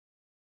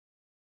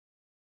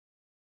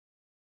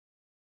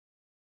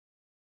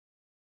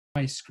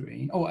my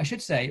screen. Oh, I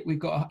should say, we've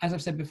got, as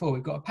I've said before,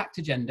 we've got a packed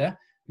agenda.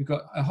 We've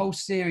got a whole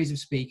series of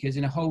speakers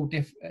in a whole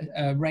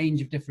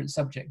range of different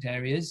subject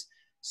areas.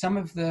 Some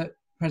of the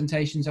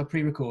presentations are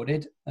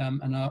pre-recorded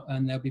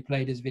and they'll be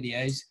played as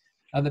videos.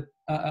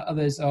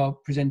 Others are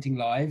presenting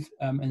live,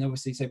 and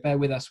obviously, so bear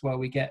with us while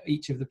we get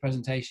each of the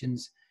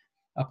presentations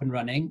up and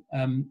running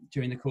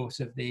during the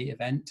course of the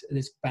event.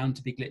 There's bound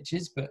to be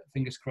glitches, but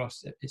fingers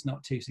crossed it's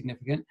not too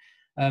significant.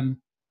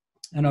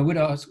 And I would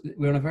ask,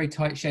 we're on a very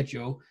tight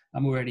schedule. I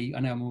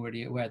know I'm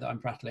already aware that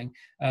I'm prattling.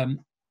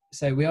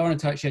 So we are on a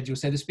tight schedule.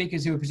 So the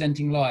speakers who are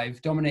presenting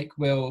live, Dominic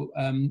will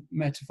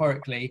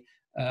metaphorically,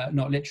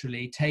 not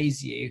literally,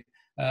 tase you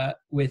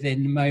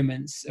within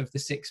moments of the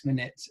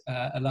 6-minute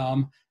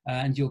alarm,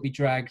 and you'll be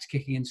dragged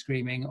kicking and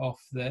screaming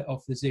off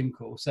the Zoom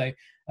call. So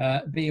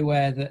be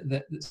aware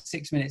that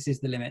 6 minutes is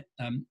the limit,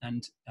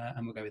 and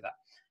we'll go with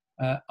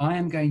that. I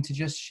am going to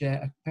just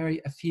share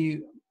a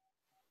few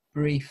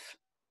brief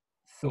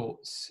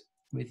thoughts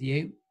with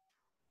you.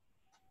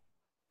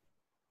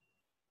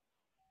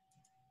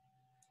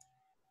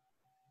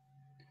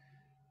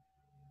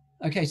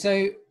 Okay,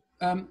 so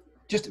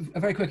just a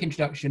very quick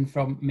introduction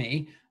from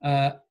me.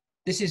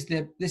 This is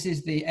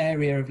the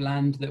area of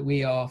land that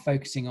we are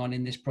focusing on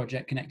in this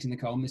project, Connecting the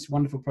Culm, this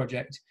wonderful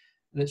project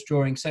that's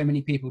drawing so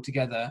many people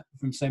together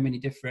from so many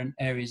different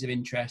areas of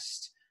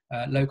interest,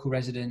 local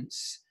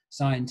residents,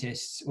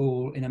 scientists,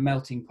 all in a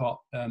melting pot,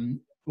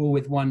 all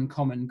with one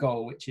common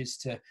goal, which is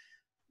to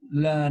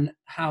learn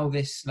how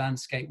this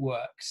landscape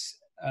works,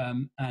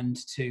 and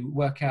to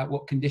work out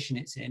what condition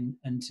it's in,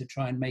 and to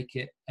try and make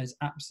it as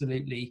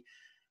absolutely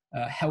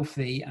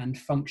healthy and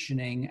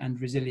functioning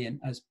and resilient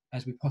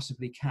as we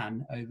possibly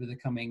can over the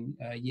coming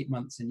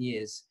months and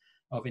years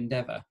of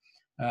endeavour.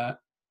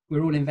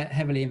 We're all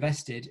heavily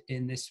invested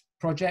in this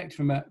project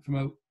from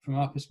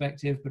our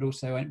perspective, but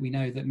also we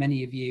know that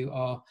many of you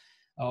are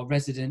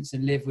residents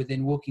and live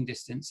within walking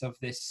distance of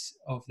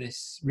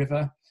this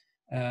river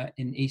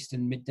in East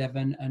and Mid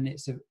Devon, and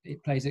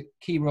it plays a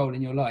key role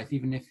in your life,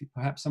 even if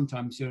perhaps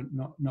sometimes you're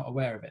not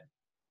aware of it.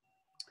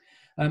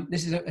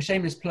 This is a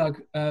shameless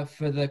plug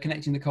for the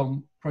Connecting the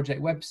Culm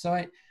project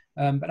website,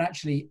 but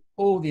actually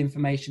all the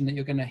information that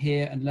you're going to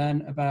hear and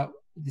learn about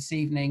this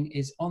evening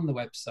is on the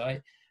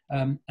website.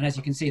 And as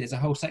you can see, there's a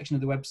whole section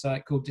of the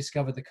website called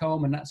Discover the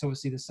Culm, and that's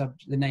obviously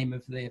the name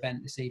of the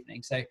event this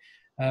evening. So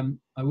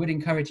I would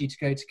encourage you to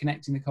go to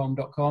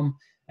connectingtheculm.com,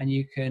 and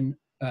you can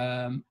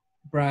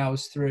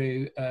browse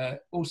through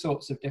all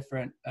sorts of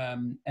different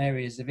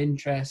areas of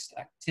interest,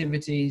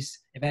 activities,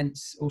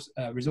 events,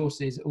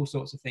 resources, all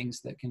sorts of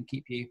things that can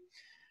keep you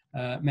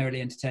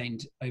merrily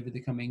entertained over the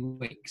coming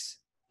weeks.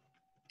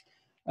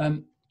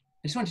 I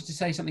just wanted to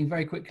say something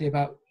very quickly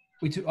about,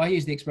 I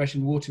use the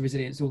expression water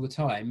resilience all the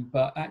time,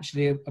 but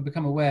actually I've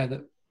become aware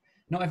that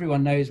not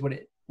everyone knows what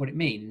it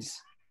means.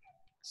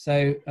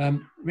 So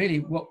really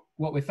what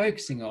we're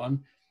focusing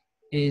on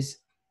is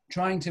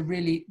trying to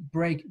really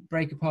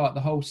break apart the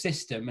whole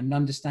system and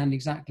understand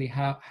exactly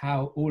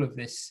how all of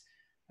this,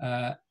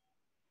 how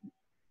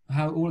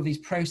all of these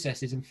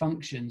processes and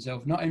functions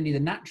of not only the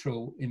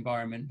natural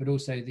environment, but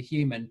also the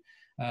human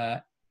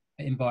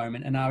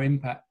environment and our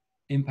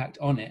impact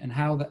on it, and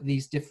how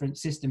these different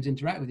systems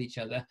interact with each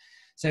other.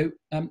 So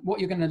what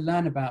you're going to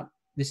learn about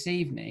this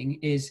evening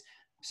is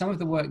some of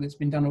the work that's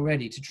been done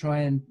already to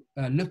try and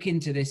look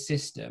into this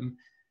system,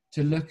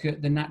 to look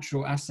at the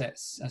natural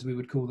assets, as we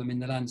would call them, in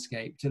the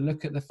landscape, to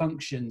look at the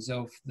functions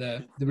of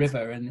the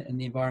river and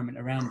the environment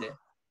around it,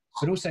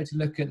 but also to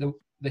look at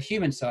the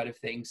human side of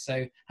things.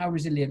 So how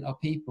resilient are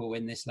people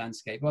in this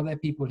landscape? Are there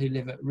people who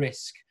live at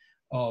risk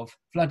of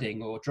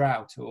flooding or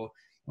drought or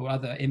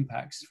other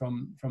impacts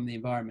from the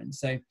environment?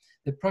 So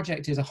the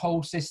project is a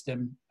whole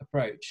system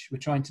approach. We're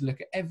trying to look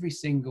at every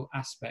single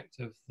aspect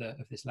of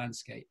this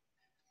landscape.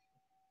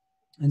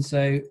 And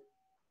so,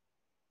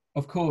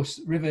 of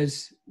course,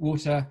 rivers,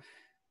 water,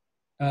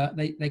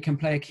 they can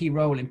play a key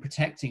role in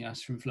protecting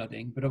us from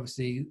flooding, but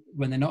obviously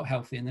when they're not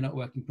healthy and they're not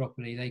working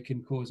properly, they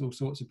can cause all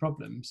sorts of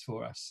problems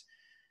for us.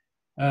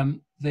 The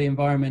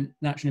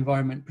natural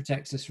environment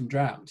protects us from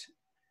drought.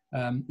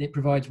 It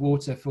provides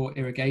water for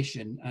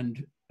irrigation,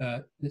 and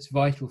it's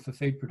vital for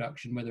food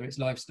production, whether it's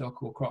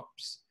livestock or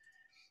crops.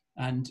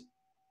 And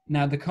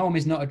now the Culm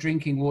is not a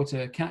drinking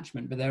water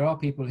catchment, but there are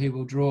people who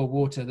will draw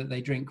water that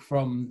they drink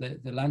from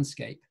the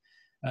landscape.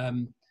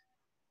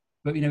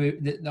 But you know,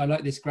 I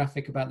like this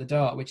graphic about the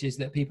Dart, which is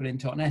that people in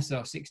Totnes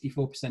are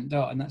 64%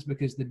 Dart, and that's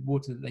because the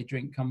water that they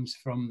drink comes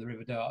from the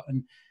River Dart.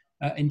 And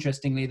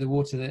interestingly, the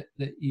water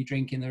that you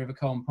drink in the River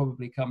Culm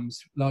probably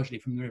comes largely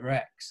from the River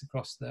Exe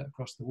across the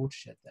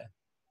watershed there.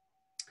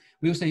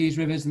 We also use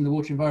rivers and the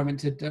water environment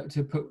to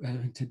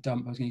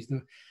dump. I was going to use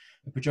the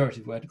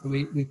pejorative word, but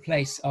we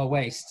place our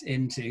waste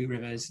into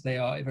rivers.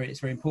 It's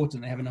very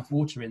important they have enough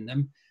water in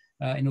them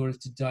in order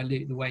to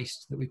dilute the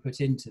waste that we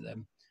put into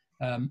them.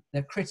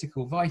 They're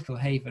critical, vital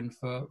haven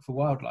for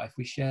wildlife.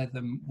 We share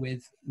them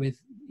with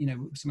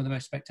some of the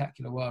most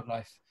spectacular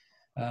wildlife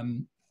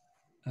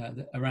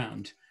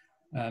around.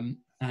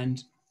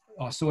 And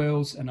our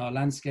soils and our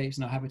landscapes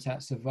and our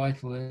habitats are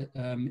vital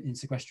in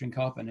sequestering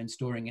carbon and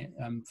storing it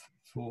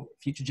for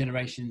future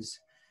generations.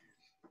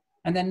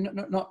 And then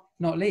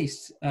not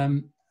least,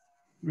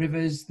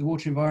 rivers, the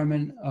water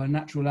environment, our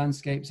natural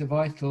landscapes are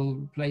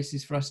vital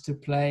places for us to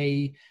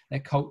play, their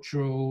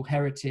cultural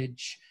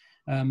heritage.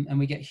 And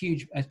we get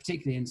huge,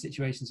 particularly in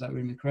situations like we're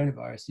in with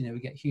coronavirus, we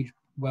get huge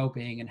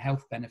well-being and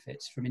health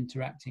benefits from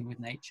interacting with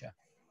nature.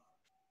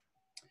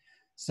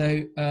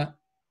 So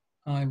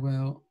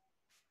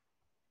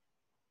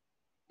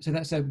so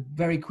that's a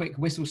very quick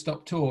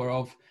whistle-stop tour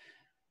of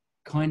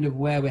kind of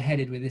where we're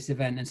headed with this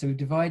event. And so we've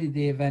divided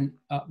the event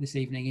up this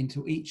evening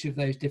into each of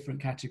those different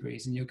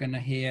categories. And you're going to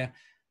hear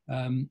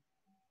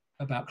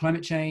about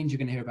climate change, you're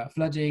going to hear about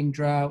flooding,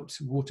 drought,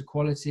 water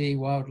quality,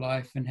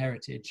 wildlife and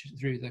heritage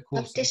through the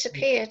course I've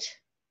disappeared.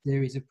 of a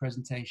series of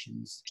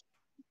presentations.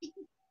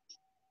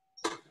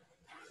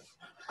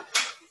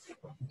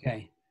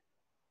 Okay.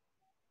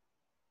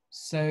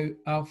 So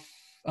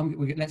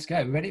let's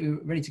go. We're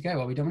ready to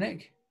go, are we,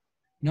 Dominic?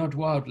 Nod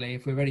wildly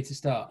if we're ready to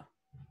start.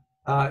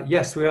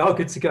 Yes, we are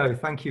good to go.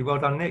 Thank you. Well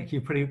done, Nick.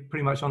 You're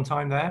pretty much on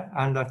time there.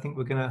 And I think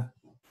we're going to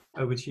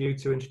over to you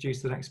to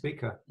introduce the next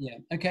speaker. Yeah.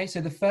 Okay. So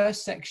the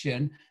first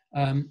section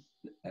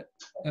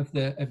of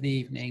the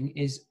evening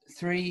is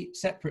 3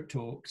 separate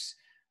talks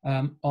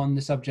on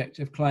the subject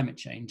of climate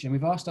change, and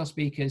we've asked our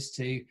speakers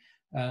to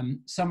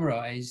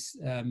summarize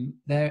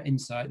their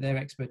insight, their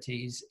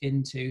expertise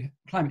into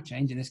climate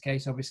change in this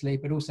case, obviously,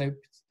 but also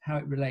how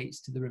it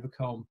relates to the River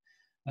Culm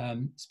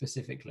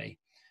specifically.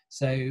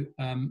 So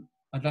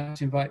I'd like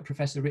to invite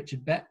Professor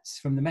Richard Betts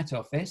from the Met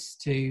Office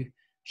to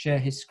share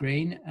his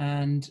screen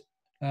and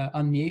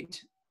unmute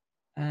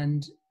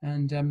and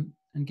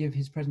give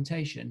his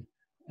presentation,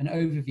 an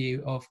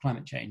overview of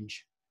climate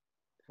change.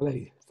 Hello,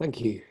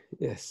 thank you.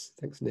 Yes,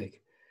 thanks,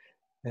 Nick.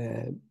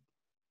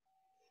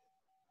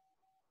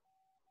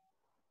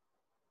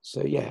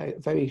 So yeah, a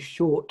very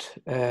short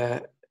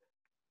overview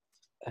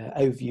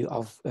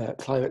of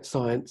climate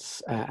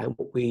science and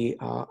what we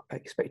are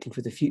expecting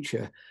for the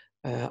future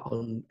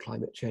on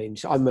climate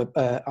change. I'm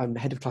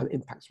head of climate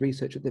impacts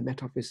research at the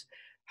Met Office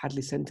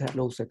Hadley Centre and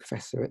also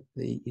professor at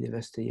the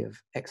University of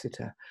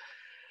Exeter.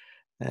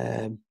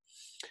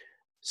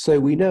 So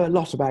we know a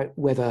lot about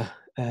weather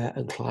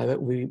and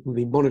climate. We've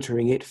been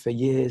monitoring it for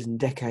years and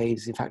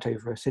decades, in fact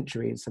over a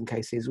century in some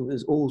cases.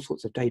 There's all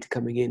sorts of data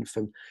coming in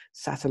from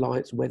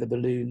satellites, weather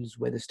balloons,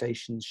 weather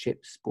stations,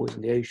 ships, buoys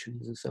in the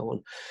oceans and so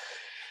on.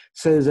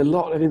 So there's a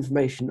lot of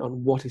information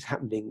on what is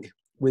happening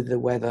with the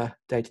weather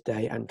day to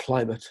day and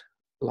climate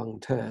long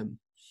term.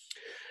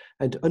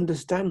 And to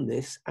understand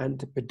this and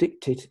to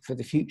predict it for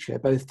the future,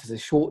 both for the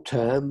short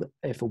term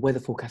for weather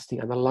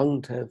forecasting and the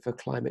long term for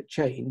climate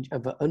change,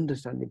 and for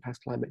understanding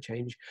past climate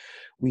change,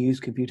 we use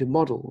computer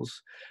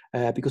models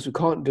because we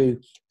can't do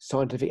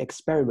scientific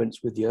experiments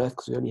with the Earth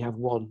because we only have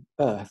one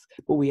Earth,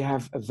 but we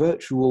have a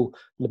virtual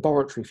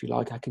laboratory, if you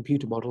like, our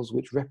computer models,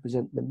 which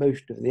represent the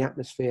motion of the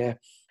atmosphere,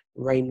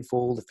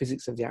 rainfall, the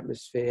physics of the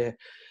atmosphere,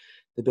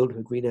 the buildup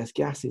of greenhouse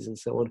gases and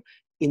so on,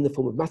 in the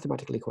form of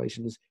mathematical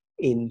equations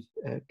in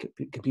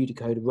computer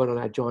code run on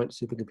our giant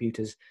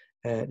supercomputers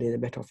near the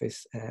Met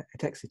Office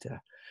at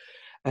Exeter.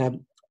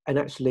 And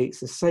actually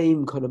it's the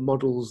same kind of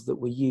models that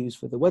we use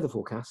for the weather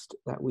forecast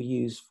that we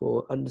use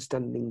for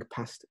understanding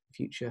past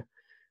future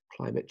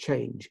climate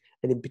change,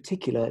 and in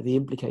particular the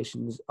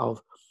implications of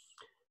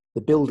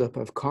the buildup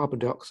of carbon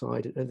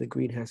dioxide and other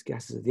greenhouse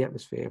gases of the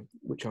atmosphere,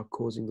 which are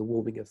causing the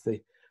warming of the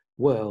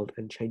world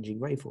and changing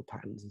rainfall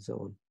patterns and so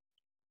on.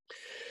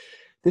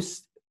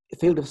 This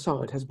field of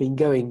science has been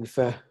going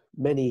for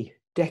many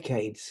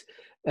decades.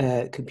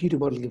 Computer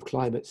modelling of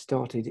climate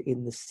started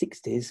in the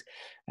 60s,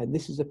 and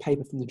this is a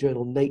paper from the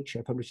journal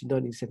Nature published in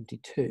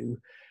 1972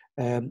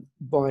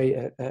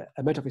 by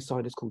a Met Office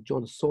scientist called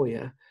John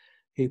Sawyer,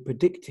 who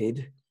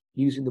predicted,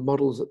 using the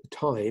models at the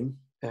time,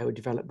 were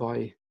developed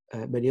by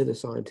many other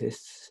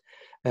scientists,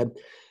 that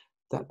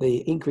the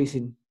increase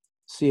in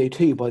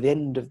CO2 by the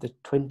end of the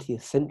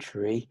 20th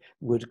century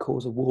would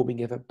cause a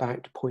warming of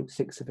about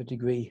 0.6 of a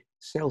degree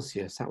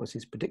Celsius. That was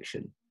his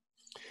prediction.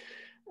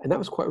 And that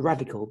was quite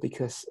radical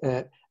because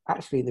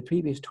actually in the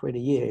previous 20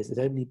 years,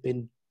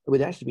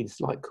 there'd actually been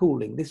slight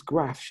cooling. This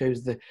graph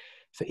shows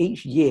for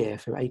each year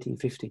from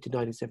 1850 to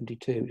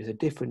 1972, there's a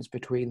difference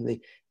between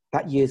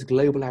that year's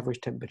global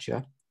average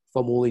temperature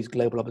from all these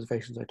global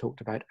observations I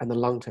talked about and the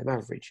long-term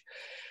average.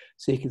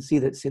 So you can see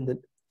that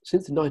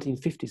since the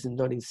 1950s and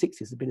 1960s,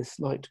 there's been a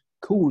slight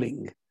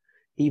cooling,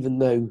 even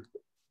though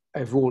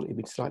overall it'd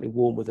been slightly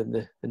warmer than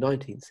the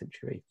 19th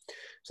century.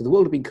 So the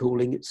world had been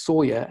cooling.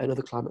 Sawyer and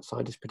other climate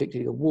scientists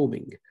predicted a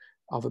warming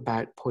of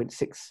about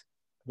 0.6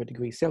 of a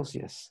degree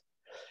Celsius.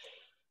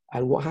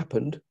 And what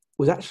happened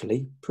was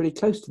actually pretty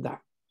close to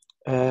that.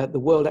 The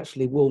world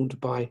actually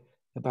warmed by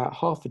about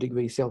half a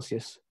degree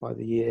Celsius by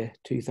the year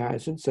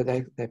 2000. So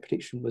their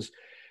prediction was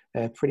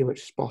pretty much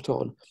spot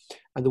on.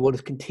 And the world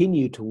has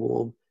continued to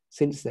warm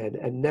since then.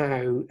 And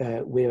now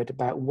we're at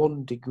about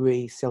 1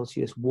 degree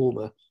Celsius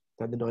warmer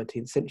than the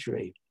 19th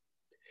century.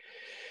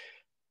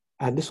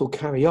 And this will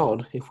carry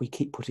on if we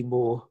keep putting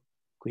more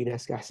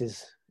greenhouse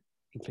gases,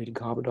 including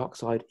carbon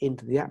dioxide,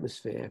 into the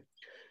atmosphere.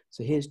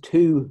 So here's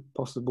two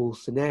possible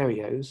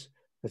scenarios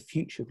of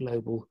future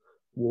global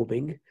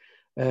warming.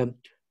 The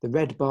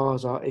red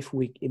bars are if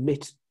we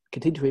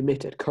continue to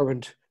emit at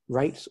current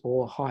rates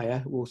or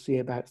higher, we'll see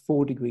about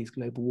 4 degrees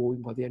global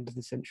warming by the end of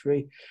the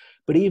century.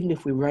 But even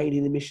if we rein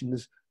in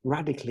emissions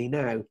radically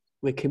now,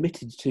 we're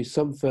committed to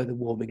some further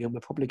warming, and we're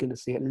probably going to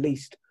see at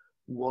least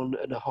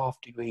 1.5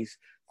 degrees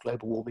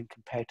global warming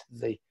compared to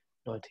the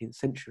 19th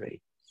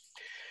century.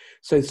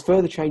 So as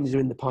further changes are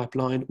in the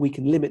pipeline, we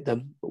can limit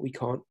them, but we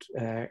can't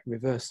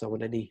reverse them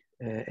on any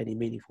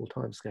meaningful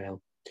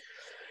timescale.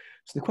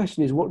 So the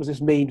question is, what does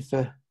this mean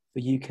for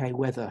UK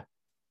weather,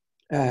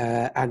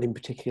 and in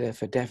particular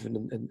for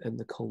Devon and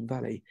the Culm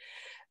Valley?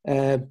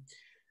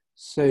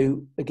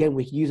 So again,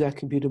 we can use our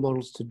computer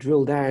models to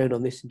drill down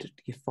on this and to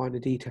give finer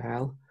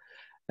detail.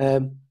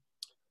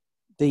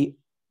 The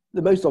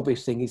most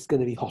obvious thing is going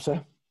to be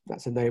hotter.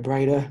 That's a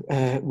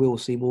no-brainer. We'll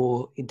see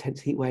more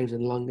intense heat waves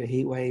and longer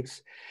heat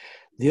waves.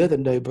 The other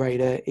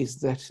no-brainer is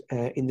that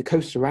in the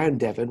coast around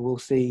Devon, we'll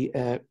see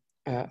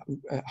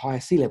higher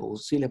sea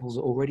levels. Sea levels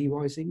are already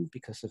rising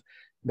because of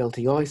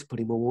melting ice,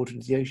 putting more water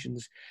into the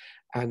oceans,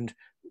 and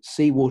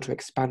seawater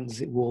expands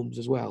as it warms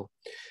as well.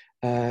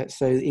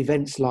 So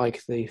events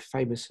like the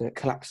famous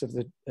collapse of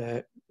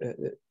the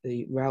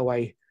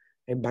railway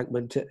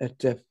embankment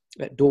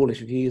at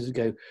Dawlish a few years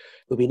ago,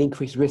 there'll be an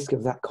increased risk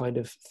of that kind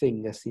of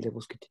thing as sea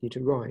levels continue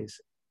to rise.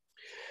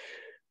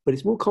 But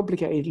it's more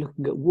complicated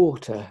looking at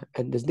water,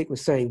 and as Nick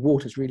was saying,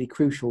 water is really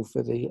crucial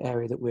for the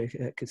area that we're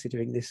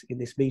considering in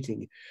this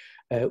meeting.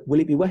 Will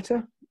it be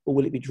wetter or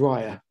will it be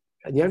drier?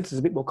 And the answer is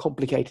a bit more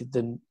complicated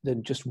than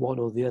just one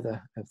or the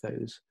other of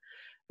those.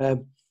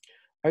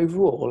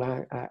 Overall,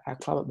 our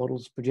climate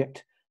models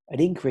project an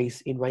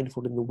increase in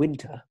rainfall in the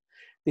winter.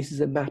 This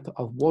is a map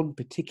of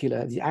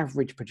the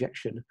average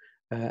projection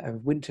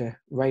of winter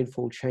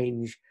rainfall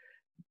change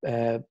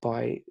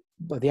by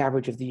the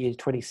average of the years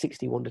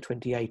 2061 to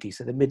 2080,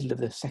 so the middle of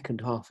the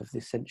second half of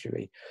this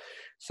century.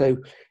 So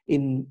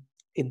in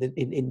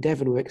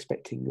Devon, we're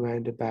expecting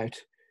around about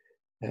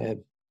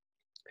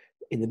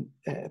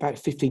about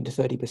 15 to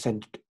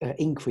 30%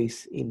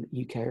 increase in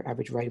UK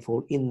average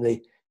rainfall in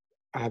the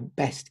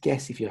best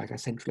guess, if you like, our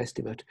central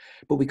estimate.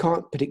 But we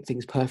can't predict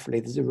things perfectly.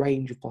 There's a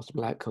range of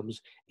possible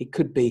outcomes. It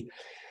could be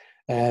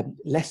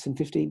less than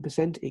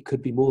 15%, it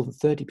could be more than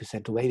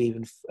 30%, or maybe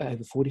even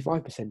over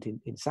 45%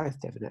 in South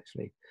Devon,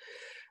 actually.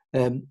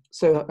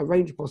 So a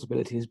range of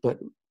possibilities, but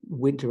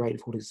winter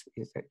rainfall is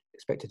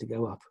expected to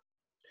go up.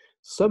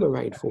 Summer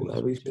rainfall,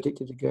 though, is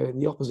predicted to go in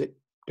the opposite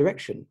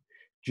direction.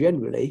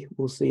 Generally,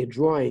 we'll see a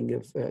drying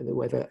of the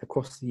weather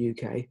across the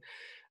UK,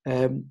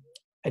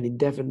 and in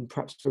Devon,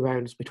 perhaps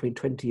around between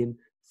 20 and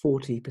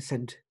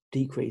 40%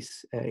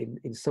 decrease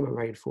in summer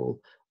rainfall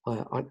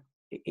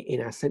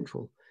in our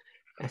central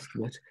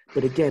estimate.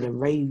 But again, a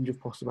range of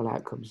possible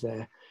outcomes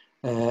there.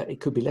 It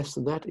could be less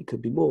than that, it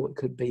could be more, it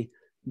could be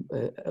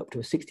up to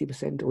a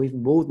 60% or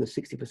even more than a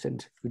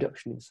 60%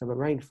 reduction in summer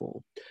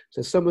rainfall.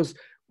 So summers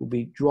will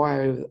be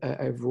drier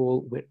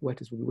overall,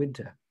 wetters will be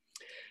winter.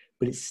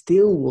 But it's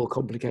still more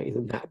complicated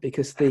than that,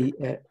 because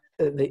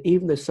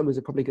even though summers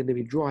are probably going to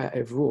be drier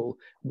overall,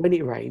 when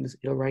it rains,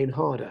 it'll rain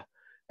harder.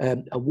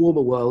 A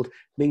warmer world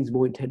means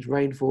more intense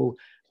rainfall.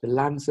 The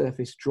land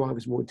surface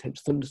drives more intense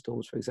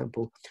thunderstorms, for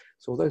example.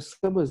 So although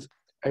summers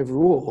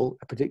overall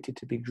are predicted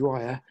to be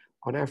drier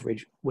on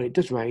average, when it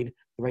does rain,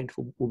 the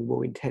rainfall will be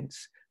more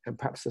intense, and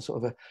perhaps a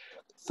sort of a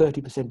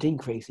 30%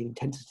 increase in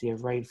intensity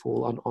of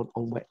rainfall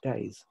on wet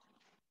days.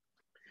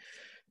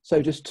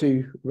 So just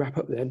to wrap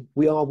up then,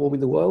 we are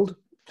warming the world.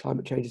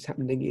 Climate change is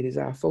happening, it is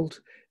our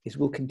fault. This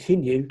will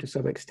continue to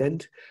some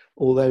extent,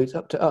 although it's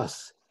up to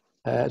us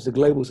as a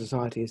global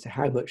society as to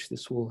how much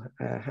this will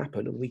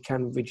happen, and we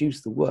can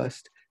reduce the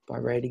worst by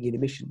reining in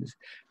emissions.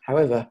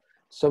 However,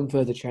 some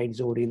further change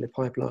is already in the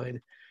pipeline.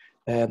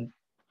 In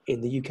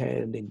the UK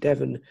and in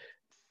Devon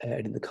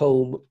and in the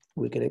Culm,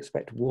 we're going to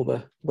expect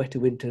warmer, wetter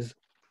winters,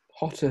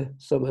 hotter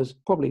summers,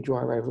 probably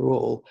drier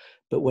overall,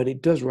 but when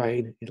it does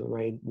rain, it'll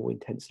rain more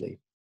intensely.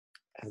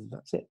 And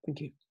that's it.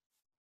 Thank you.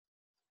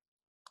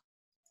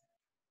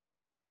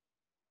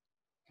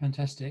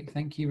 Fantastic.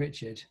 Thank you,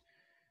 Richard.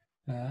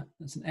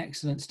 That's an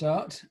excellent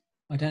start.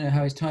 I don't know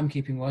how his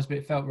timekeeping was, but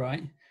it felt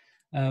right.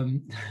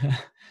 I'm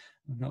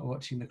not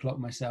watching the clock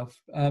myself.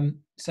 So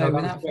no,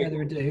 without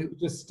further ado,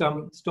 just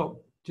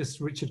stop.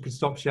 Just Richard could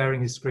stop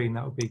sharing his screen.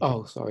 That would be.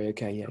 Oh, sorry.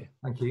 Okay, yeah.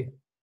 Thank you.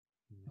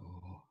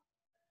 Oh,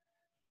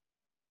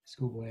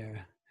 schoolboy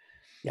error.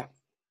 Yeah.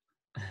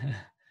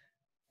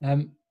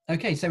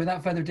 Okay, so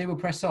without further ado, we'll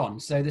press on.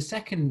 So the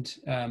second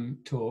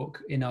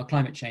talk in our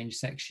climate change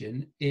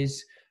section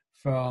is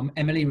from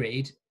Emily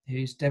Reid,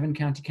 who's Devon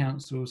County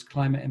Council's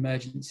Climate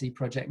Emergency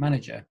Project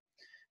Manager.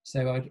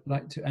 So I'd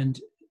like to, and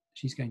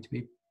she's going to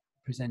be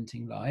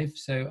presenting live.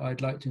 So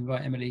I'd like to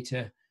invite Emily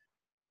to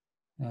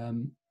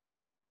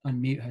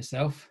unmute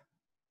herself.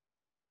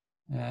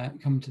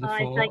 Come to the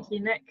fore. Thank you,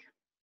 Nick.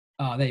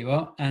 Ah, there you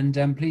are. And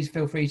please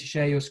feel free to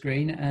share your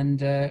screen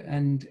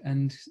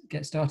and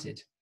get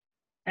started.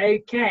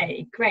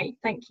 Okay, great.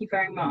 Thank you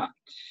very much.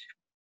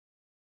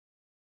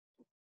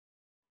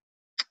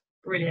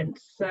 Brilliant.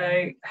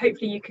 So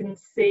hopefully you can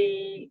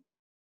see,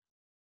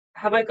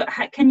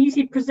 can you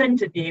see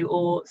presenter view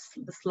or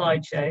the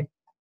slideshow?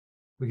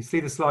 We can see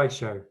the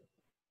slideshow.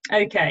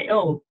 Okay,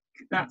 oh,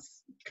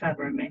 that's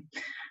clever of me.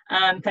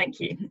 Thank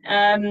you.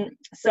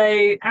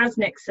 So as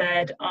Nick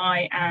said,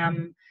 I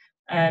am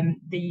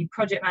the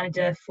project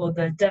manager for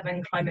the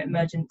Devon Climate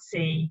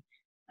Emergency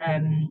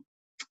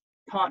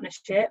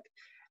Partnership,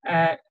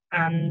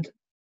 and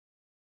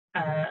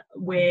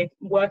we're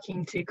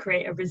working to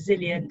create a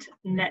resilient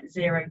net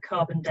zero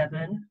carbon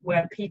Devon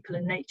where people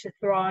and nature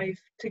thrive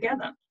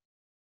together.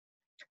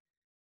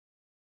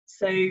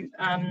 So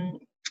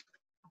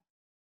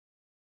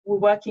we're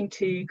working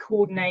to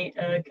coordinate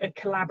a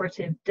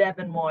collaborative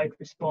Devon-wide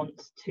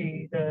response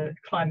to the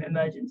climate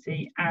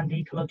emergency and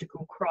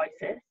ecological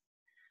crisis.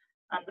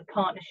 And the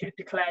partnership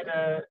declared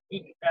a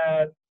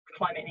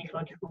climate and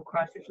ecological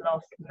crisis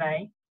last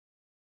May.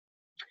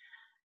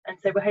 And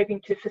so we're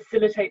hoping to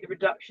facilitate the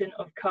reduction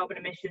of carbon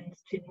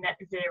emissions to net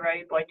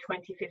zero by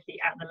 2050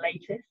 at the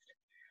latest.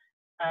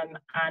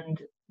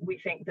 And we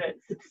think that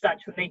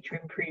substantial nature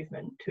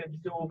improvement to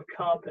absorb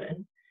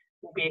carbon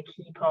will be a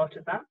key part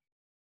of that.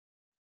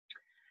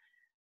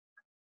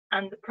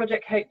 And the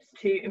project hopes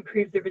to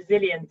improve the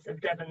resilience of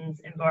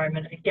Devon's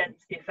environment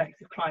against the effects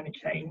of climate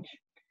change.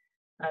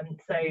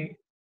 So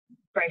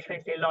very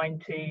closely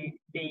aligned to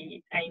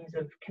the aims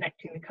of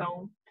connecting the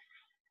Culm,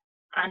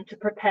 and to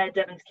prepare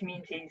Devon's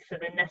communities for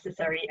the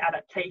necessary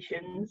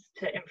adaptations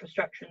to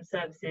infrastructure and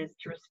services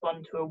to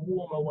respond to a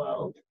warmer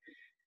world.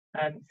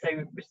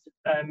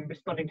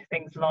 Responding to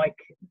things like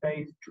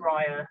those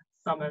drier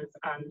summers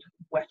and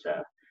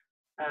wetter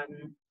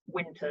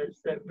winters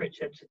that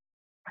Richard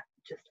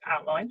just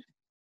outlined.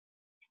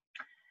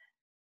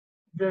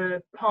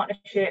 The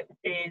partnership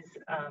is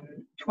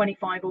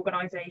 25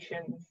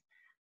 organisations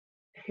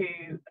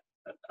who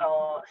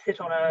sit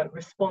on a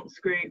response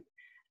group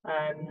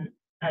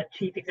at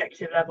chief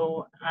executive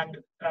level and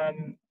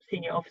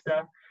senior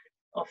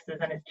officers,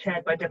 and it's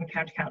chaired by Devon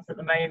County Council at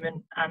the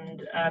moment.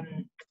 And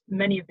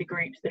many of the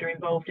groups that are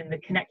involved in the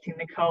Connecting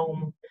the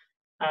Culm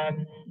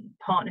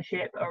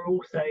partnership are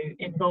also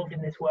involved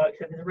in this work,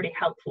 so there's a really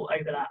helpful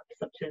overlap,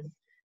 such as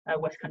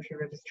West Country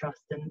Rivers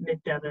Trust and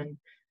Mid Devon,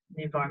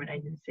 the Environment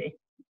Agency,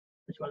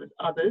 as well as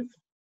others.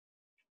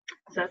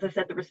 So as I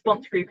said, the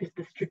response group is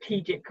the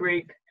strategic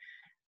group.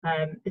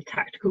 The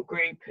tactical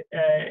group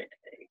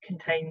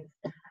contains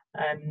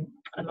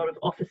a lot of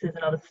officers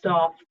and other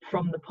staff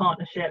from the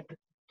partnership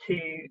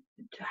to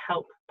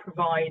help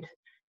provide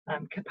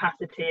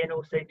capacity and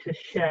also to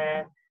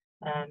share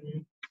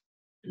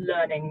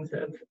learnings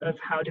of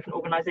how different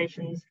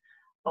organisations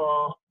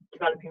are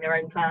developing their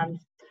own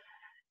plans.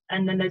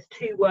 And then there's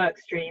two work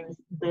streams,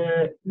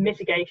 the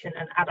mitigation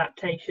and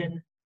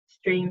adaptation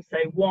stream.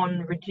 So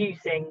one,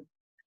 reducing,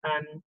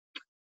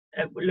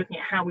 we're looking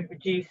at how we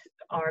reduce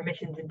our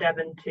emissions in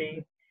Devon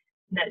to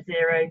net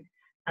zero,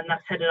 and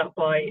that's headed up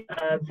by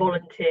a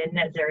volunteer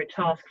net zero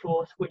task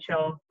force, which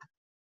are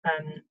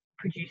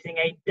producing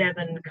a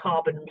Devon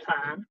carbon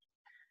plan.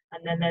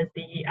 And then there's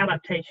the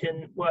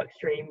adaptation work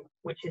stream,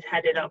 which is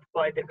headed up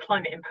by the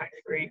climate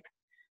impacts group,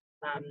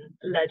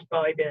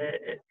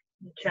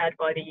 chaired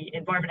by the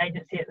Environment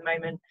Agency at the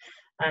moment,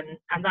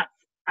 and that's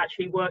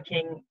actually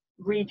working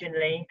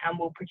regionally and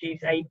will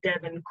produce a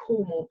Devon,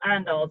 Cornwall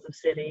and Isles of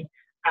Scilly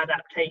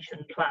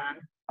adaptation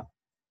plan.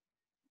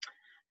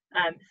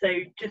 So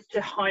just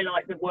to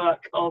highlight the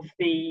work of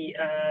the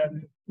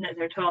Net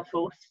Zero Task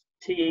Force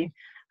to you,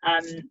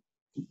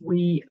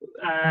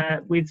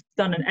 we've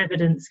done an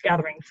evidence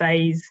gathering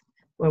phase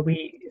where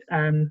we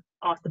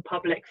asked the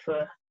public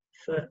for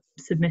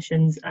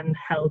submissions and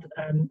held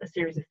a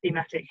series of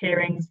thematic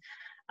hearings,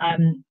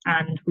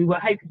 and we were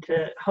hoping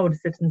to hold a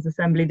citizens'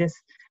 assembly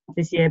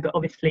this year, but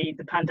obviously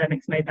the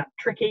pandemic's made that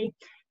tricky.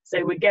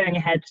 So we're going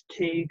ahead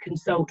to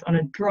consult on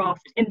a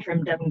draft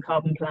interim Devon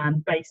carbon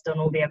plan based on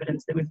all the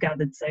evidence that we've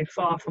gathered so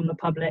far from the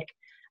public,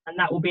 and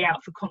that will be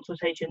out for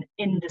consultation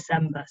in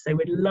December. So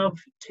we'd love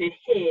to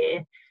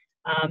hear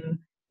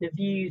the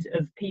views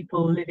of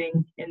people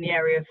living in the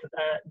area of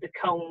the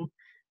Culm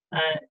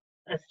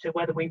as to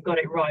whether we've got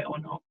it right or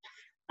not.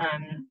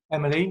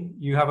 Emily,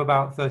 you have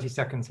about 30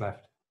 seconds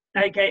left.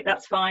 Okay,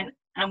 that's fine.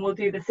 And we'll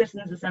do the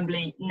Citizens'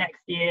 Assembly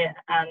next year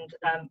and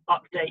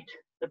update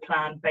the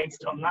plan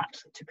based on that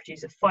to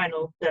produce a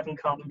final Devon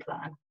carbon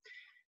plan.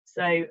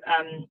 So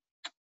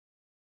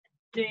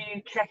do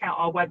check out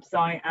our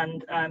website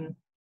and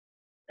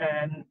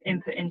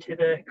input into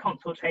the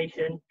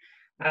consultation,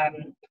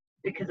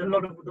 because a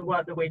lot of the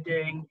work that we're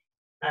doing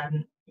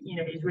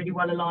is really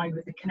well aligned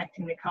with the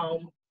Connecting the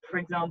Culm. For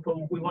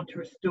example, we want to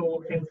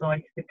restore things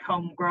like the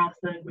Culm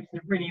grassland, which is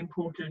a really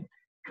important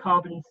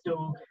carbon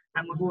store,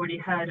 and we've already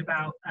heard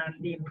about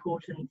the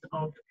importance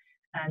of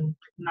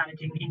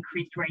managing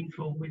increased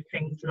rainfall with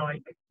things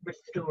like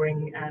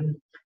restoring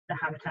the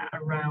habitat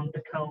around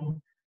the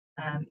Culm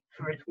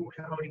for its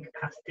water holding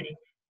capacity.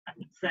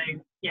 And so,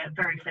 yeah,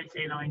 very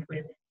closely aligned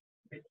with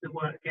the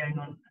work going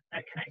on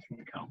at Connecting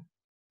the Culm.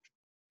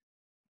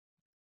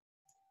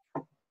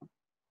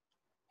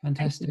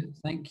 Fantastic.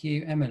 Thank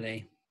you,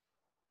 Emily.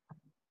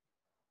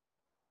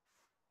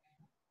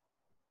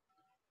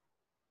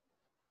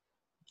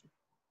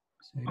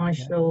 So, I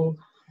shall.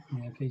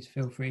 Yeah, please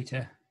feel free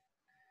to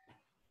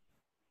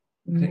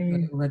click the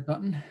little red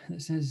button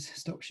that says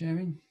stop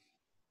sharing.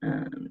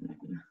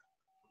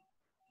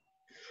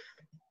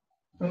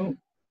 Oh,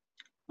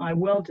 I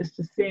will just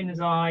as soon as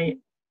I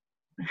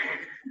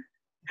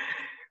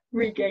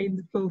regain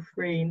the full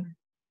screen.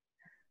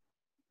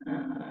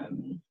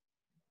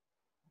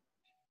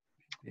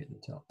 Be at the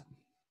top.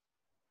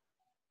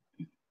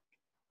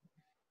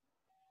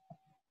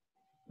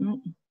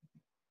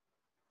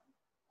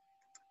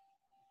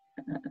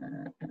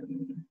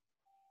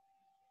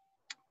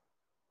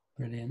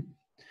 Brilliant.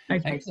 Okay,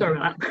 Excellent. sorry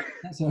about that.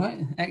 That's all right.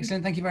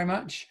 Excellent. Thank you very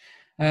much.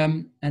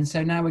 And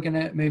so now we're going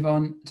to move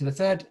on to the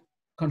third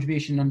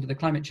contribution under the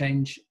climate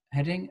change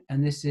heading,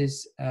 and this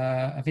is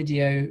a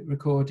video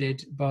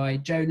recorded by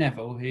Joe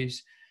Neville,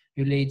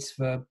 who leads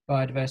for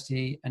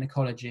biodiversity and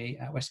ecology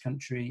at West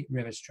Country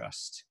Rivers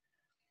Trust.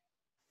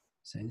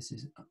 So this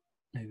is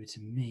over to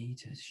me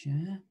to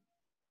share.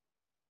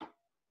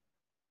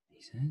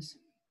 He says.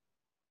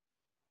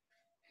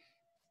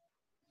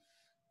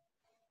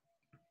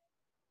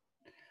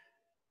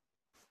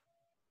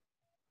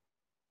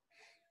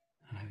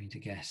 I'm having to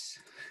guess.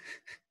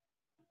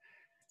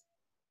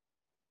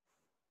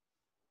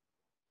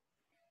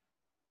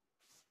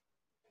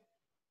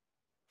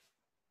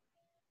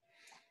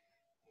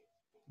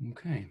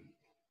 Okay.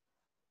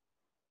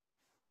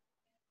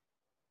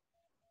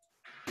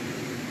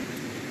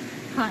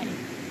 Hi,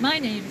 my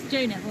name is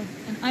Jo Neville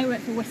and I work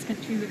for West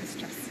Country Rivers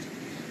Trust.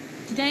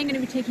 Today I'm going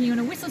to be taking you on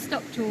a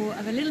whistle-stop tour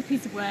of a little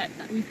piece of work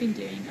that we've been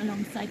doing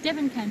alongside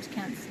Devon County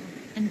Council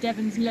and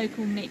Devon's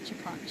local nature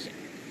partnership.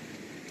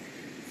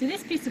 So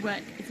this piece of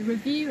work is a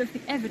review of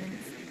the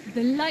evidence of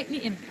the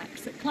likely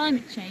impacts that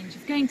climate change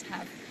is going to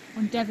have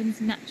on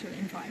Devon's natural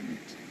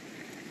environment.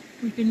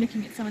 We've been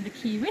looking at some of the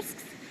key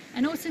risks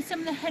and also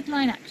some of the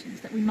headline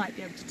actions that we might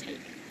be able to take.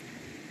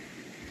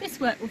 This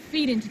work will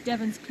feed into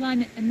Devon's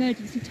Climate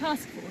Emergency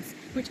Task Force,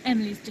 which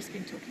Emily's just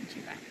been talking to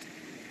you about.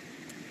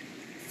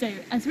 So,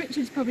 as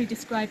Richard's probably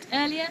described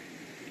earlier,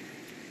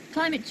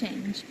 climate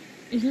change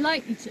is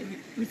likely to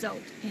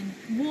result in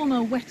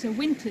warmer, wetter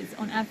winters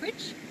on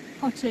average,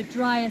 hotter,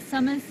 drier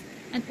summers,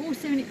 and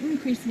also an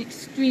increase in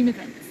extreme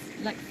events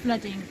like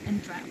flooding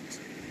and drought.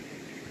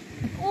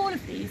 And all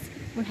of these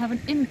will have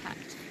an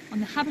impact on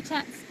the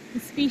habitats, the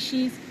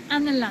species,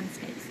 and the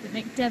landscapes that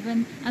make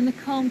Devon and the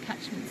Culm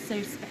catchment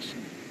so special.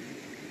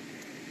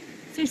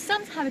 So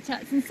some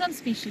habitats and some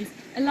species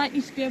are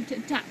likely to be able to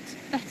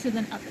adapt better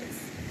than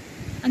others.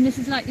 And this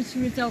is likely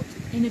to result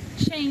in a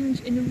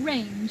change in the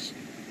range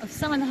of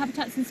some of the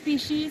habitats and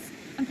species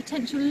and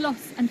potential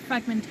loss and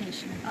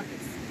fragmentation of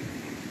others.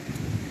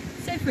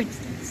 So for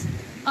instance,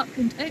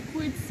 upland oak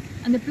woods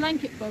and the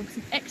blanket bogs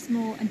of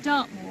Exmoor and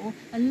Dartmoor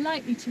are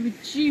likely to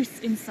reduce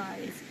in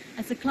size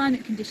as the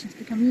climate conditions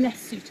become less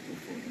suitable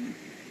for them.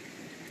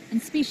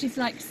 And species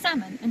like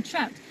salmon and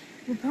trout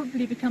will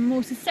probably become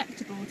more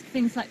susceptible to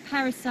things like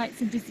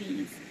parasites and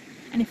disease.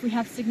 And if we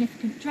have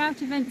significant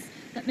drought events,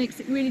 that makes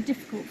it really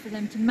difficult for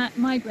them to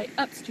migrate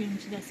upstream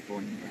to their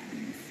spawning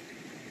grounds.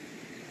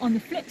 On the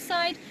flip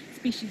side,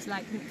 species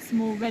like the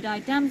small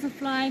red-eyed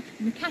damselfly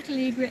and the cattle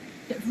egret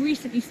that have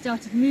recently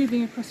started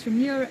moving across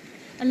from Europe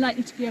are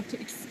likely to be able to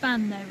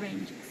expand their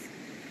ranges.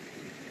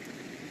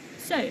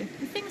 So,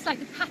 the things like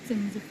the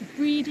patterns of the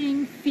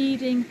breeding,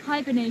 feeding,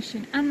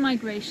 hibernation and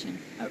migration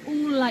are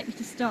all likely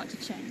to start to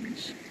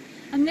change.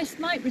 And this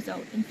might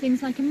result in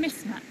things like a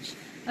mismatch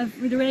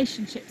of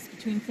relationships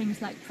between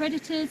things like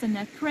predators and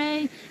their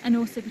prey, and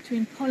also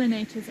between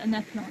pollinators and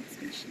their plant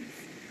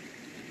species.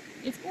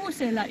 It's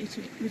also likely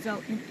to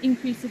result in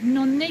increase of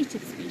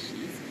non-native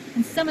species,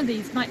 and some of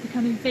these might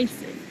become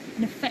invasive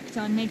and affect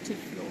our native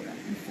flora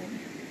and fauna.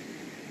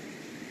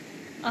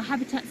 Our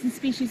habitats and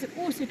species are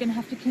also going to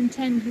have to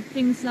contend with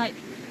things like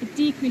a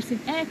decrease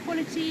in air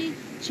quality,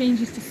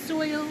 changes to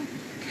soil.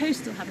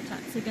 Coastal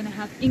habitats are going to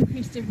have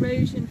increased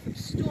erosion from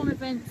storm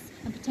events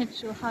and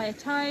potential higher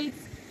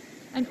tides,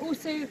 and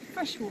also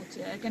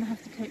freshwater are going to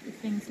have to cope with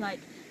things like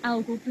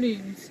algal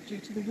blooms due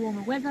to the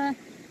warmer weather,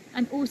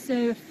 and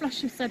also a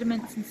flush of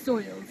sediments and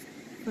soils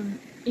from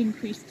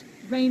increased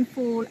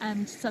rainfall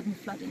and sudden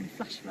flooding,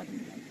 flash flooding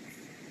events.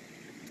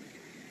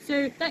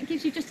 So that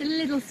gives you just a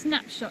little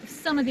snapshot of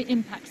some of the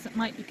impacts that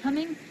might be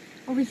coming.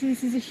 Obviously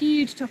this is a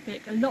huge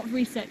topic, a lot of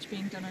research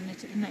being done on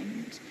it at the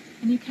moment,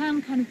 and you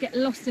can kind of get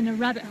lost in a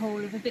rabbit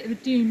hole of a bit of a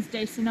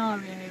doomsday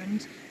scenario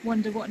and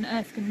wonder what on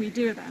earth can we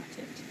do about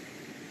it.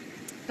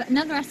 But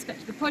another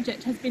aspect of the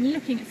project has been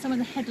looking at some of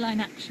the headline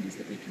actions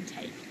that we can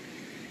take.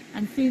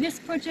 And through this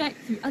project,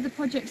 through other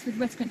projects with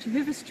West Country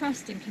Rivers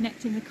Trust and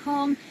Connecting the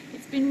Culm,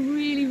 it's been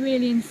really,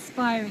 really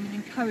inspiring and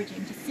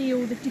encouraging to see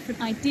all the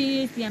different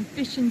ideas, the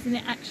ambitions and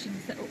the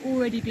actions that are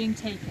already being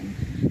taken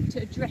to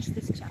address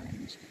this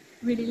challenge,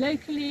 really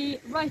locally,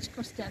 right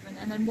across Devon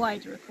and then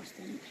wider across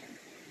the UK.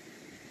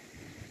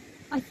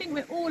 I think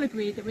we're all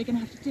agreed that we're going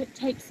to have to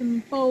take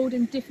some bold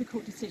and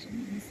difficult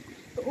decisions,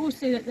 but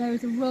also that there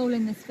is a role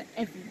in this for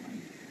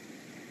everyone.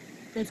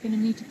 There's going to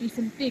need to be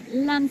some big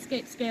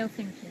landscape scale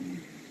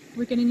thinking.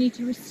 We're going to need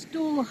to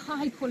restore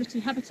high quality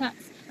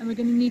habitats, and we're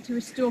going to need to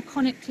restore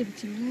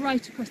connectivity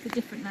right across the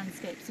different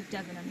landscapes of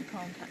Devon and the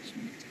Culm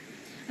catchment.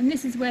 And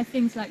this is where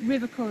things like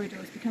river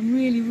corridors become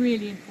really,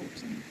 really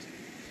important.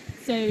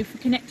 So for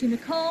connecting the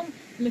Culm,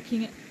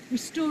 looking at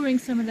restoring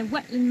some of the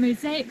wetland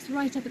mosaics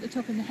right up at the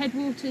top in the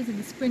headwaters and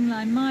the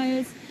springline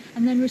mires,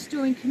 and then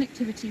restoring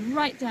connectivity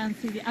right down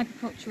through the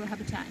agricultural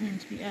habitat and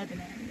into the urban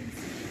areas.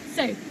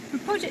 So for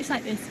projects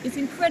like this, it's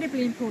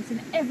incredibly important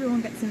that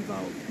everyone gets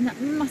involved, and that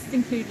must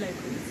include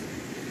locals.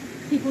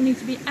 People need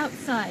to be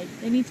outside,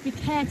 they need to be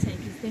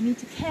caretakers, they need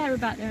to care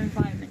about their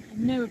environment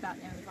and know about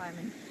their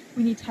environment.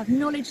 We need to have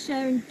knowledge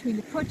sharing between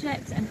the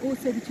projects and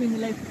also between the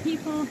local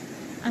people,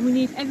 and we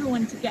need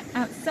everyone to get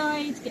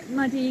outside, get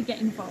muddy,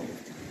 get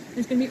involved.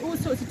 There's going to be all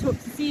sorts of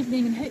talks this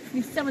evening, and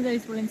hopefully some of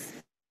those will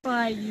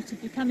inspire you to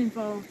become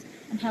involved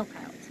and help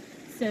out.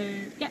 So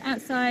get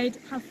outside,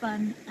 have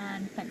fun,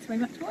 and thanks very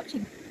much for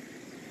watching.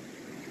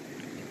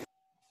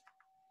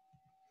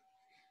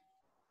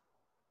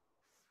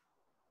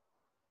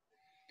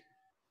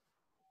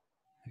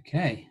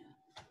 Okay.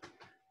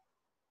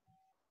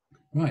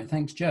 Right,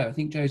 thanks, Joe. I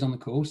think Joe's on the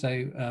call, so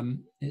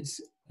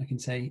I can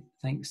say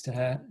thanks to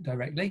her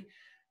directly.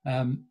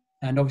 And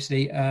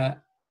obviously,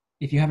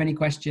 if you have any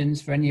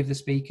questions for any of the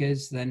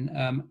speakers,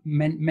 then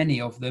many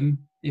of them,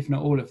 if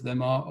not all of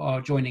them, are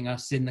joining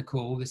us in the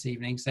call this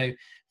evening. So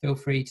feel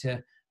free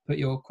to put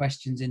your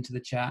questions into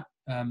the chat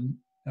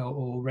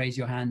or raise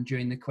your hand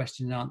during the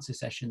question and answer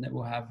session that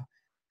we'll have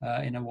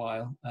in a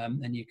while,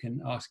 and you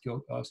can ask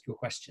your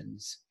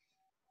questions.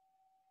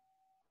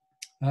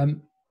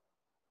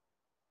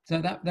 So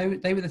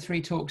they were the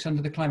three talks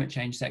under the climate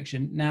change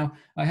section. Now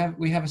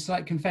we have a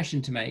slight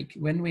confession to make.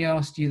 When we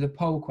asked you the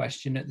poll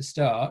question at the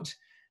start,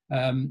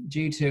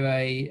 due to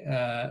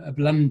a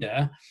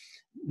blunder,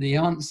 the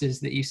answers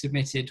that you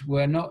submitted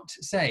were not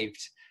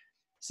saved.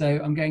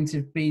 So I'm going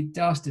to be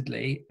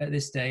dastardly at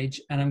this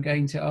stage, and I'm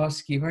going to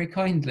ask you very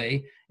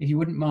kindly, if you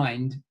wouldn't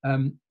mind,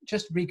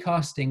 just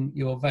recasting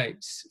your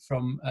votes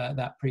from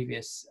that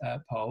previous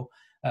poll.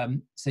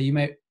 So you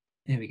may,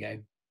 here we go.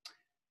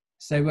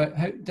 So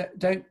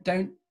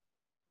don't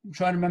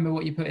try and remember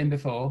what you put in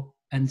before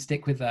and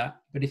stick with that.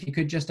 But if you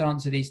could just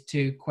answer these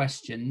two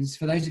questions.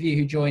 For those of you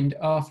who joined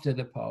after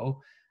the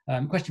poll,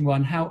 question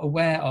one, how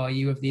aware are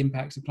you of the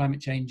impacts of climate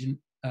change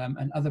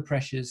and other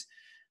pressures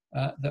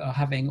that are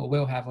having or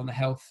will have on the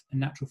health and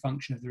natural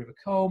function of the River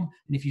Culm?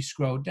 And if you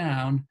scroll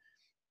down,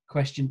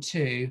 question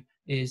two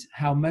is,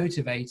 how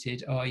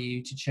motivated are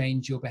you to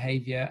change your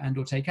behaviour and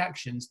or take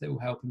actions that will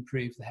help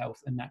improve the health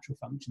and natural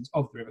functions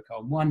of the River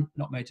Culm? 1,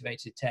 not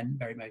motivated. 10,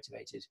 very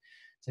motivated.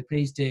 So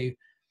please do,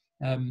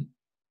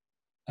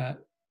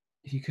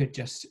 if you could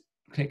just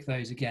click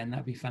those again,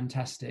 that'd be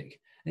fantastic.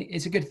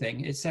 It's a good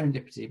thing. It's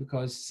serendipity,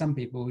 because some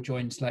people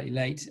joined slightly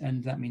late,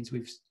 and that means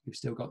we've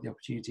still got the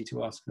opportunity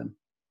to ask them.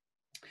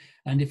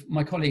 And if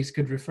my colleagues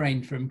could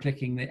refrain from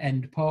clicking the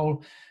end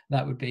poll,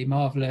 that would be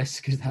marvellous,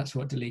 because that's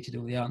what deleted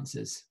all the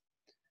answers.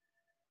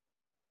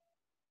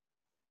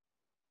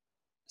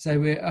 So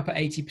we're up at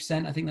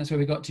 80%. I think that's where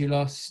we got to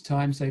last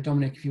time. So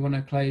Dominic, if you want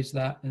to close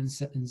that and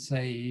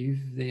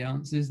save the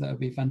answers, that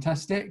would be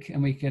fantastic.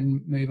 And we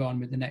can move on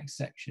with the next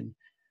section.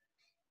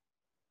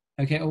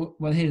 Okay,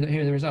 well, here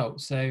are the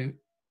results. So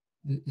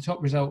the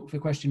top result for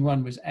question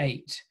one was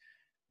 8.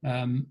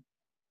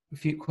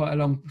 Quite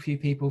a few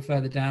people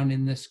further down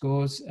in the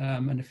scores,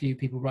 and a few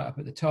people right up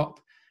at the top.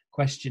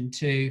 Question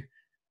 2,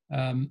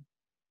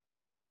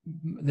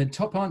 the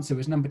top answer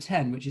was number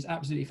 10, which is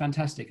absolutely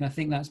fantastic, and I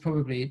think that's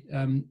probably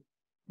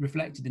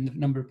reflected in the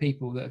number of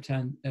people that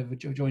have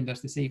joined us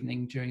this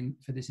evening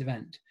for this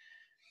event.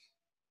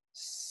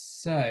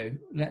 So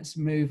let's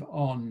move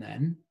on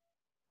then.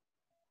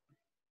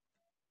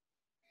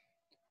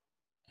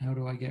 How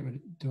do I get rid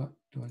of,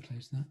 do I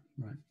close that?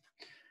 Right.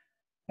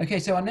 Okay,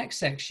 so our next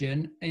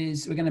section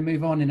is, we're going to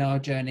move on in our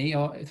journey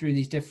through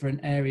these different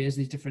areas,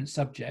 these different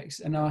subjects.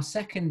 And our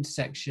second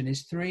section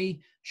is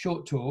 3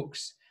 short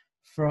talks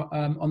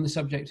on the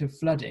subject of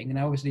flooding. And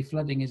obviously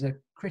flooding is a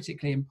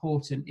critically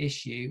important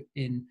issue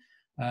in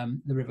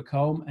the River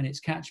Culm and its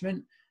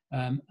catchment.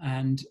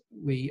 And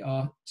we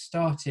are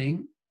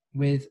starting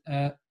with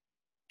a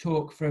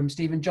talk from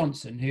Stephen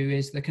Johnson, who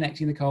is the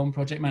Connecting the Culm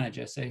project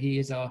manager. So he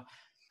is our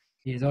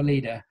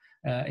leader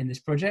in this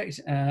project,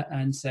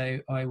 and so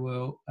I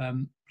will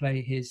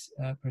play his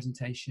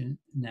presentation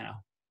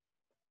now,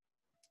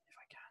 if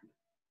I can.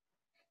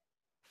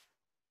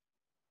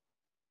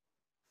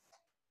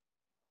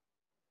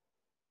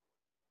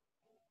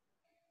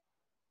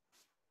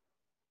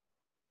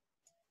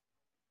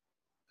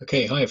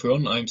 Okay, hi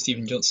everyone, I'm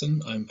Stephen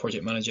Johnson. I'm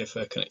project manager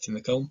for Connecting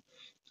the Culm,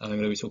 and I'm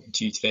going to be talking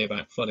to you today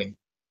about flooding.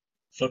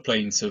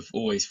 Floodplains have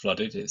always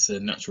flooded. It's a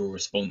natural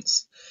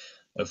response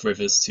of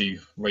rivers to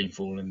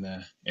rainfall in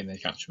their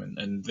catchment,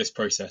 and this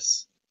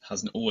process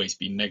hasn't always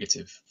been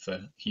negative for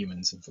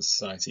humans and for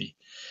society.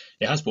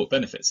 It has brought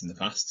benefits in the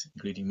past,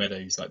 including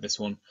meadows like this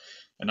one,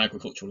 and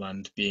agricultural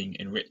land being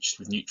enriched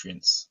with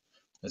nutrients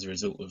as a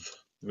result of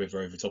the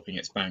river overtopping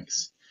its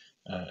banks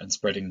and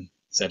spreading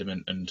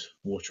sediment and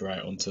water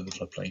out onto the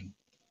floodplain.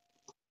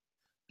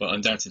 But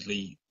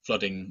undoubtedly,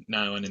 flooding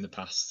now and in the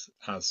past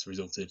has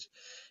resulted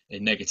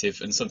in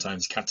negative and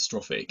sometimes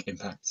catastrophic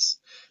impacts,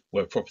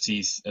 where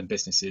properties and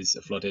businesses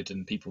are flooded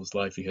and people's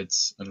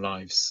livelihoods and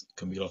lives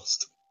can be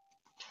lost.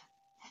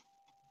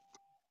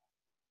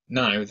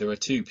 Now, there are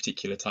two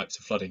particular types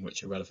of flooding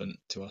which are relevant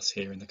to us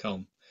here in the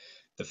Culm.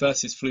 The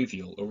first is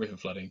fluvial or river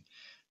flooding,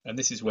 and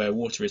this is where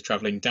water is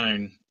travelling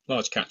down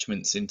large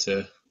catchments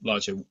into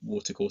larger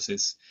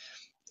watercourses,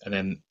 and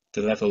then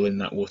the level in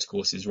that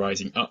watercourse is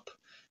rising up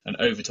and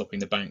overtopping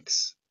the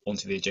banks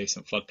onto the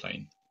adjacent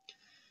floodplain.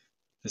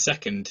 The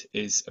second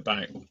is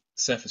about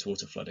surface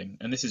water flooding,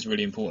 and this is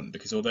really important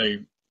because although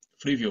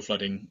fluvial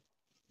flooding,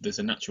 there's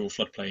a natural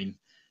floodplain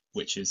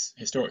which is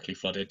historically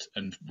flooded,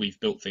 and we've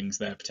built things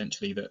there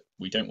potentially that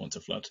we don't want to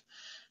flood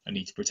and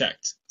need to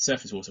protect.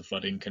 Surface water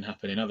flooding can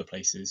happen in other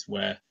places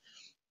where,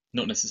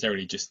 not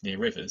necessarily just near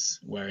rivers,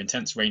 where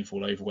intense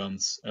rainfall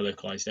overwhelms a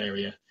localized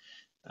area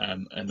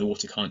and the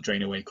water can't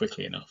drain away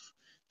quickly enough.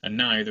 And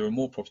now there are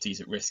more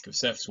properties at risk of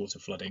surface water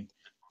flooding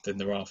than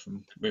there are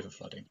from river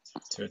flooding.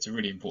 So it's a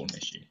really important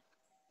issue.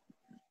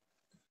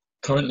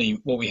 Currently,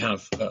 what we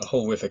have at a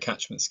whole river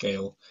catchment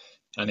scale,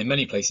 and in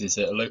many places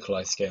at a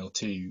localized scale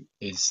too,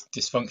 is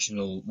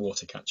dysfunctional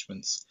water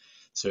catchments.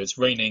 So it's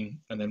raining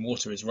and then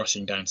water is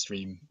rushing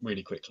downstream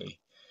really quickly.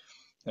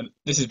 And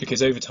this is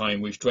because over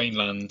time we've drained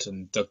land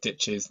and dug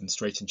ditches and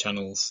straightened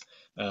channels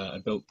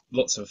and built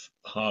lots of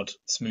hard,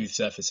 smooth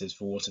surfaces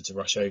for water to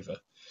rush over.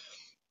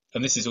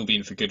 And this has all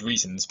been for good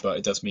reasons, but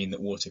it does mean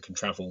that water can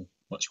travel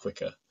much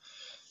quicker.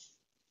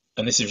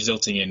 And this is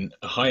resulting in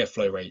a higher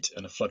flow rate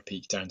and a flood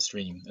peak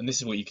downstream. And this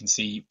is what you can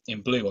see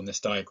in blue on this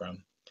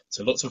diagram.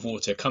 So lots of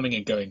water coming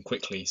and going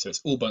quickly, so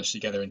it's all bunched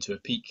together into a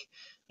peak,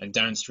 and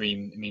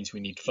downstream it means we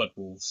need flood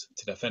walls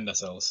to defend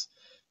ourselves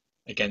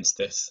against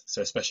this,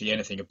 so especially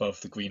anything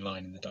above the green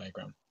line in the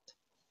diagram.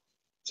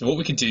 So what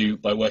we can do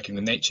by working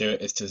with nature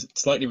is to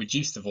slightly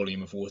reduce the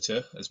volume of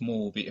water as more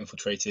will be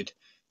infiltrated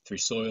through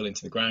soil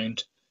into the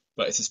ground,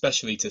 but it's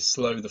especially to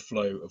slow the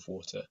flow of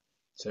water.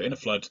 So in a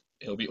flood,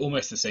 it'll be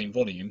almost the same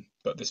volume,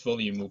 but this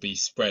volume will be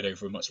spread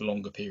over a much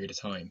longer period of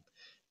time.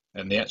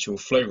 And the actual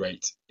flow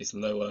rate is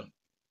lower,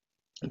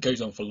 it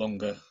goes on for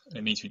longer, and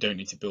it means we don't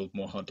need to build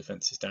more hard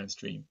defences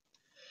downstream.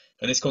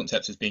 And this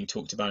concept is being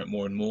talked about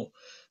more and more,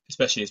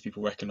 especially as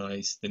people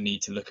recognise the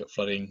need to look at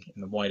flooding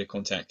in the wider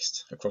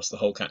context across the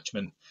whole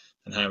catchment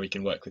and how we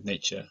can work with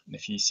nature. And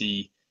if you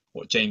see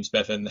what James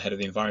Bevan, the head of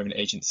the Environment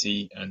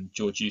Agency, and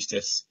George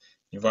Eustace,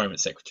 the Environment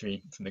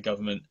Secretary from the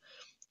government,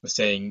 were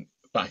saying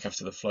back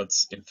after the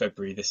floods in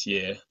February this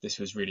year, this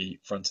was really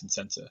front and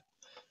centre.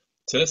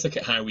 So let's look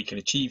at how we can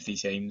achieve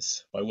these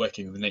aims by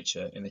working with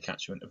nature in the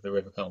catchment of the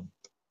River Culm.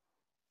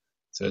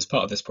 So as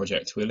part of this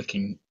project, we're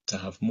looking to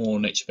have more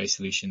nature-based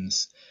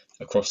solutions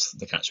across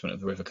the catchment of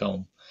the River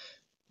Culm.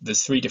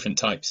 There's three different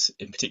types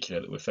in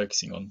particular that we're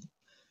focusing on.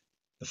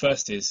 The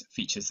first is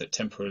features that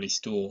temporarily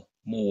store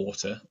more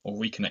water or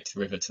reconnect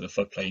the river to the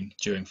floodplain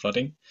during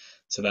flooding.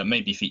 So that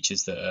may be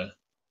features that are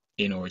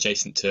in or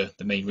adjacent to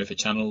the main river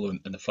channel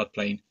and the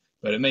floodplain,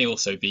 but it may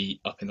also be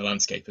up in the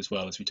landscape as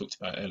well, as we talked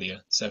about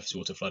earlier. Surface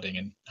water flooding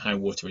and how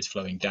water is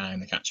flowing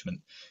down the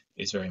catchment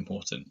is very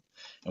important.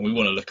 And we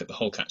want to look at the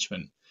whole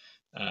catchment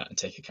and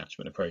take a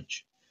catchment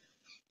approach.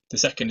 The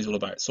second is all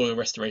about soil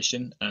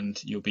restoration,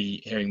 and you'll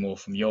be hearing more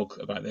from Yog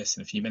about this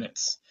in a few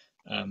minutes.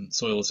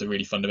 Soils are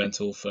really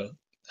fundamental for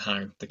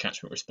how the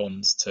catchment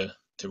responds to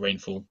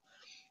rainfall.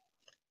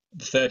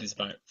 The third is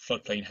about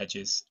floodplain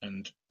hedges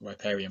and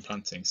riparian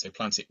planting, so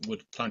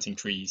planting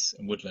trees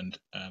and woodland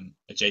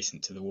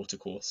adjacent to the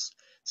watercourse.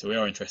 So we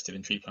are interested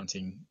in tree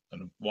planting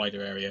on a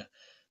wider area,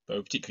 but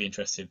we're particularly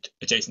interested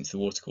adjacent to the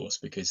watercourse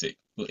because it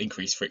will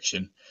increase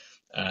friction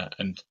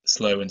and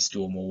slow and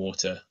store more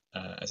water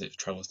as it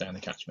travels down the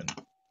catchment.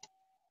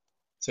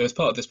 So as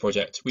part of this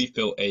project, we've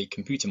built a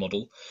computer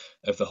model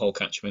of the whole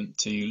catchment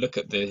to look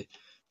at the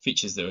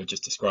features that were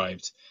just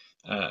described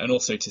and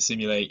also to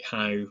simulate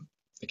how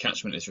the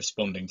catchment is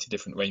responding to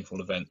different rainfall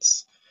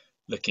events,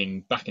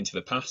 looking back into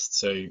the past.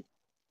 So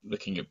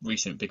looking at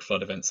recent big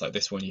flood events like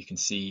this one you can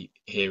see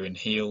here in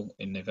Heel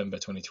in November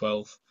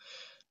 2012,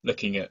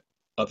 looking at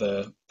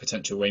other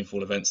potential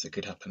rainfall events that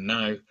could happen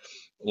now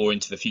or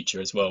into the future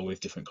as well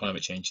with different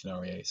climate change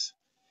scenarios.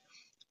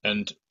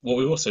 And what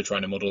we're also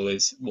trying to model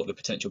is what the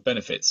potential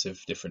benefits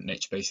of different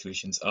nature-based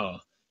solutions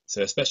are.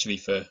 So especially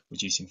for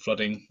reducing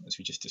flooding, as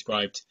we just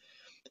described,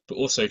 but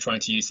also trying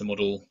to use the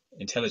model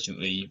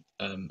intelligently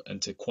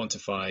and to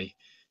quantify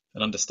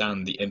and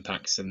understand the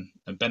impacts and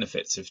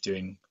benefits of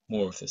doing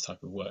more of this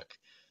type of work,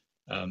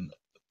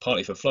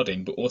 partly for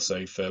flooding, but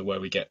also for where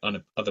we get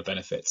other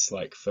benefits,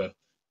 like for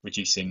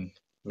reducing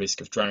risk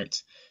of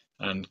drought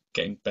and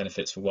getting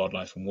benefits for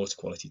wildlife and water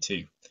quality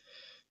too.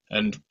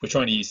 And we're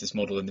trying to use this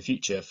model in the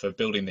future for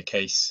building the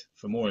case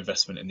for more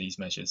investment in these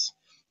measures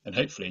and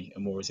hopefully a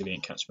more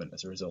resilient catchment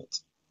as a result.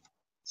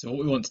 So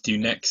what we want to do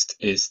next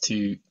is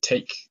to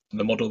take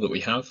the model that we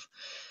have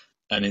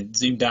and then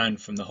zoom down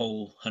from the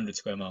whole 100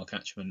 square mile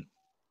catchment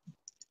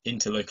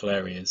into local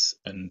areas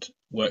and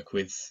work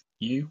with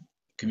you,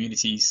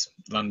 communities,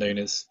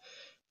 landowners,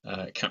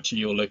 capture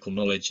your local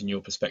knowledge and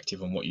your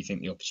perspective on what you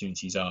think the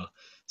opportunities are.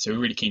 So we're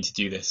really keen to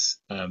do this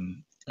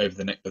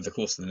over the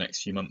course of the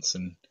next few months,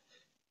 and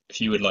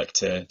if you would like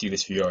to do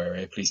this for your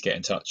area, please get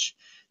in touch.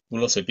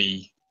 We'll also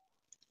be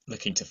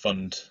looking to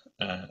fund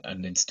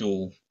and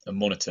install and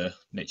monitor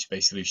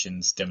nature-based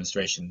solutions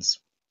demonstrations.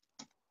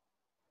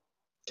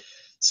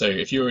 So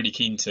if you're really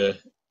keen to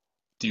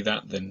do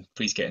that, then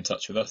please get in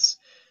touch with us.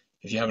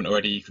 If you haven't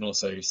already, you can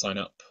also sign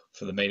up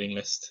for the mailing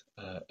list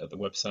at the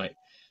website.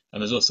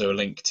 And there's also a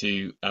link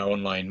to our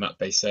online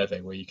map-based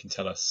survey where you can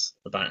tell us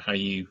about how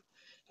you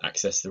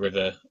access the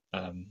river,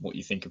 what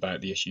you think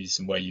about the issues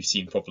and where you've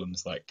seen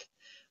problems like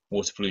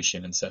water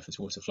pollution and surface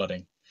water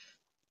flooding,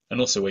 and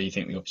also where you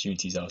think the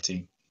opportunities are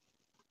too.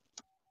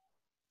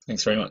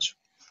 Thanks very much.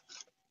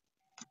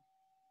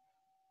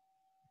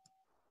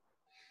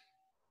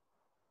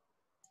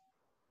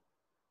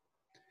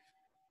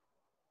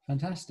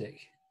 Fantastic.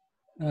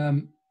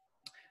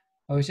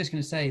 I was just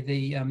going to say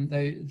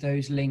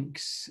those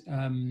links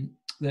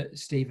that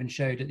Stephen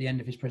showed at the end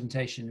of his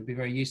presentation would be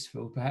very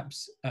useful.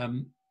 Perhaps,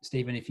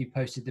 Stephen, if you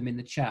posted them in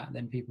the chat,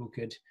 then people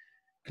could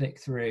click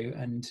through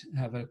and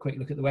have a quick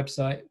look at the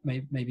website,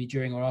 maybe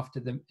during or after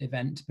the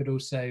event, but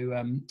also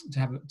to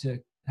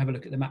have a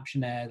look at the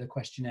Maptionnaire, the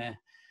questionnaire,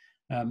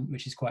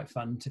 which is quite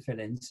fun to fill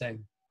in. So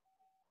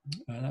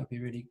that would be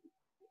really,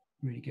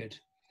 really good.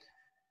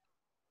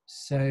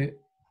 So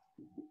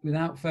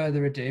without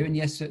further ado, and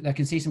yes, I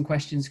can see some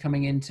questions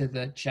coming into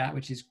the chat,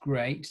 which is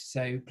great.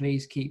 So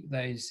please keep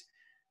those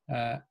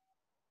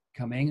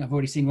coming. I've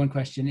already seen one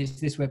question: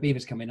 is this where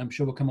beavers come in? I'm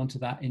sure we'll come on to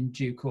that in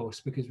due course,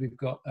 because we've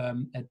got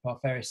Ed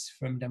Parferris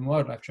from Devon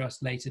Wildlife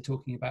Trust later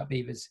talking about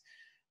beavers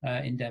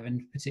in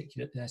Devon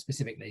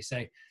specifically.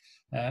 So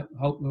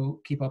we'll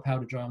keep our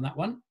powder dry on that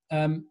one.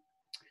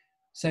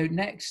 So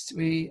next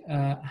we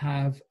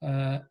have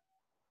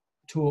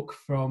talk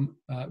from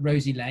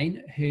Rosie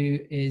Lane, who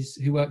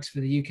works for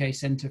the UK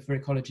Centre for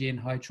Ecology and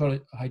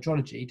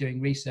Hydrology,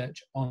 doing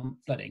research on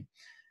flooding.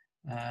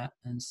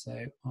 And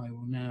so I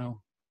will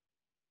now,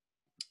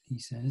 he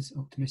says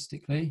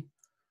optimistically,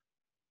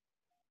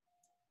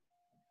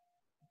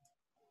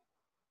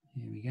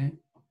 here we go.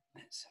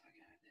 Let's have a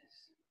go at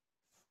this.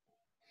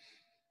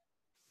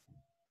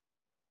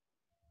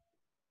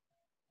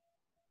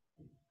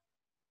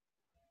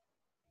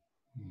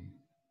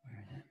 Where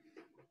is it?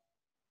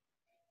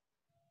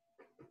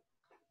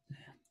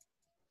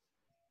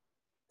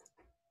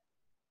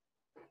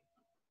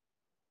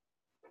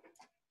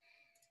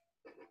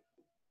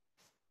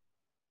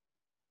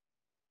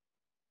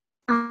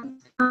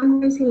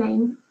 I'm Rosie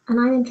Lane, and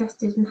I'm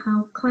interested in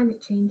how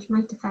climate change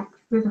might affect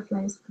river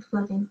flows and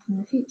flooding in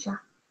the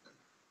future.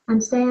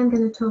 And today I'm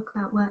going to talk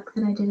about work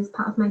that I did as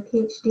part of my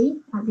PhD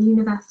at the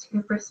University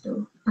of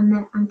Bristol, and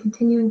that I'm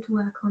continuing to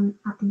work on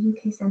at the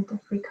UK Centre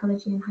for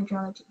Ecology and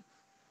Hydrology.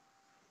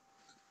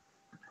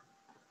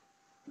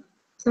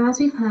 So as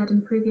we've heard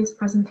in previous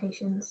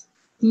presentations,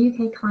 the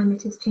UK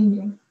climate is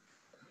changing.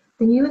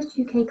 The newest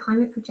UK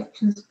climate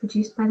projections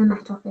produced by the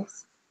Met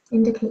Office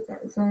indicate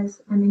that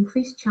there's an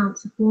increased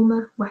chance of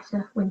warmer,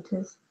 wetter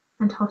winters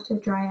and hotter,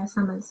 drier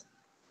summers,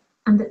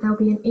 and that there'll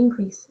be an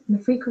increase in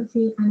the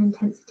frequency and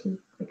intensity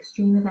of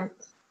extreme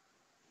events.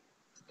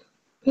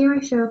 Here I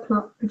show a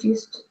plot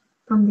produced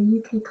from the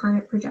UK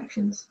climate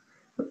projections,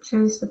 which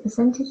shows the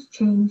percentage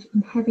change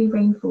in heavy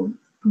rainfall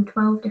from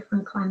 12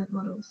 different climate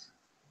models.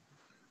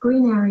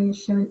 Green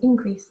areas show an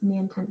increase in the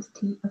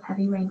intensity of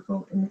heavy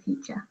rainfall in the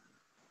future.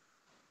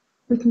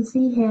 We can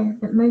see here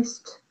that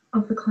most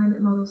of the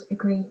climate models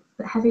agree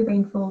that heavy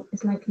rainfall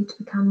is likely to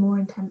become more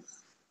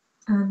intense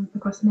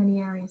across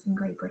many areas in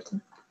Great Britain.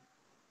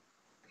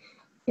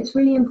 It's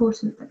really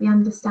important that we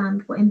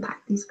understand what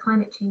impact these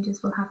climate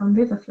changes will have on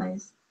river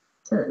flows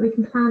so that we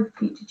can plan for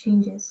future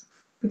changes,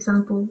 for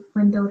example,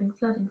 when building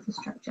flood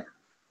infrastructure.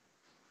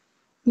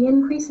 The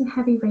increase in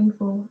heavy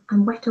rainfall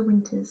and wetter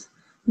winters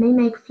may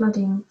make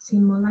flooding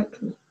seem more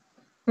likely,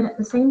 but at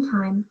the same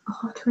time, a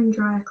hotter and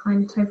drier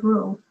climate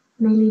overall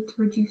may lead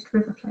to reduced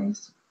river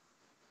flows.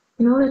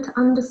 In order to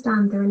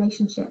understand the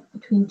relationship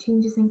between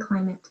changes in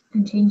climate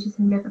and changes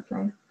in river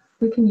flow,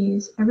 we can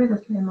use a river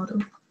flow model.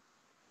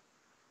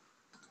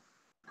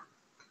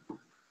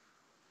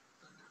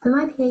 For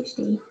my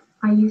PhD,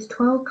 I used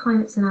 12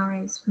 climate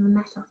scenarios from the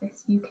Met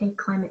Office UK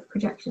climate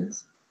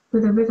projections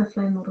with a river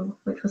flow model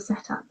which was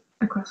set up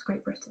across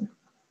Great Britain.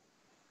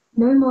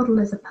 No model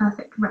is a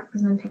perfect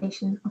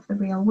representation of the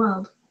real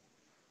world,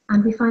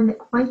 and we find that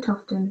quite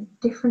often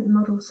different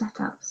model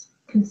setups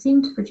can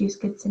seem to produce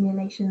good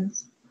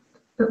simulations,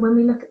 but when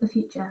we look at the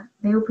future,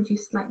 they will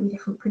produce slightly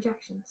different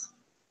projections.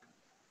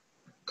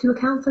 To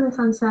account for this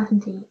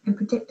uncertainty in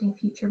predicting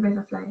future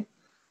river flow,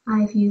 I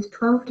have used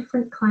 12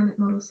 different climate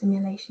model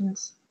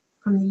simulations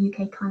from the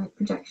UK climate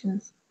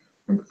projections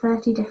and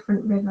 30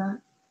 different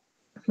river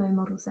flow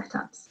model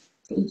setups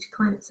for each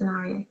climate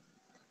scenario.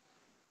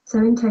 So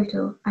in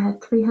total, I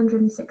had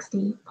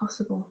 360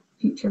 possible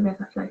future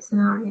river flow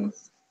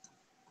scenarios.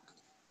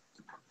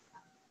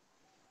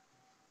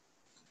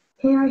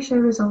 Here I show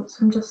results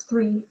from just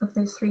 3 of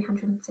those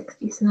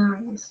 360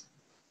 scenarios.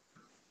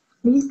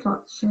 These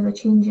plots show the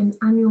change in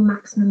annual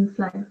maximum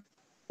flow,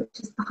 which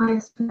is the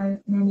highest flow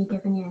in any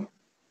given year,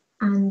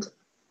 and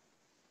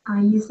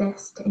I use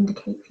this to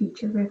indicate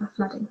future river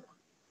flooding.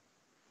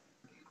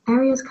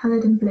 Areas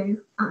coloured in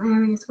blue are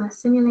areas where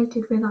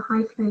simulated river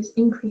high flows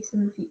increase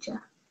in the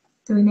future,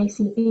 so we may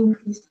see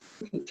increased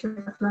future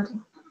river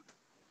flooding.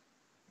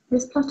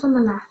 This plot on the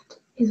left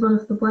is one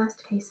of the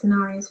worst case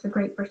scenarios for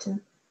Great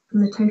Britain from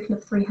the total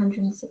of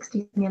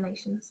 360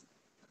 simulations.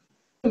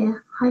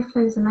 Here, high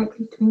flows are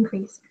likely to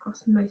increase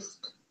across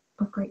most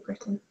of Great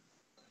Britain.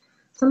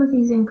 Some of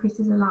these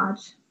increases are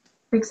large.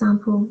 For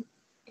example,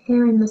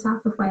 here in the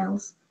south of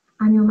Wales,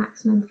 annual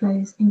maximum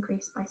flows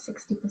increase by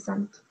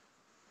 60%.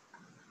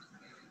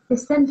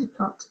 This centred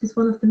plot is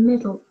one of the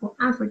middle or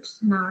average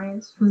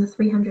scenarios from the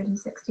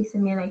 360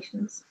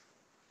 simulations.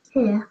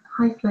 Here,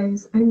 high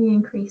flows only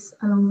increase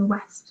along the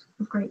west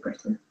of Great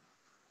Britain.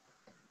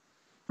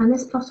 And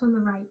this plot on the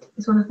right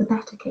is one of the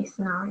better case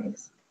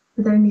scenarios,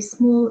 with only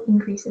small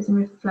increases in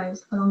river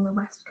flows along the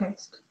west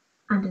coast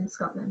and in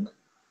Scotland.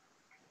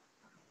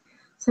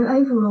 So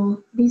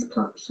overall, these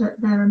plots show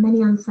that there are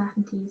many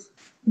uncertainties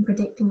in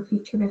predicting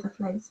future river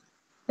flows,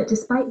 but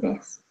despite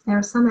this, there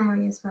are some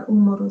areas where all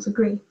models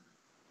agree.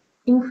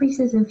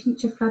 Increases in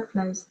future flood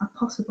flows are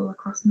possible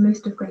across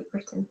most of Great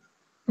Britain,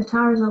 but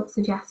our results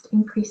suggest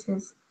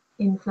increases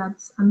in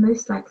floods are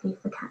most likely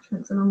for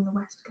catchments along the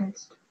west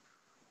coast.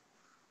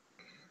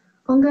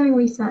 Ongoing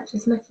research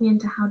is looking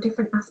into how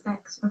different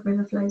aspects of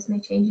river flows may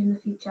change in the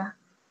future,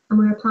 and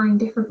we're applying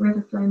different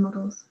river flow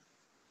models.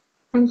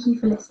 Thank you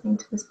for listening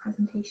to this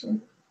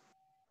presentation.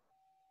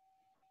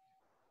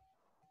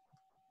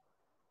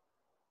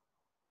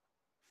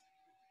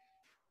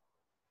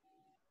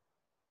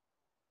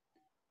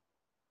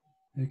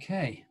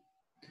 Okay,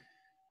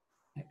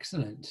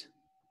 excellent.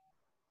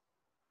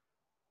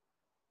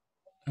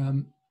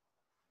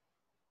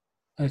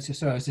 Oh, so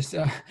sorry.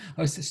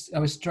 I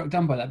was struck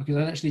dumb by that because I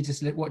was actually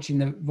just watching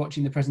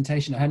the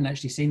presentation. I hadn't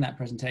actually seen that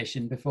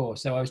presentation before,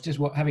 so I was just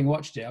having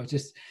watched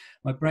it.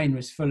 My brain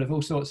was full of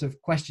all sorts of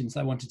questions that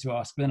I wanted to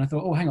ask. But then I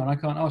thought, oh, hang on, I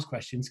can't ask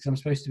questions because I'm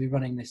supposed to be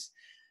running this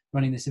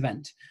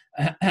event.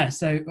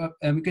 So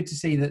good to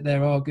see that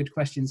there are good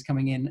questions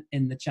coming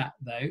in the chat,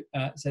 though.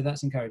 So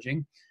that's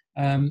encouraging.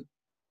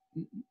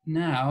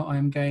 Now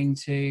I'm going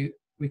to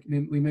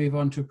we move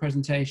on to a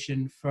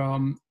presentation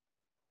from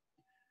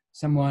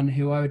someone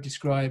who I would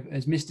describe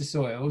as Mr.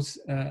 Soils,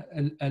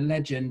 a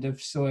legend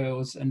of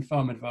soils and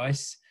farm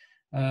advice,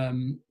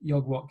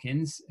 Yog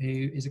Watkins,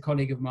 who is a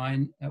colleague of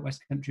mine at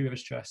West Country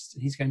Rivers Trust.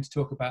 He's going to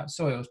talk about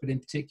soils, but in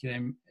particular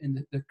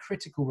in the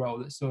critical role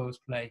that soils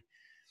play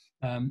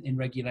in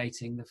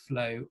regulating the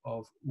flow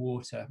of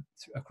water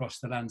across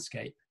the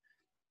landscape.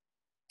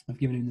 I've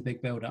given him the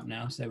big build up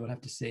now, so we'll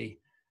have to see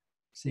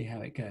how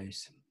it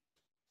goes.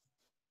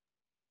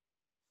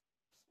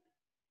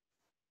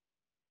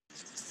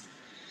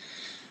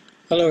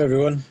 Hello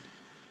everyone,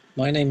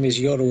 my name is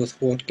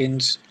Yorworth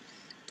Watkins,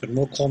 but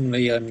more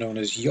commonly I'm known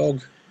as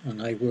Yog,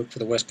 and I work for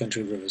the West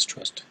Country Rivers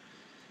Trust.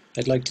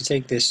 I'd like to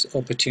take this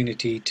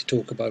opportunity to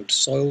talk about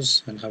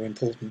soils and how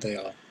important they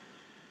are.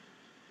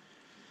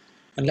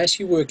 Unless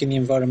you work in the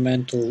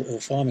environmental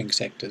or farming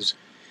sectors,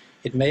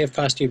 it may have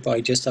passed you by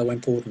just how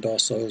important our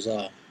soils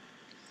are.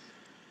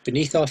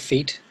 Beneath our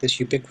feet, this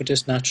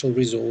ubiquitous natural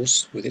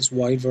resource, with its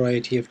wide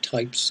variety of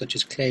types such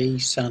as clay,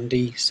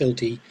 sandy,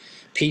 silty,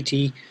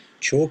 peaty,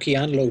 chalky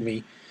and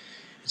loamy,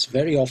 is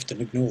very often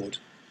ignored.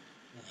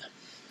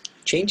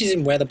 Changes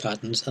in weather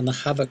patterns and the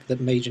havoc that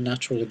major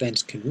natural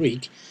events can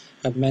wreak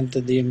have meant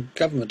that the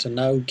government are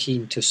now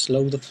keen to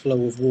slow the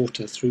flow of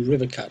water through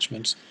river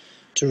catchments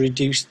to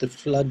reduce the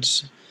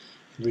floods,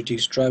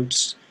 reduce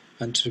droughts,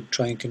 and to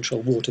try and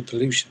control water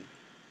pollution.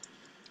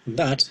 And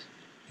that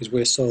is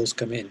where soils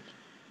come in.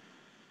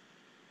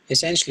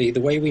 Essentially,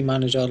 the way we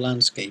manage our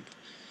landscape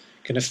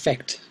can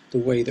affect the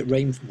way that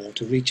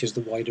rainwater reaches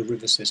the wider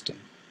river system.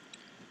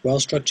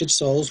 Well-structured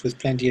soils with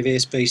plenty of air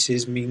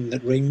spaces mean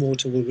that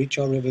rainwater will reach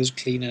our rivers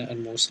cleaner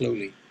and more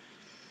slowly.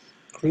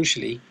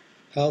 Crucially,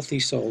 healthy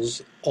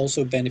soils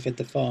also benefit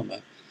the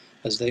farmer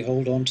as they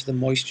hold on to the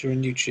moisture and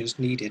nutrients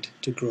needed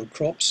to grow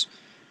crops,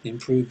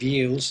 improve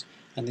yields,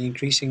 and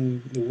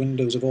increasing the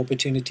windows of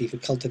opportunity for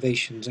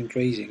cultivations and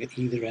grazing at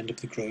either end of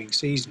the growing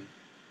season.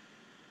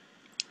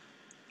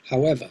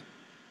 However,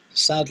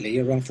 sadly,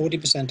 around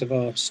 40% of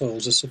our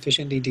soils are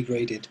sufficiently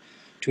degraded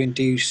to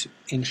induce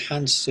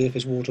enhanced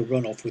surface water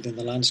runoff within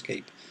the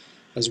landscape,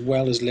 as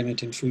well as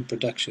limiting food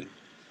production.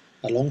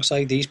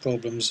 Alongside these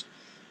problems,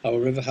 our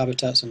river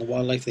habitats and the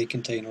wildlife they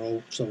contain are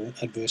also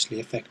adversely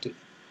affected.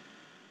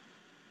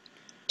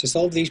 To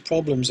solve these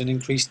problems and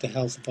increase the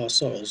health of our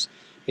soils,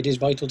 it is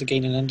vital to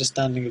gain an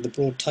understanding of the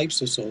broad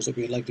types of soils that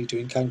we are likely to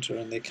encounter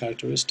and their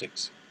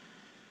characteristics.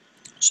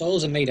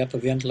 Soils are made up of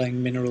the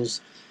underlying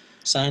minerals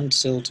sand,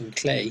 silt and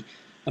clay,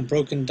 and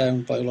broken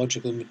down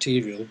biological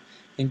material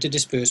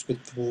interspersed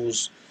with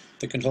pores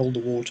that can hold the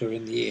water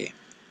in the air.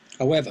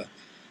 However,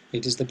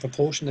 it is the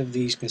proportion of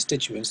these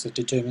constituents that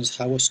determines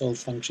how a soil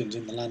functions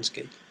in the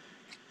landscape.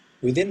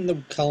 Within the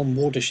Culm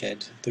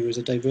watershed, there is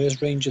a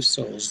diverse range of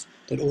soils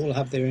that all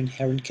have their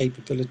inherent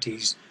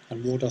capabilities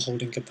and water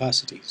holding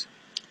capacities.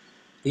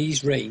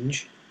 These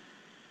range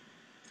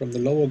from the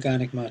low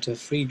organic matter,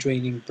 free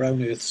draining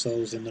brown earth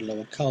soils in the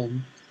lower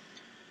Culm,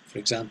 for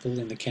example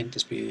in the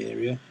Kentisbeer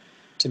area,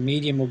 to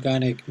medium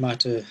organic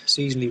matter,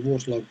 seasonally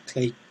waterlogged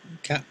clay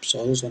cap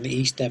soils on the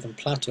East Devon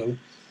Plateau,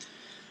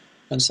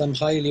 and some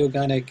highly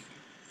organic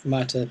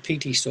matter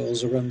peaty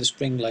soils around the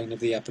spring line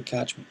of the upper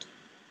catchment.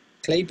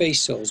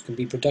 Clay-based soils can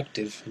be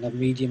productive and have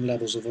medium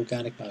levels of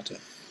organic matter.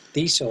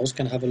 These soils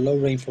can have a low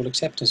rainfall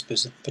acceptance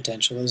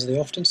potential as they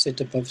often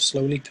sit above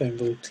slowly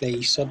permeable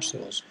clay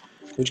subsoils,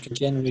 which can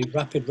generate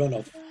rapid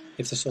runoff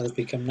if the soils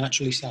become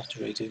naturally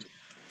saturated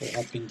or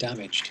have been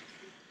damaged.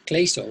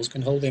 Clay soils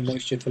can hold their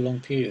moisture for long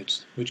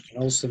periods, which can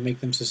also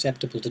make them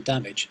susceptible to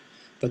damage,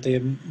 but they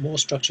are more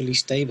structurally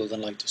stable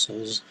than lighter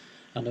soils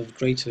and have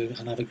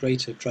a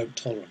greater drought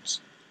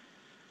tolerance.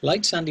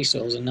 Light sandy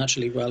soils are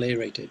naturally well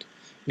aerated,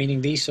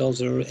 meaning these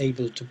soils are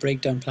able to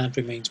break down plant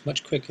remains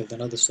much quicker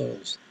than other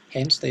soils.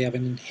 Hence, they have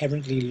an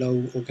inherently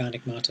low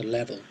organic matter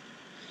level.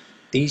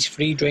 These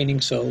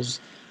free-draining soils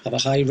have a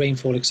high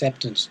rainfall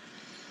acceptance,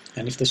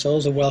 and if the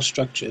soils are well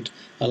structured,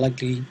 are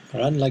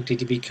unlikely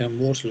to become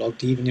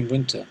waterlogged even in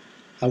winter.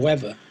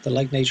 However, the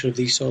light nature of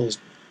these soils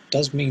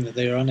does mean that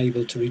they are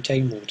unable to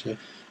retain water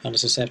and are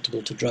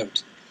susceptible to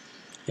drought.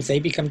 If they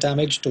become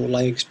damaged or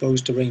lie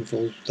exposed to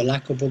rainfall, the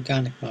lack of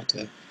organic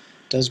matter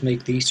does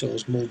make these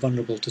soils more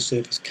vulnerable to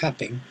surface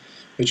capping,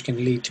 which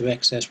can lead to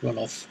excess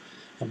runoff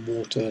and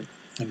water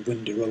and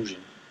wind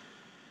erosion.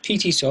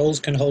 Peaty soils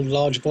can hold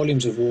large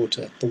volumes of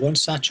water, but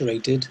once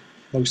saturated,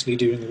 mostly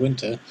during the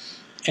winter,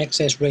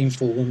 excess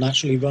rainfall will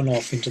naturally run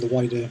off into the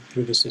wider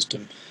river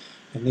system,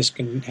 and this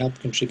can help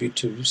contribute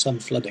to some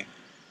flooding.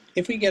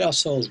 If we get our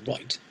soils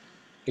right,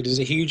 it is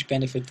a huge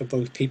benefit for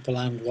both people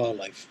and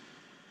wildlife.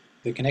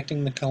 The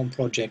Connecting the Culm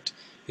project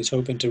is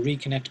hoping to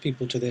reconnect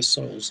people to their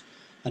soils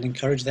and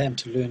encourage them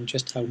to learn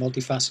just how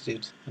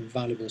multifaceted and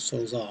valuable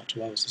soils are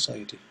to our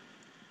society.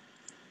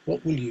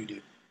 What will you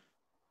do?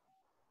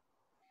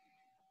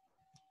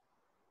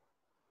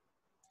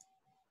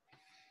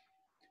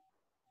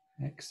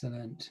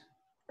 Excellent.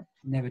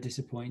 Never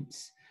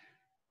disappoints.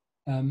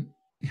 I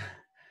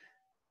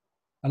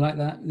like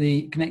that.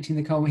 The Connecting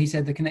the Culm. He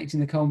said the Connecting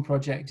the Culm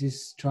project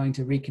is trying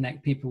to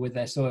reconnect people with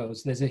their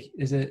soils. There's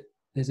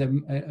a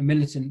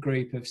militant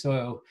group of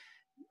soil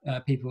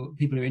people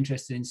who are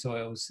interested in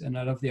soils, and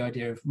I love the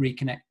idea of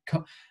reconnect.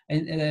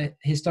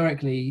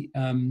 Historically,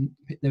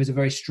 there was a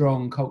very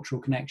strong cultural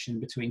connection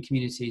between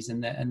communities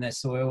and their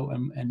soil,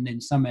 and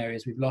in some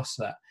areas we've lost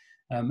that.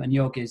 And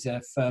Yog is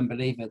a firm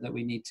believer that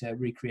we need to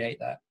recreate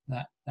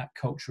that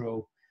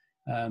cultural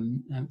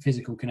and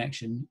physical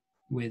connection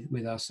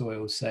with our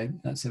soils. So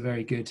that's a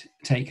very good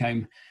take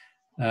home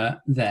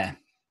there.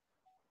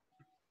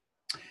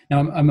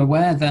 Now, I'm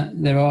aware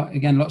that there are,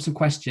 again, lots of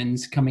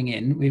questions coming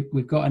in.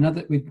 We've got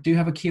another, we do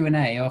have a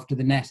Q&A after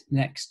the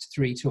next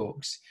 3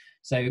 talks.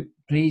 So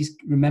please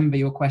remember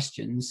your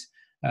questions,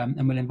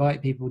 and we'll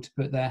invite people to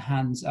put their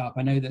hands up.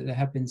 I know that there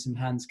have been some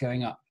hands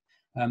going up,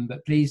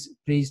 but please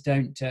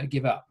don't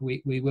give up.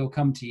 We will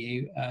come to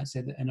you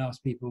and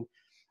ask people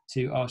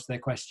to ask their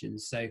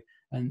questions. So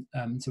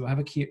we'll have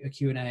a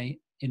Q&A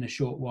in a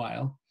short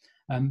while.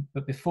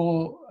 But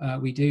before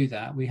we do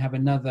that, we have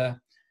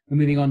we're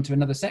moving on to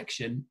another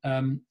section,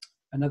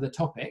 another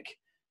topic.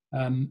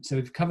 So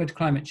we've covered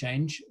climate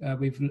change,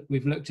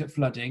 we've looked at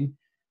flooding,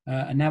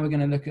 and now we're going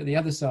to look at the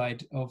other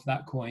side of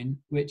that coin,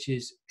 which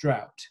is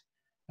drought.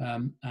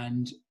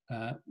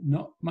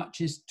 Not much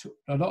is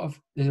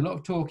there's a lot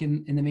of talk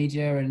in the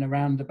media and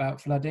around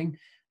about flooding,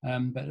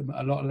 but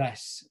a lot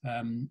less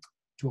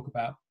talk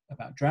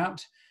about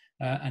drought.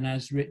 And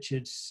as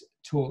Richard's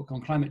talk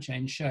on climate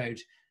change showed,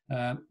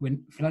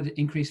 when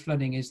increased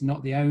flooding is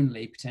not the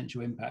only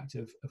potential impact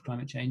of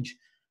climate change.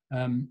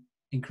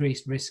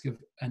 Increased risk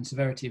and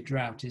severity of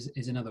drought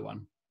is another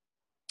one.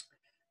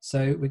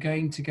 So we're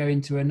going to go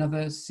into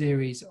another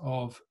series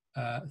of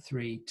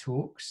 3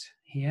 talks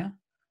here,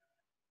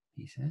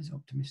 he says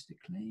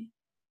optimistically.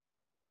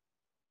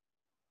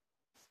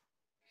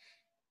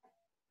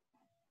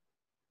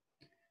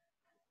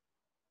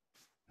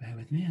 Bear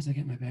with me as I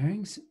get my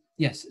bearings.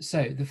 Yes,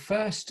 so the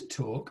first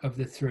talk of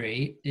the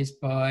 3 is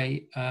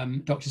by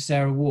Dr.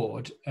 Sarah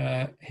Ward,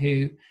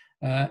 who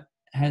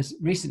has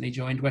recently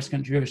joined West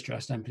Country Rivers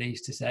Trust, I'm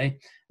pleased to say,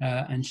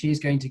 and she's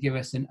going to give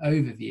us an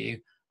overview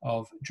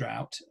of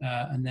drought,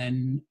 and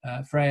then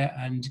Freya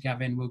and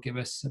Gavin will give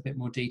us a bit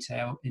more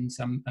detail in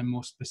some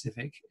more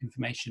specific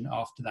information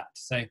after that.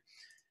 So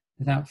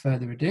without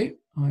further ado,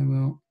 I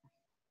will...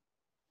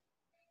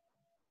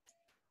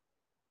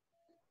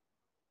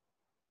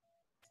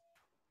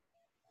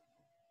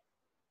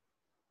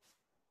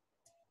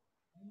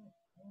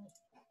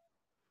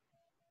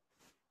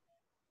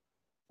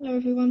 Hello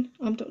everyone,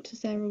 I'm Dr.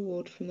 Sarah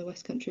Ward from the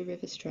West Country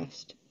Rivers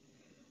Trust.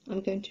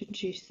 I'm going to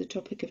introduce the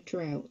topic of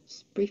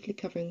droughts, briefly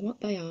covering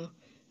what they are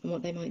and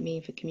what they might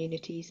mean for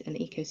communities and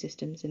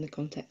ecosystems in the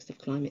context of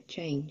climate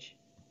change.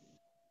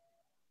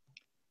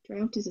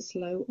 Drought is a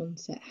slow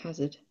onset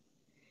hazard.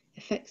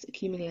 Effects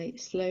accumulate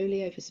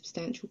slowly over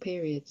substantial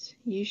periods,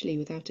 usually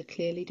without a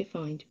clearly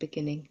defined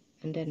beginning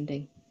and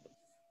ending.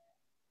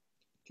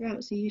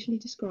 Droughts are usually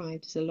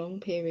described as a long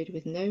period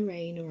with no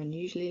rain or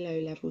unusually low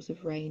levels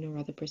of rain or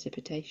other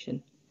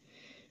precipitation.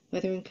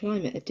 Weather and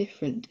climate are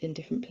different in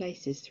different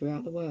places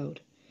throughout the world,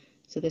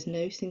 so there's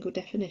no single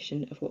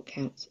definition of what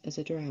counts as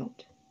a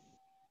drought.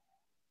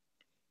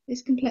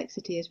 This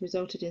complexity has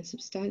resulted in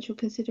substantial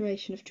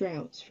consideration of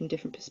droughts from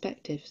different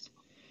perspectives,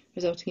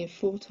 resulting in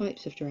 4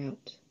 types of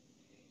drought.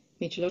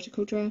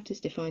 Meteorological drought is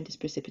defined as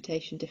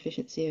precipitation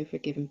deficiency over a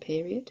given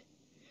period.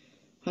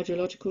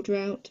 Hydrological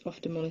drought,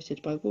 often monitored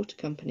by water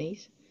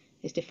companies,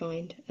 is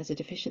defined as a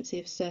deficiency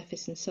of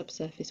surface and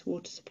subsurface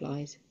water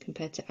supplies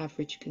compared to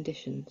average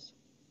conditions.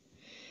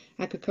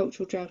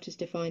 Agricultural drought is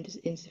defined as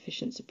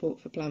insufficient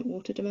support for plant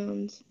water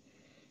demands,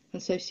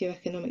 and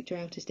socioeconomic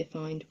drought is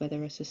defined where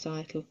there are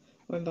societal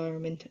or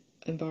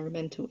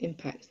environmental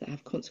impacts that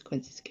have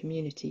consequences to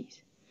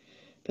communities,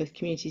 both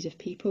communities of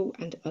people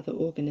and other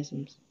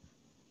organisms.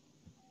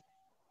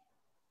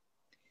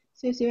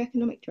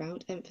 Socioeconomic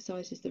drought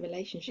emphasises the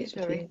relationship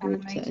between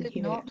water and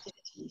human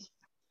activities.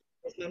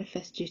 It is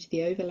manifest due to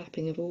the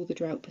overlapping of all the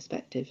drought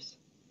perspectives.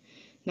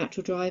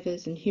 Natural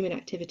drivers and human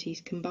activities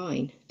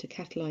combine to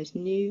catalyse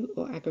new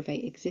or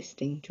aggravate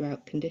existing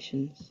drought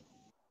conditions.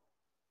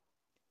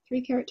 3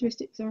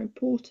 characteristics are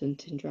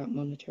important in drought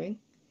monitoring: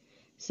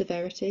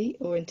 severity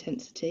or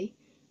intensity,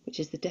 which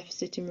is the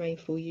deficit in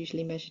rainfall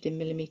usually measured in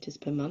millimetres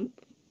per month;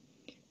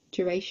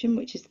 duration,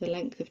 which is the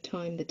length of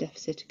time the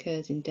deficit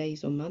occurs in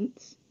days or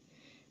months;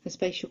 and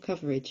spatial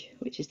coverage,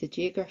 which is the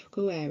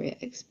geographical area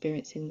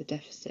experiencing the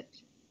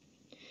deficit.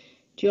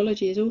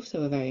 Geology is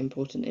also a very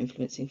important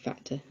influencing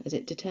factor, as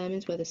it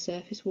determines whether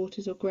surface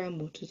waters or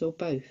groundwaters or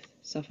both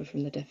suffer from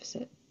the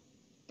deficit.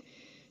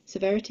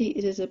 Severity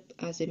is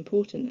as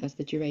important as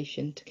the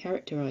duration to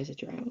characterise a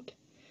drought,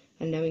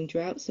 and knowing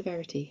drought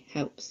severity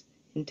helps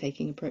in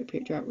taking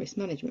appropriate drought risk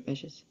management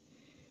measures,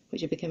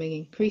 which are becoming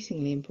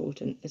increasingly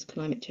important as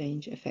climate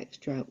change affects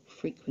drought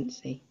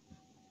frequency.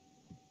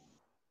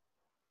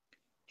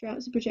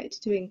 Droughts are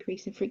projected to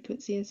increase in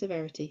frequency and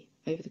severity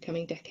over the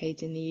coming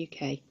decades in the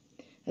UK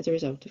as a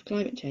result of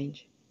climate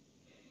change.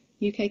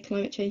 UK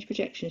climate change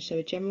projections show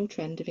a general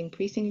trend of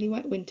increasingly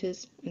wet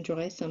winters and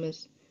drier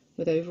summers,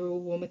 with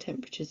overall warmer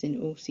temperatures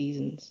in all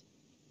seasons.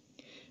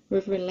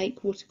 River and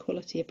lake water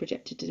quality are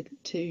projected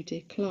to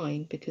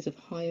decline because of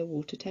higher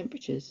water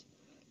temperatures,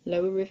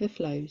 lower river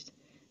flows,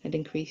 and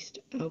increased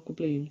algal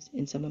blooms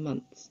in summer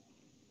months.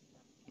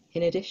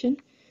 In addition,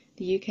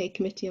 the UK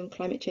Committee on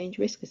Climate Change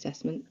Risk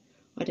Assessment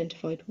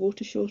identified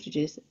water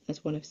shortages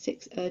as one of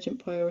 6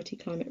 urgent priority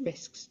climate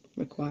risks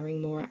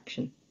requiring more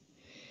action.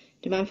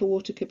 Demand for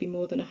water could be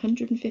more than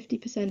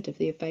 150% of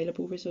the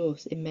available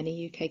resource in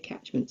many UK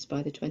catchments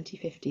by the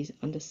 2050s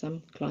under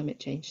some climate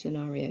change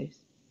scenarios.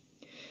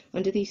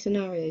 Under these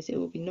scenarios, it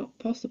will be not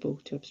possible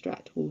to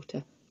abstract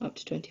water up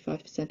to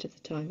 25% of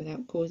the time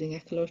without causing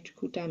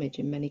ecological damage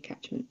in many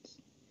catchments.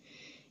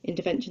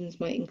 Interventions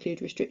might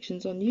include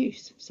restrictions on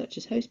use, such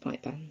as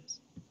hosepipe bans.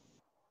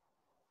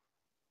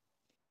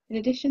 In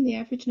addition, the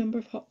average number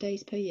of hot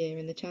days per year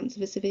and the chance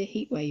of a severe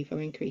heat wave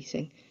are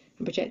increasing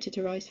and projected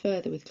to rise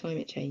further with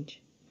climate change.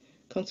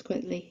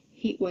 Consequently,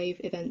 heat wave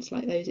events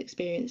like those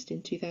experienced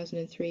in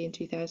 2003 and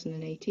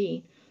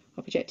 2018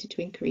 are projected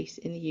to increase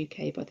in the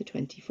UK by the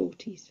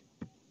 2040s.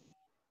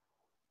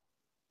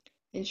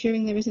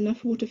 Ensuring there is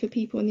enough water for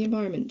people and the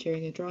environment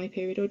during a dry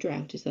period or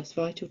drought is thus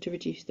vital to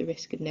reduce the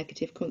risk of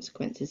negative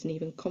consequences and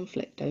even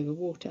conflict over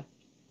water.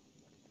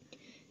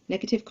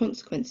 Negative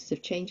consequences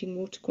of changing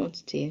water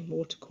quantity and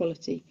water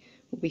quality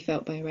will be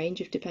felt by a range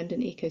of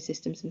dependent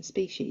ecosystems and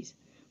species,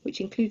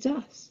 which includes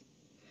us.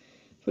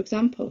 For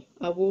example,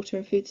 our water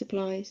and food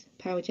supplies,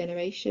 power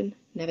generation,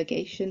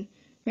 navigation,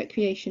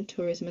 recreation,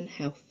 tourism and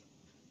health.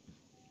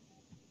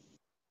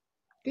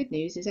 Good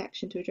news is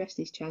action to address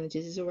these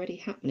challenges is already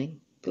happening,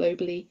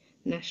 globally,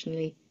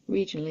 nationally,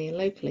 regionally and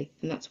locally,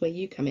 and that's where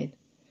you come in.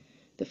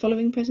 The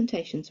following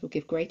presentations will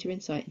give greater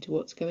insight into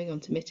what's going on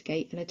to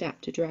mitigate and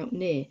adapt to drought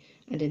near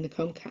and in the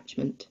Culm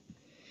catchment.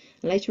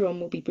 And later on,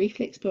 we'll be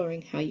briefly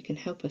exploring how you can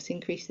help us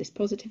increase this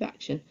positive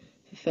action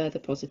for further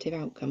positive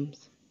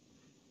outcomes.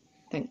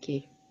 Thank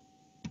you.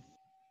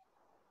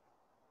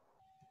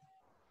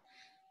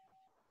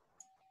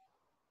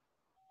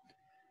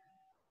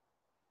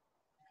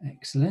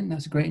 Excellent,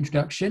 that's a great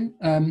introduction.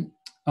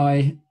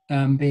 I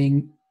am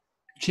being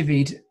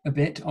chivied a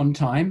bit on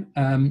time.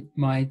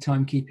 My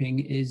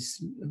timekeeping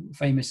is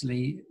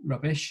famously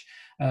rubbish,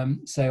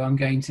 so I'm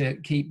going to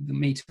keep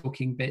me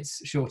talking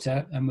bits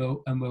shorter, and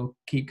we'll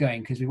keep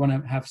going because we want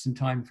to have some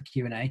time for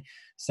Q&A.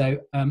 So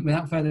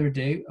without further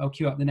ado, I'll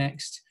queue up the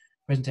next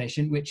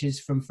presentation, which is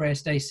from Freya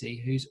Stacey,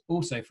 who's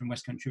also from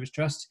West Country Rivers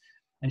Trust,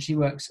 and she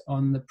works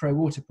on the Pro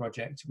Water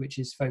project, which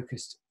is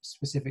focused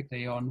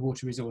specifically on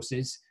water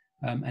resources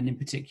and in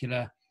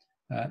particular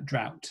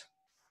drought.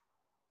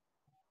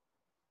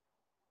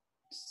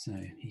 So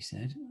he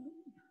said,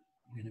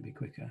 I'm going to be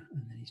quicker,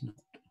 and then he's not.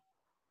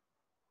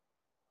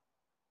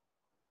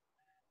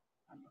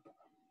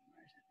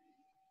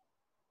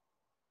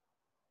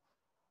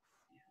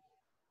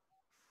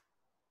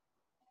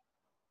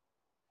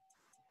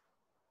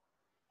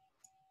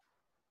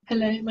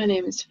 Hello, my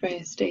name is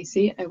Freya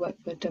Stacey. I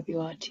work for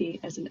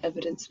WRT as an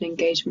Evidence and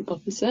Engagement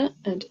Officer,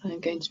 and I'm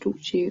going to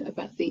talk to you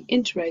about the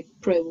Interreg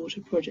Pro Water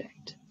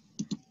project.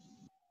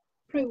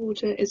 Pro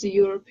Water is a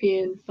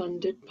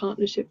European-funded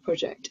partnership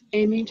project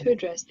aiming to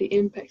address the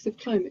impacts of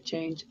climate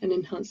change and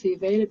enhance the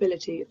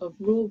availability of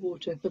raw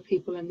water for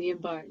people and the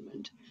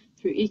environment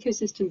through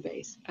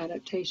ecosystem-based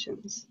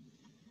adaptations.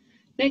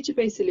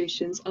 Nature-based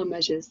solutions are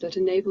measures that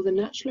enable the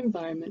natural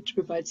environment to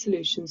provide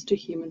solutions to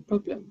human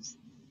problems.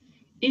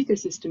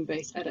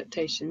 Ecosystem-based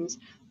adaptations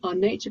are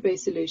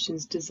nature-based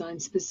solutions designed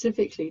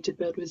specifically to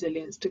build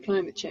resilience to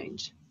climate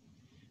change.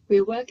 We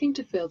are working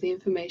to fill the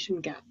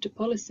information gap to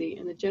policy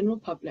and the general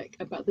public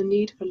about the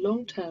need for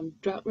long-term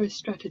drought risk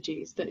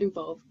strategies that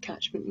involve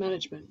catchment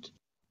management.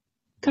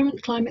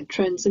 Current climate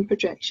trends and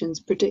projections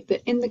predict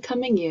that in the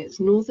coming years,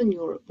 Northern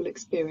Europe will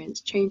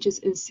experience changes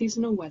in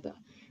seasonal weather,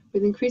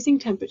 with increasing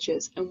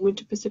temperatures and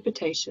winter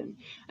precipitation,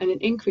 and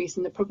an increase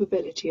in the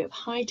probability of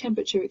high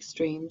temperature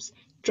extremes,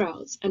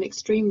 droughts, and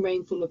extreme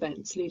rainfall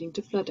events leading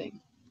to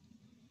flooding.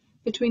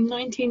 Between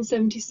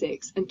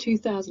 1976 and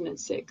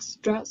 2006,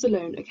 droughts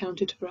alone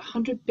accounted for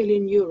 €100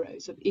 billion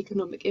of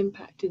economic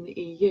impact in the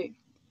EU.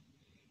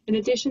 In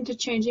addition to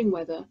changing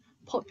weather,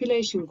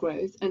 population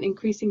growth and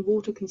increasing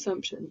water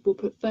consumption will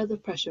put further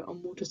pressure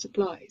on water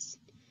supplies.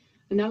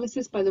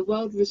 Analysis by the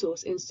World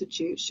Resource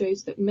Institute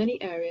shows that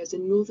many areas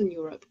in Northern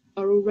Europe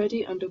are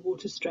already under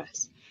water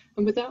stress,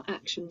 and without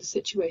action the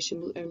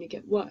situation will only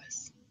get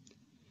worse.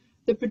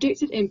 The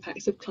predicted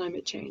impacts of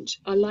climate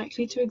change are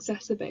likely to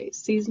exacerbate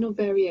seasonal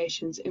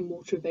variations in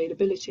water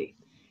availability,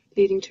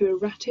 leading to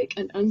erratic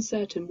and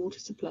uncertain water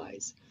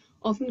supplies,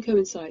 often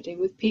coinciding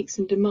with peaks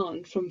in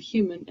demand from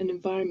human and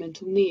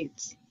environmental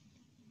needs.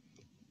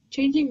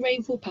 Changing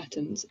rainfall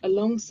patterns,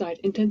 alongside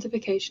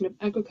intensification of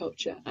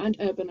agriculture and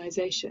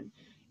urbanization,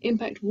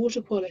 impact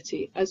water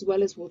quality as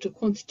well as water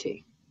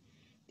quantity.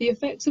 The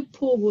effects of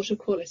poor water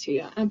quality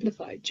are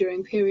amplified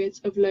during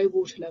periods of low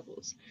water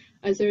levels,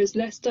 as there is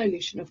less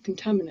dilution of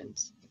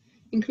contaminants,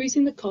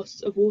 increasing the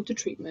costs of water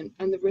treatment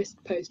and the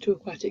risk posed to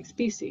aquatic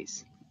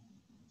species.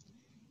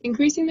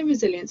 Increasing the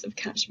resilience of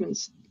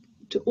catchments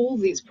to all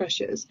these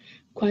pressures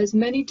requires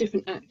many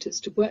different actors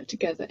to work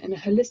together in a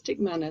holistic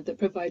manner that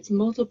provides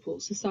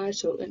multiple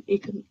societal and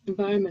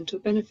environmental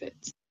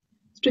benefits.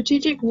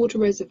 Strategic water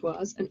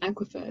reservoirs and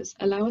aquifers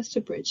allow us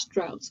to bridge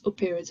droughts or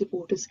periods of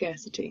water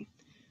scarcity.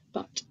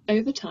 But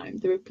over time,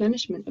 the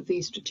replenishment of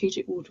these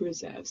strategic water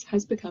reserves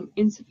has become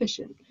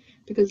insufficient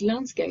because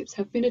landscapes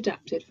have been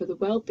adapted for the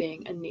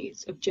well-being and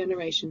needs of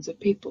generations of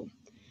people.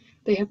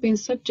 They have been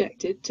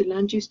subjected to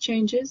land use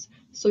changes,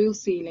 soil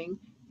sealing,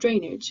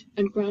 drainage,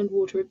 and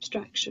groundwater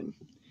abstraction.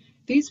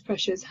 These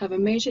pressures have a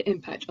major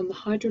impact on the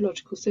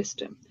hydrological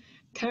system,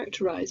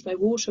 characterized by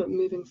water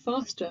moving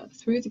faster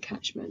through the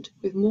catchment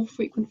with more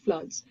frequent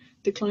floods,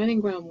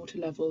 declining groundwater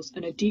levels,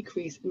 and a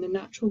decrease in the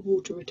natural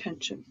water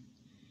retention.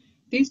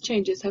 These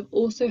changes have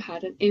also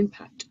had an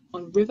impact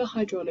on river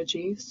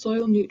hydrology,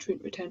 soil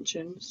nutrient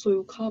retention,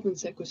 soil carbon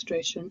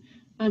sequestration,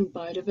 and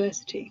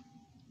biodiversity.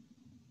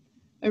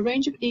 A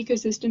range of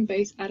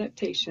ecosystem-based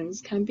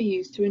adaptations can be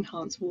used to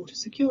enhance water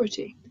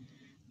security.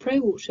 Pro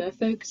Water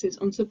focuses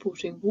on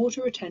supporting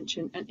water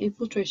retention and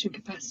infiltration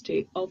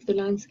capacity of the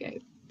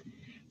landscape.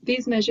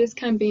 These measures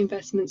can be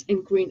investments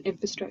in green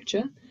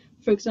infrastructure,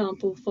 for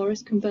example,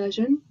 forest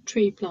conversion,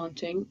 tree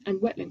planting, and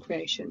wetland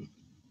creation,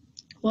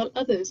 while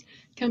others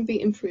can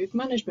be improved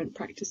management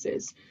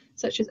practices,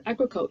 such as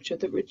agriculture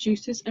that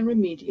reduces and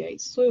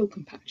remediates soil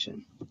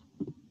compaction.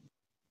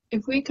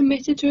 If we're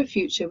committed to a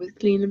future with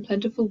clean and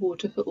plentiful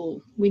water for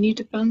all, we need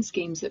to fund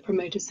schemes that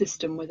promote a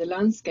system where the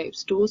landscape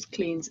stores,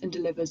 cleans, and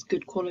delivers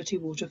good quality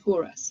water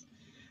for us.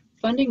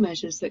 Funding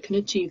measures that can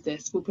achieve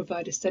this will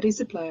provide a steady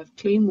supply of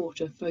clean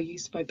water for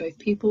use by both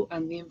people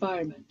and the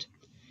environment.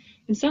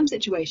 In some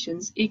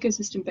situations,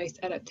 ecosystem-based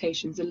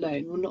adaptations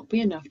alone will not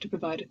be enough to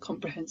provide a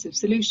comprehensive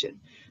solution,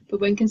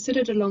 but when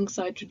considered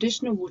alongside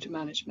traditional water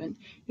management,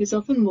 it is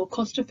often more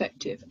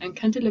cost-effective and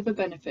can deliver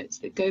benefits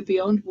that go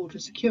beyond water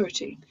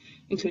security,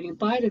 including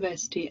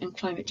biodiversity and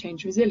climate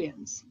change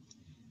resilience.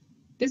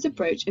 This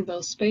approach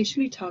involves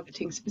spatially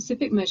targeting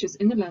specific measures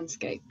in the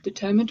landscape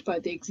determined by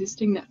the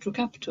existing natural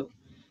capital,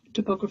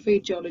 topography,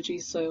 geology,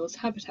 soils,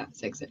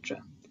 habitats,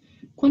 etc.,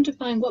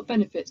 quantifying what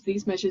benefits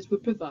these measures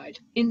would provide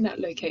in that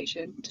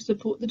location to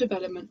support the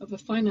development of a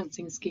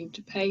financing scheme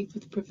to pay for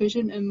the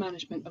provision and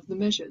management of the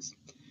measures.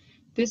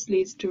 This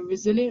leads to a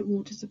resilient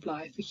water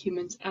supply for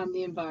humans and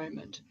the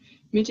environment,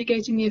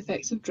 mitigating the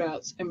effects of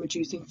droughts and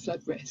reducing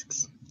flood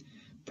risks.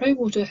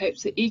 ProWater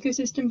hopes that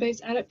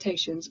ecosystem-based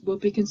adaptations will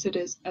be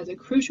considered as a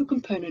crucial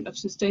component of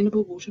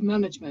sustainable water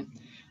management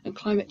and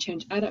climate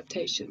change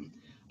adaptation,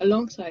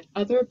 alongside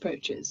other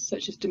approaches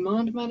such as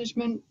demand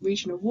management,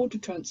 regional water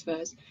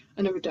transfers,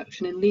 and a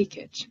reduction in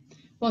leakage,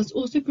 whilst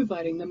also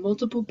providing them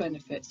multiple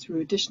benefits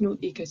through additional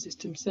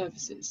ecosystem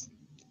services.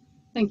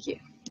 Thank you.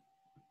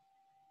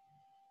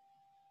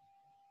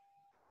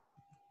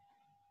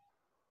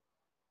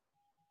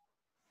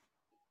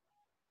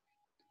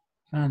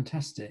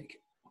 Fantastic.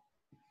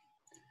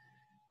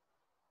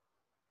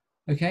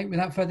 Okay,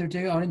 without further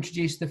ado, I'll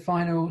introduce the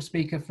final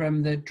speaker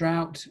from the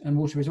Drought and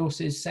Water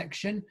Resources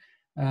section.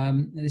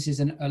 This is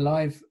a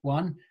live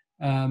one.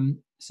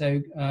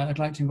 I'd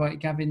like to invite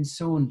Gavin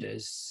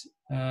Saunders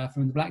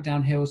from the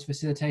Blackdown Hills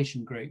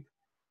Facilitation Group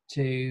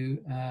to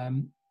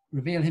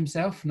reveal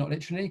himself, not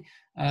literally,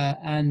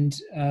 and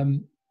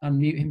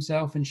unmute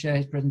himself and share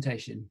his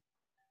presentation.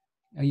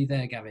 Are you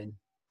there, Gavin?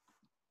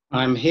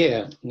 I'm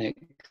here, Nick.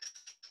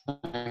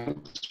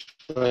 Thanks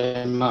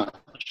very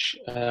much.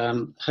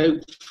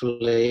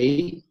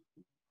 Hopefully,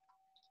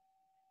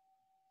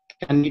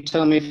 can you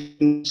tell me if you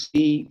can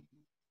see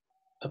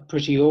a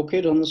pretty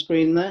orchid on the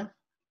screen there?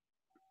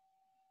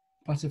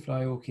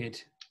 Butterfly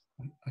orchid.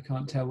 I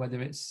can't tell whether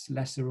it's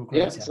lesser or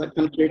greater. Yeah, does that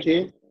come through to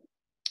you?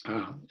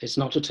 Oh, it's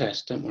not a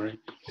test, don't worry.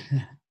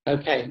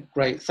 Okay,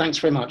 great. Thanks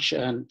very much,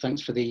 and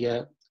thanks for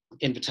the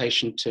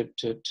invitation to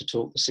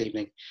talk this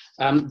evening.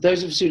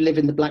 Those of us who live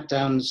in the Black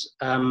Downs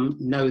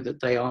know that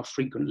they are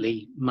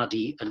frequently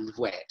muddy and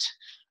wet,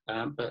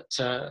 but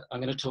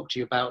I'm going to talk to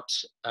you about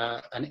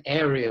an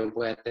area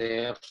where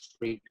they are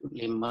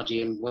frequently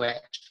muddy and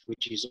wet,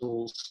 which is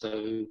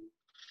also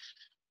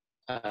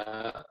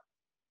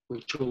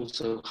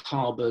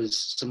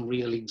harbours some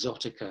real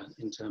exotica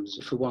in terms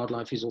of, for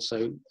wildlife, is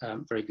also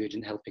very good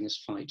in helping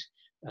us fight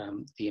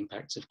the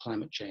impacts of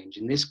climate change.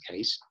 In this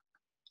case,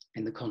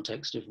 in the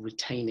context of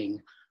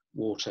retaining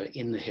water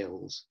in the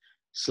hills,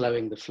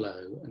 slowing the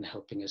flow and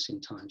helping us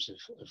in times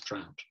of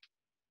drought.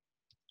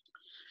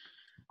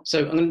 So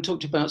I'm going to talk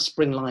to you about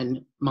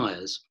springline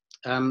mires.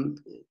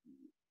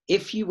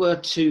 If you were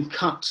to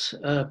cut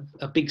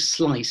a big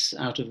slice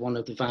out of one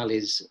of the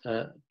valleys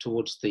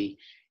towards the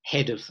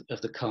head of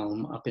the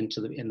Culm up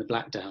into in the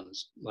Black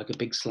Downs, like a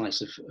big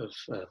slice of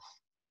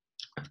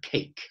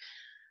cake,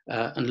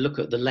 and look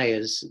at the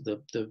layers,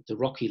 the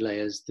rocky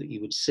layers that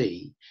you would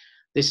see,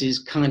 this is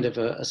kind of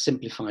a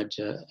simplified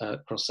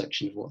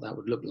cross-section of what that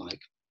would look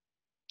like.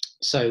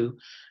 So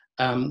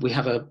we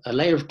have a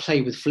layer of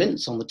clay with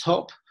flints on the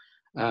top.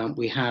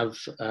 We have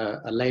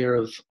a layer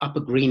of upper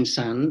green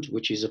sand,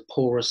 which is a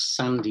porous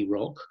sandy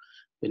rock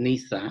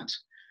beneath that.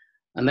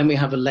 And then we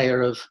have a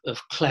layer of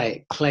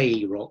clay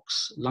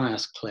rocks,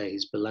 lias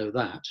clays below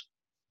that.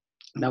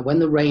 Now, when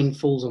the rain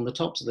falls on the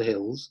tops of the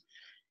hills,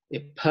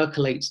 it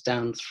percolates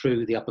down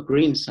through the upper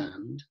green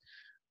sand,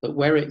 but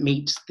where it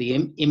meets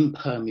the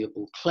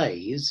impermeable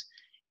clays,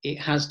 it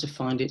has to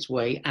find its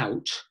way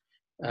out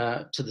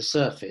to the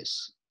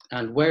surface.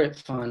 And where it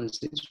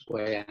finds its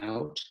way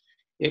out,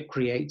 it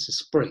creates a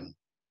spring.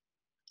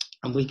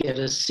 And we get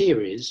a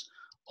series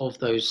of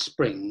those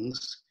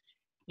springs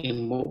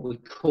in what we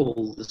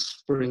call the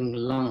spring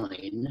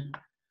line,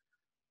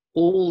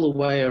 all the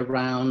way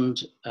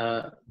around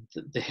the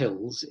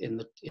hills in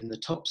the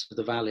tops of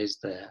the valleys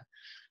there,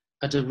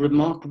 at a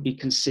remarkably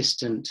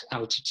consistent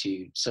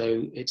altitude.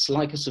 So it's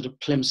like a sort of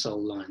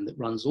plimsoll line that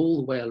runs all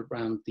the way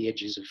around the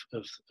edges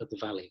of the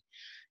valley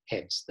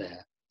heads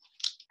there.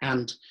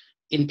 And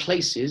in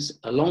places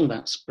along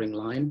that spring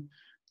line,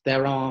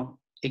 there are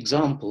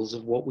examples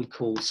of what we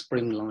call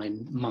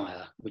springline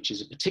mire, which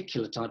is a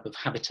particular type of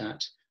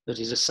habitat that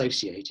is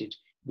associated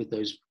with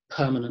those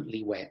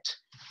permanently wet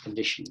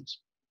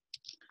conditions.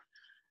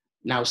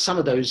 Now, some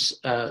of those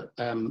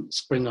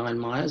springline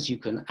mires you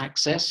can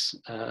access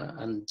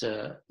and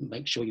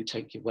make sure you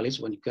take your wellies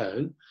when you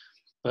go.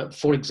 But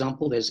for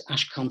example, there's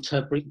Ashcombe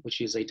Turberry,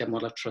 which is a Devon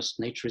Wildlife Trust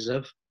nature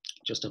reserve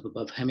just up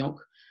above Hemyock.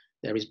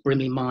 There is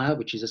Brimley Mire,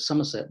 which is a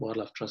Somerset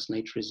Wildlife Trust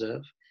nature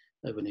reserve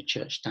over near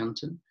Church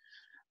Stanton.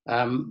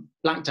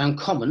 Blackdown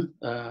Common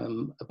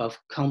above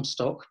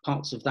Culmstock,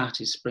 parts of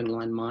that is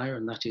springline mire,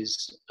 and that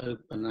is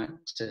open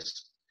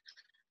access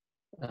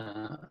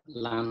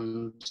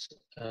land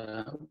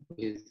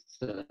with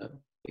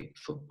big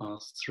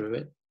footpaths through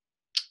it.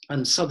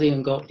 And Southey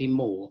and Gotley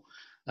Moor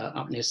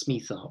up near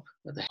Smeethorpe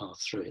at the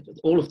path through it.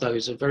 All of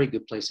those are very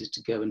good places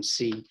to go and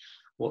see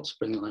what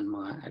springline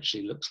mire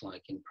actually looks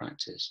like in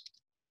practice.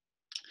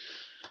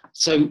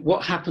 So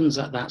what happens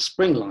at that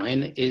spring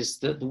line is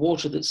that the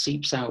water that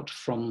seeps out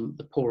from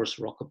the porous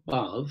rock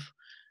above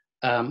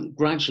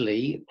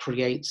gradually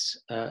creates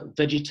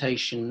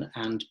vegetation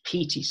and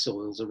peaty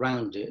soils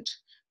around it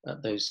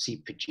at those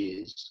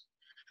seepages.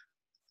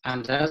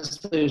 And as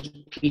those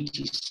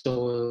peaty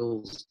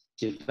soils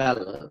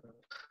develop,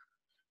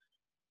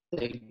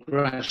 they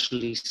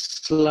gradually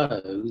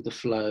slow the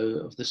flow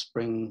of the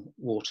spring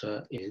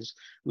water.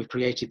 We've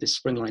created this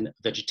springline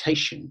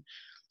vegetation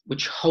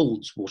which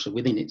holds water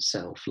within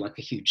itself like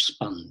a huge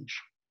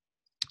sponge.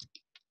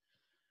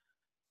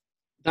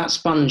 That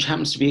sponge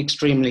happens to be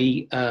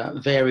extremely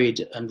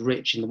varied and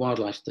rich in the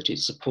wildlife that it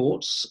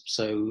supports.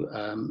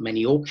 So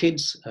many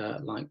orchids,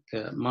 like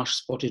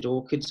marsh-spotted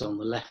orchids on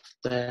the left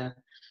there,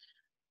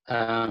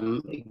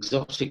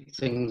 exotic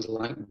things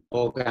like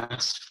bog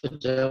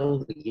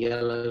asphodel, the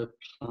yellow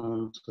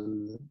plant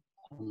on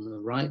the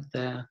right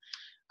there,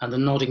 and the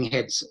nodding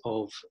heads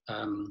of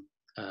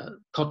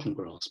cotton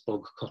grass,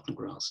 bog cotton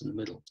grass in the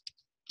middle.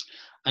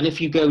 And if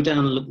you go down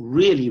and look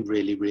really,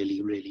 really,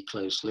 really, really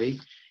closely,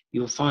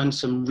 you'll find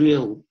some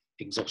real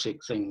exotic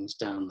things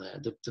down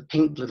there. The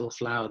pink little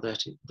flower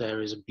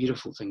there is a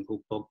beautiful thing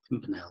called bog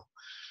pimpernel.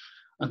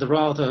 And the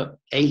rather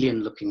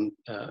alien-looking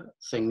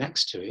thing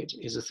next to it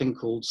is a thing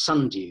called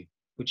sundew,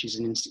 which is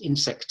an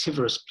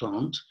insectivorous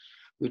plant,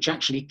 which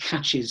actually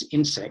catches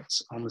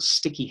insects on the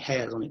sticky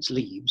hairs on its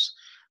leaves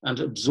and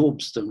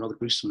absorbs them rather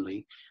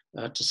gruesomely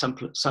to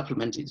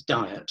supplement its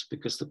diet,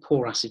 because the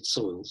poor acid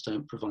soils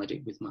don't provide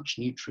it with much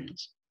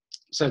nutrients.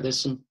 So there's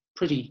some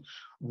pretty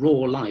raw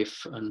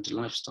life and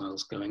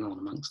lifestyles going on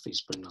amongst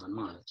these springline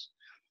mires.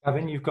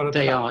 Gavin, you've got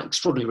They are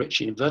extraordinarily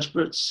rich in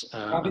invertebrates.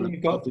 Gavin,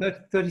 you've got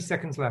 30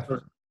 seconds left.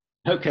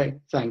 Okay,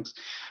 thanks.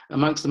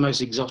 Amongst the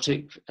most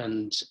exotic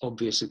and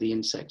obviously the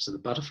insects are the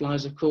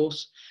butterflies, of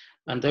course.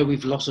 And though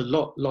we've lost a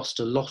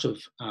lot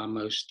of our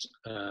most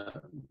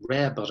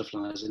rare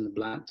butterflies in the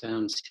Black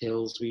Downs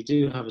Hills, we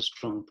do have a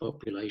strong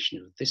population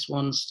of this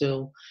one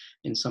still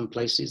in some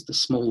places, the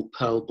small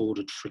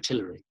pearl-bordered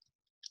fritillary.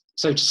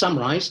 So to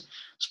summarize,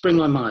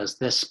 springline mires,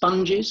 they're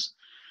sponges.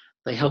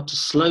 They help to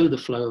slow the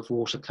flow of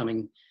water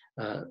coming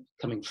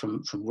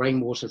from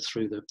rainwater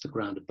through the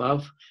ground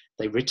above.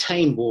 They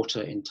retain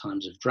water in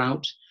times of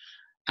drought.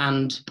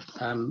 And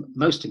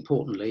most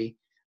importantly,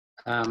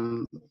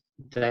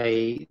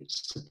 they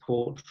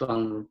support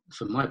vulnerable,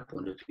 from my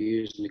point of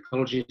view as an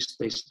ecologist,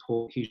 they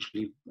support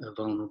hugely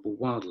vulnerable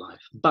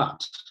wildlife.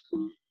 But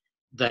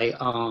they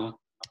are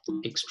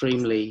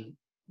extremely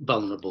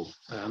vulnerable.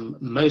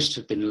 Most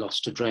have been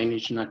lost to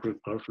drainage and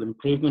agricultural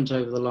improvement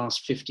over the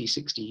last 50,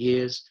 60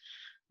 years,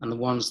 and the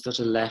ones that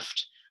are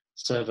left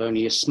serve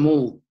only a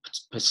small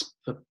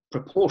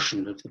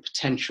proportion of the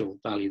potential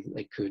value that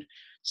they could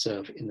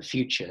serve in the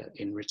future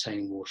in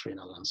retaining water in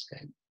our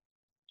landscape.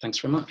 Thanks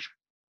very much.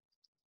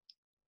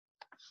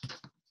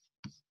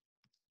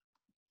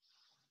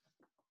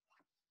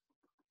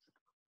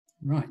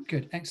 Right,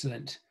 good,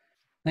 excellent.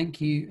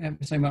 Thank you ever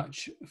so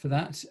much for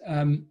that.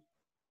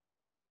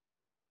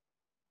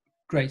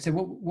 Great, so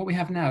what we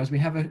have now is we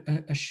have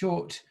a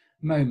short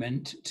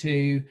moment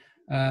to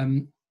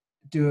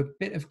do a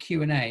bit of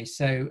Q&A.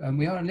 So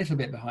we are a little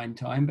bit behind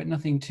time, but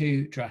nothing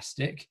too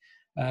drastic.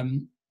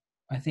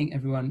 I think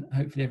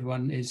hopefully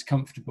everyone is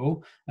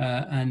comfortable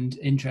and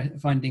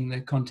finding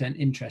the content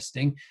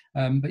interesting.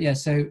 But yeah,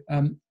 so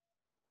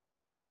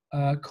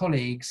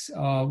colleagues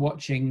are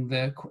watching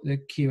the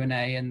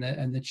Q&A and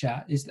the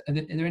chat. Are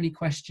there any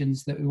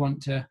questions that we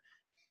want to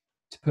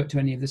put to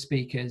any of the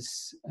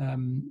speakers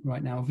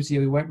right now? Obviously,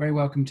 you're very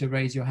welcome to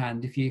raise your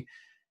hand. If you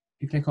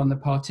click on the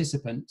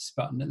participants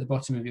button at the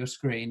bottom of your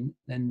screen,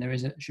 then there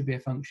should be a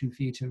function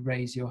for you to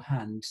raise your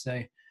hand.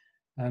 So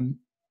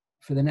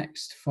for the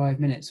next 5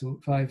 minutes or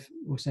 5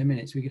 or so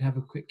minutes, we could have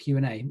a quick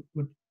Q&A.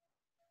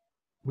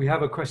 We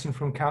have a question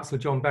from Councillor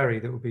John Berry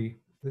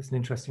that's an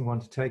interesting one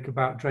to take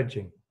about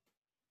dredging.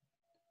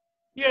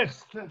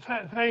 Yes,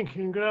 thank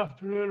you, and good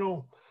afternoon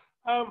all.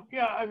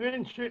 Yeah, I've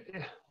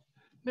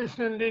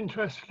listened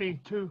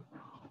interestedly to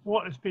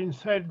what has been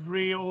said,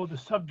 all the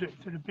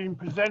subjects that have been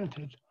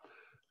presented.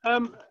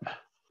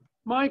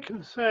 My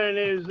concern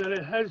is that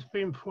it has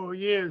been for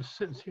years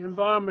since the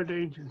Environment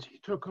Agency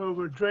took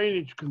over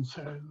drainage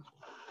concerns,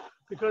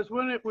 because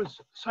when it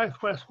was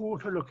South West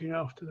Water looking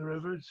after the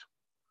rivers,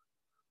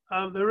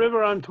 the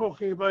river I'm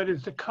talking about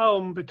is the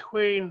Culm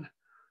between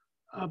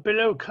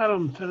below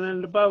Culmton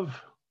and above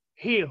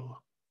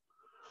Heel,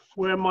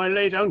 where my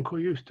late uncle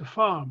used to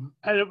farm,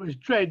 and it was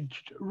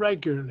dredged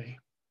regularly.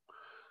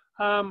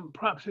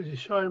 Perhaps this is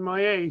showing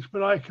my age,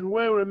 but I can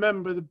well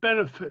remember the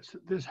benefits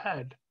that this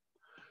had.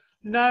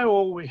 Now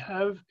all we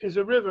have is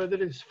a river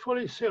that is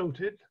fully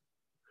silted.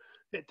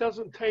 It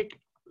doesn't take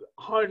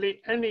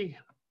hardly any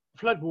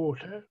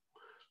floodwater.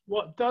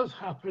 What does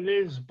happen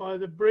is by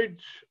the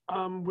bridge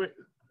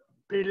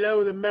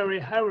below the Merry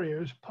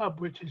Harriers pub,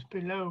 which is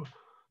below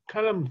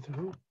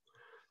Culmton,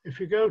 if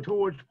you go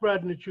towards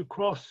Bradnett, you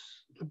cross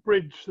the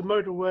bridge, the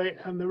motorway,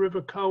 and the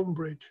River Culm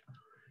Bridge.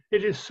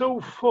 It is so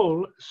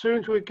full, as soon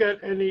as we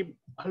get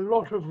a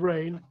lot of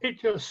rain, it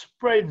just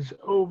spreads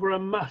over a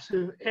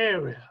massive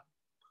area.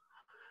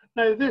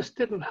 Now, this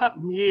didn't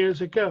happen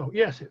years ago.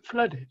 Yes, it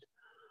flooded,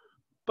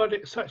 but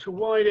it's such a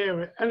wide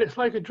area, and it's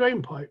like a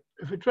drain pipe.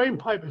 If a drain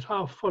pipe is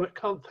half full, it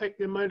can't take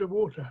the amount of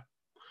water.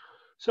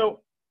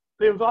 So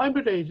the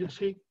Environment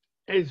Agency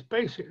is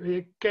basically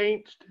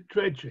against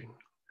dredging,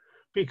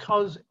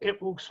 because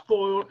it will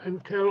spoil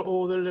and kill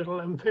all the little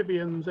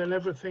amphibians and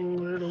everything,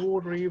 the little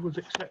water eagles,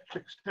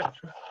 etc.,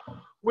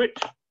 which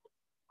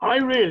I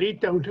really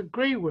don't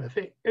agree with.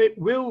 It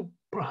will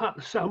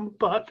perhaps some,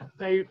 but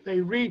they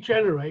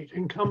regenerate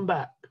and come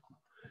back.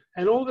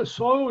 And all the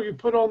soil you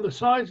put on the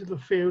sides of the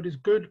field is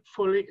good,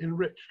 fully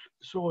enriched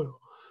soil.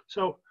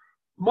 So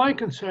my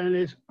concern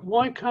is,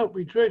 why can't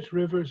we dredge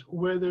rivers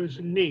where there's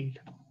a need?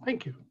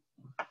 Thank you.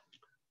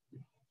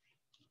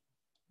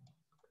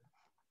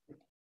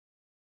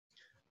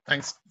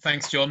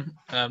 Thanks, John.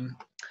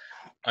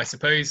 I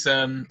suppose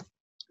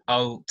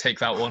I'll take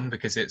that one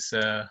because it's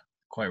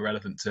quite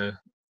relevant to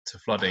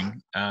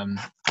flooding.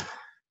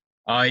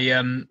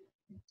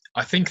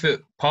 I think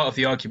that part of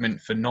the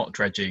argument for not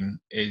dredging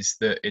is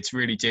that it's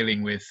really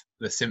dealing with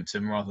the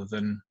symptom rather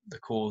than the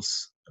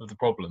cause of the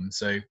problem.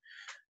 So,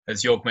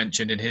 as Jörg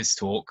mentioned in his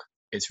talk,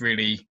 it's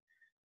really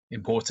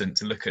important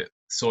to look at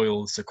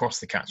soils across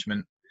the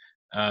catchment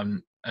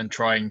and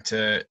trying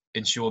to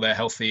ensure they're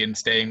healthy and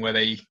staying where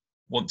they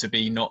want to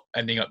be, not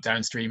ending up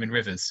downstream in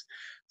rivers.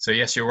 So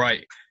yes, you're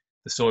right.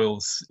 The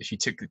soils, if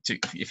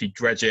you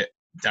dredge it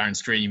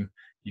downstream,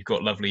 you've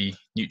got lovely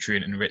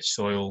nutrient-enriched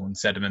soil and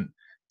sediment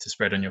to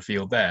spread on your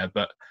field there.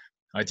 But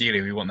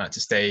ideally, we want that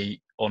to stay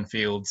on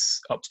fields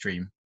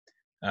upstream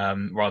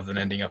rather than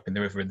ending up in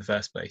the river in the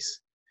first place.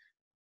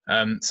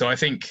 So I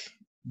think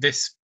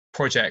this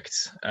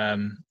project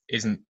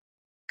isn't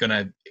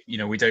gonna,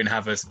 we don't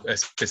have a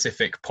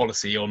specific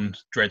policy on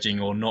dredging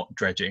or not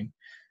dredging.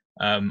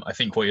 I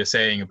think what you're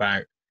saying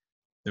about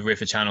the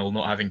river channel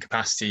not having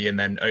capacity and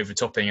then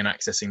overtopping and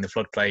accessing the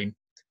floodplain,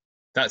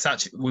 that's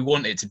actually, we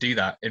want it to do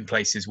that in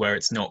places where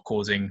it's not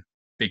causing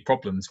big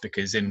problems,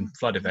 because in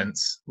flood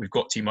events, we've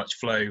got too much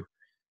flow.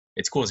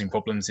 It's causing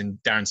problems in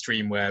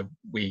downstream where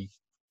we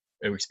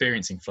are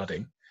experiencing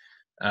flooding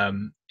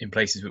in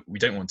places we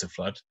don't want to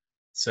flood.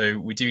 So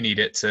we do need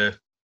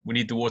we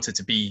need the water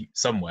to be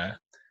somewhere,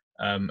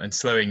 and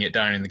slowing it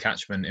down in the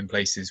catchment in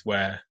places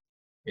where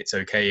it's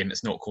okay and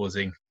it's not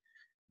causing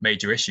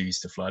major issues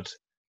to flood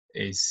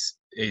is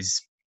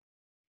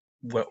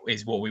what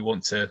we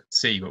want to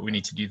see, but we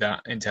need to do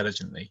that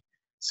intelligently.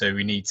 So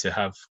we need to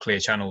have clear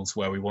channels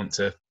where we want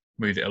to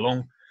move it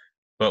along,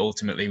 but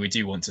ultimately we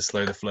do want to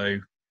slow the flow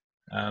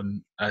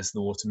as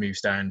the water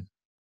moves down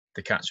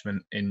the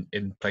catchment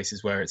in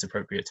places where it's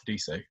appropriate to do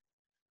so.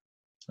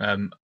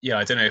 Yeah,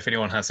 I don't know if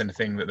anyone has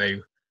anything that they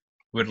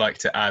would like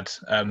to add,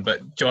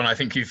 but John, I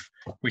think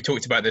we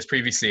talked about this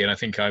previously, and I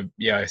think I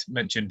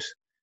mentioned,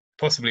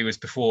 possibly was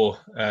before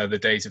the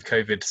days of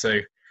COVID. So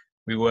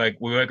we were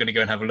going to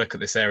go and have a look at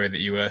this area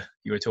that you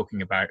were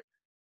talking about.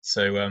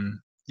 So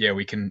yeah,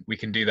 we can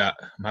do that.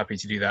 I'm happy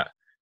to do that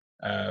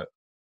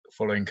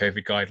following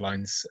COVID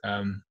guidelines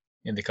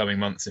in the coming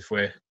months if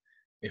we're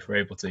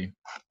able to.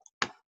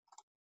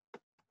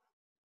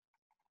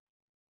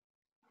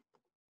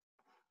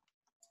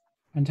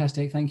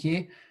 Fantastic, thank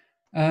you.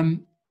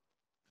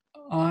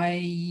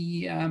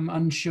 I am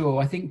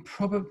unsure. I think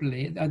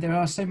probably there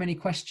are so many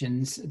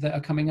questions that are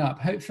coming up.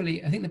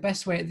 Hopefully, I think the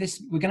best way at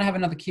this, we're going to have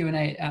another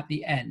Q&A at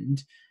the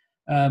end.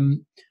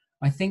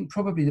 I think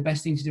probably the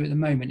best thing to do at the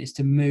moment is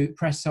to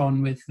press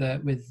on with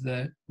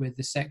the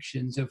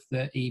sections of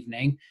the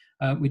evening.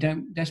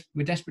 We're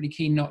desperately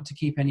keen not to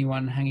keep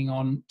anyone hanging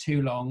on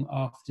too long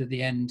after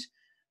the end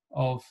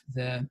of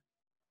the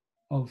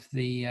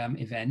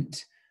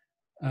event.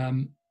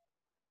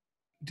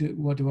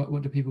 What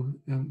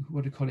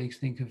do colleagues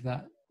think of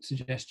that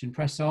suggestion?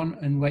 Press on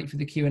and wait for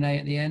the Q&A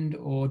at the end,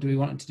 or do we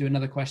want to do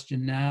another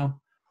question now?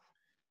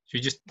 Should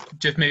we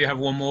just maybe have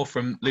one more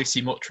from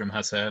Lucy Mottram?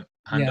 Has her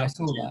hand up? Yeah, I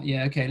saw that.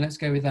 Yeah, okay, let's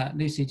go with that.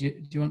 Lucy, do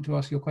you want to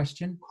ask your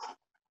question?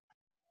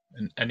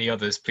 And any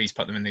others, please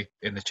put them in the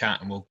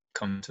chat, and we'll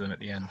come to them at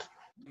the end.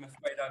 I'm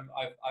afraid I've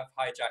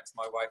hijacked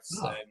my wife's.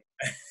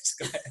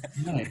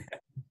 No. I'm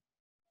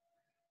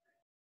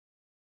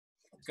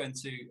going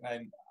to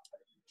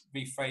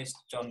rephrase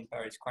John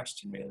Berry's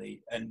question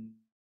really, and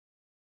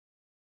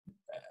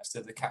as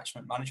to the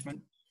catchment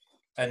management,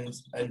 and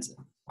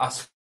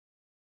ask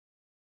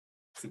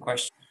the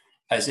question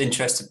as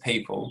interested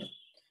people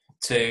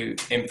to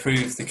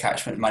improve the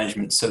catchment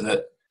management so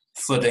that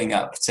flooding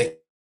at particular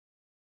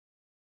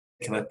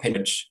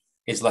pinch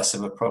is less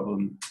of a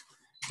problem,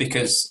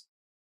 because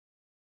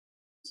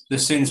the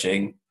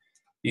sooner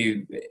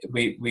we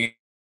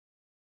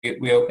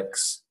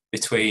mix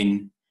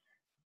between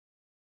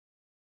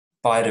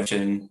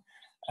biodiversity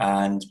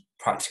and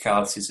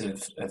practicalities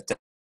of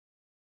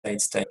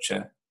day-to-day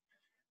nature.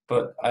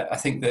 But I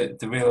think that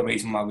the real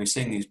reason why we're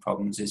seeing these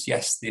problems is,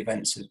 yes, the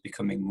events are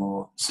becoming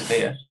more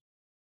severe,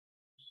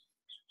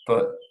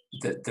 but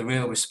the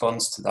real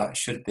response to that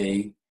should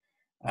be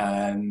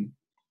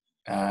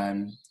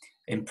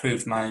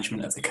improved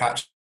management of the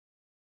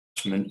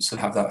catchment, so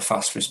have that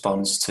fast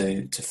response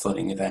to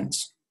flooding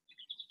events.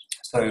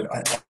 So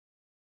I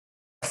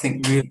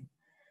think really,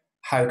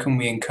 how can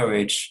we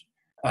encourage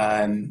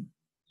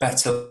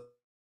better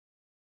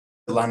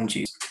land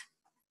use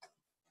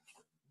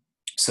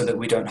so that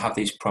we don't have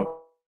these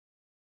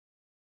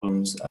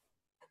problems?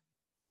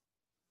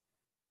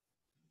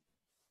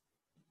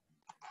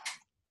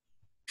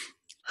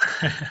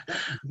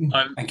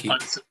 Thank you.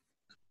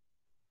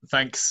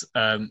 thanks,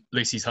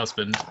 Lucy's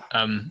husband.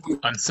 I'm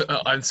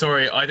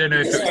sorry. I don't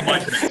know if it was my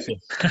connection.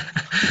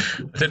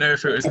 I don't know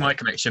if it was my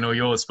connection or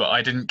yours, but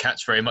I didn't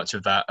catch very much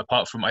of that.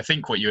 Apart from, I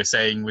think what you were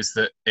saying was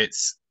that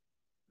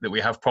we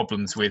have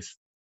problems with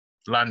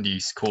land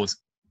use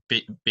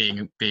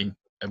being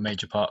a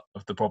major part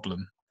of the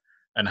problem,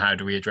 and how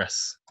do we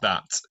address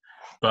that?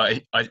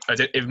 But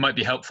it might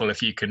be helpful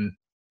if you can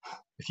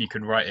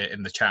write it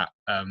in the chat,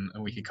 and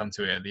we could come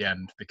to it at the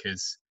end,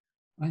 because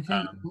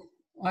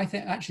I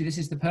think actually this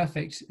is the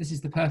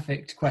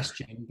perfect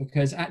question,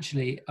 because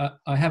actually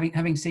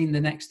having seen the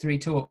next 3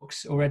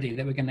 talks already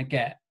that we're going to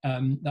get,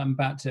 that I'm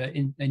about to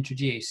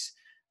introduce,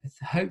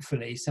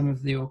 hopefully some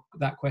of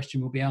that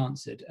question will be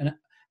answered. And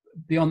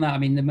beyond that, I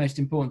mean, the most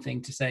important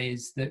thing to say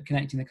is that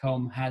Connecting the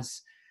Culm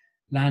has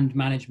land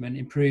management,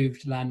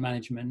 improved land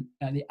management,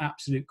 at the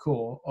absolute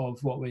core of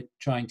what we're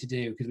trying to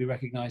do, because we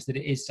recognise that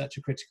it is such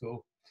a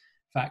critical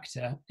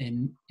factor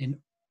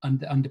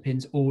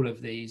underpins all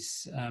of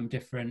these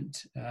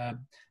different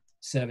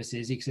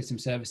services, ecosystem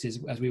services,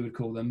 as we would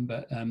call them,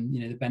 but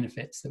the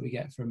benefits that we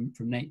get from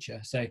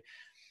nature. So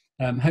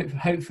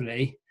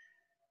hopefully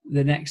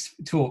the next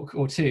talk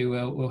or 2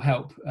 will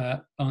help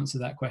answer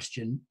that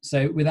question.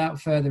 So without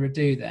further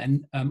ado,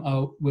 then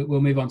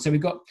we'll move on. So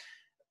we've got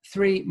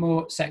 3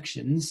 more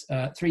sections,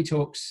 3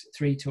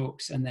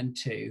 talks, and then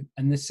 2.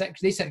 And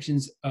these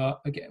sections are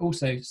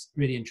also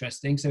really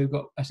interesting. So we've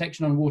got a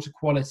section on water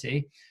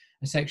quality,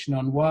 a section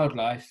on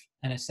wildlife,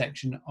 and a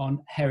section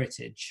on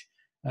heritage.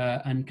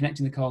 And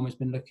Connecting the Culm has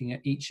been looking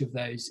at each of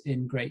those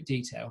in great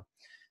detail.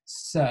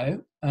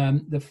 So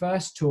the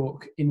first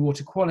talk in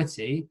water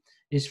quality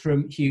is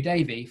from Hugh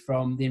Davey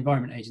from the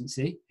Environment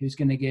Agency, who's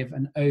going to give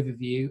an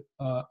overview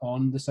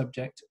on the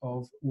subject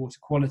of water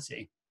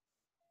quality.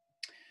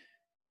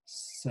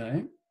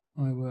 So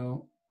I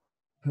will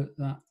put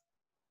that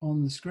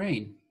on the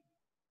screen.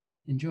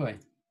 Enjoy.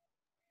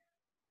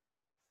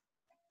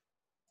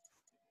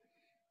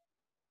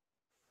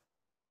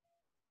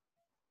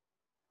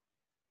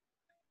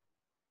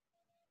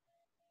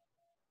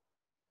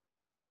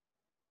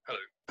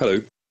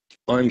 Hello,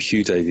 I'm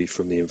Hugh Davey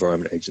from the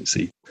Environment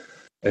Agency,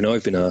 and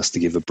I've been asked to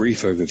give a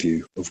brief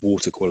overview of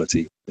water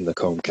quality in the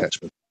Culm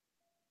catchment.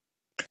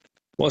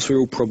 Whilst we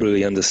all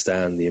probably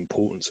understand the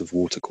importance of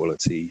water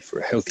quality for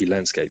a healthy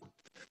landscape,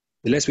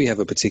 unless we have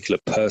a particular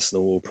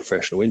personal or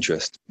professional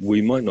interest,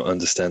 we might not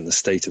understand the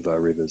state of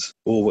our rivers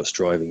or what's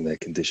driving their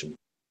condition.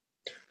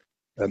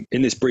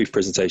 In this brief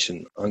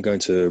presentation, I'm going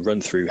to run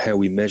through how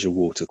we measure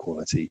water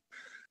quality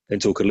and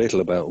talk a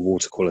little about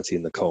water quality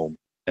in the Culm,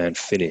 and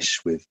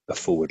finish with a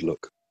forward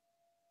look.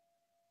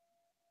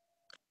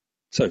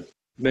 So,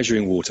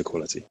 measuring water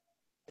quality.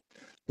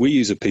 We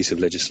use a piece of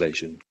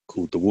legislation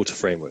called the Water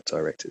Framework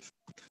Directive,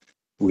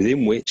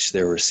 within which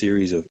there are a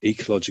series of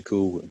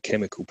ecological and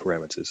chemical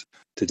parameters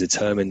to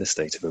determine the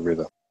state of a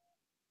river.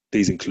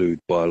 These include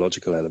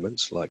biological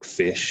elements like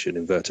fish and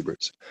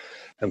invertebrates,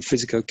 and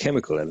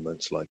physico-chemical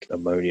elements like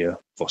ammonia,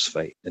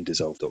 phosphate, and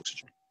dissolved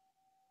oxygen.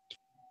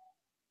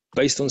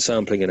 Based on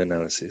sampling and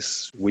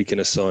analysis, we can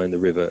assign the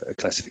river a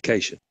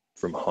classification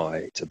from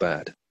high to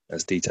bad,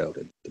 as detailed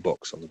in the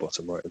box on the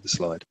bottom right of the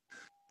slide.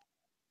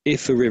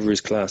 If a river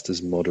is classed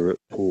as moderate,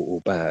 poor,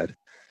 or bad,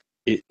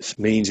 it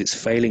means it's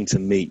failing to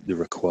meet the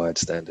required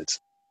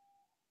standards.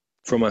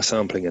 From our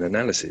sampling and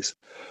analysis,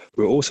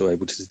 we're also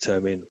able to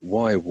determine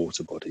why a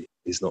water body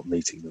is not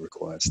meeting the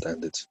required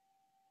standards.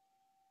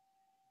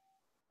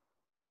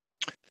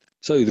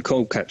 So the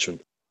Culm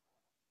catchment.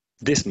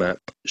 This map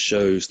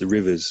shows the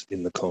rivers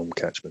in the Culm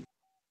catchment.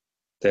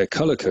 They're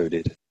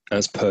colour-coded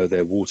as per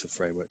their Water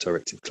Framework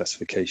Directive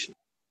classification,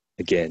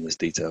 again as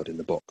detailed in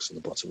the box on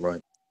the bottom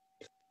right.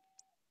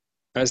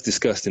 As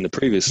discussed in the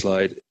previous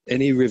slide,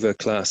 any river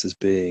classed as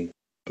being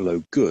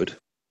below good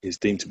is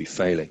deemed to be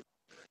failing.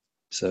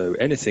 So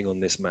anything on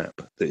this map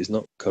that is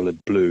not coloured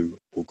blue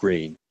or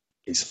green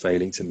is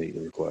failing to meet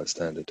the required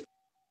standard.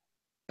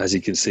 As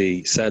you can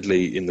see,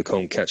 sadly, in the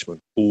Culm catchment,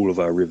 all of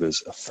our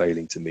rivers are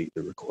failing to meet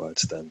the required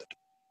standard.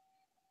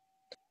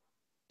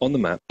 On the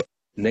map,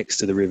 next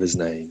to the river's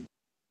name,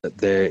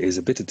 there is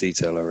a bit of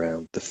detail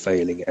around the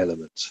failing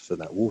elements for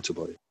that water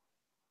body.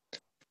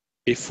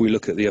 If we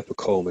look at the Upper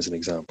Culm as an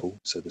example,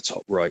 so the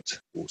top right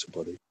water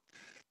body,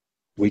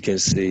 we can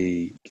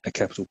see a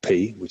capital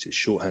P, which is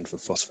shorthand for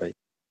phosphate,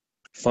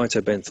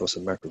 phytobenthos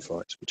and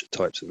macrophytes, which are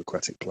types of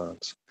aquatic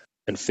plants,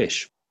 and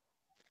fish.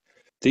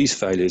 These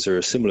failures are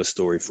a similar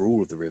story for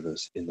all of the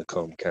rivers in the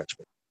Culm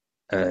catchment,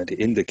 and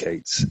it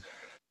indicates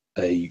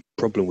a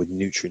problem with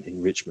nutrient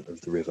enrichment of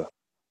the river.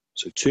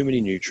 So too many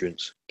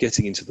nutrients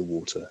getting into the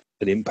water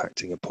and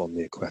impacting upon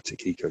the aquatic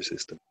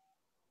ecosystem.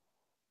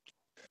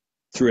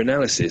 Through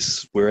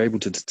analysis, we're able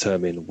to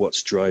determine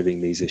what's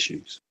driving these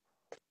issues.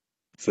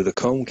 For the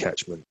Culm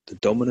catchment, the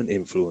dominant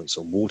influence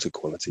on water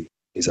quality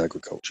is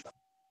agriculture.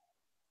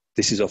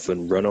 This is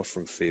often runoff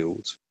from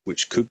fields,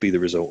 which could be the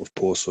result of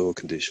poor soil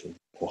condition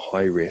or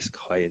high-risk,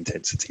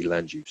 high-intensity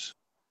land use.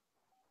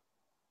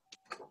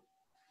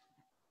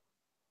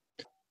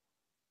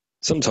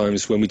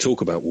 Sometimes when we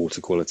talk about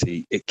water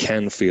quality, it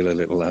can feel a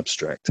little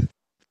abstract.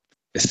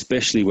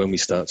 especially when we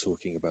start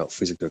talking about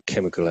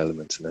physico-chemical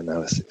elements and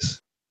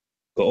analysis.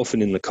 But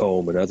often in the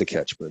Culm and other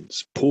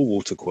catchments, poor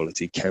water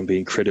quality can be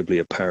incredibly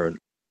apparent,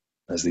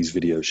 as these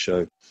videos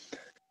show.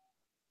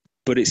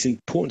 But it's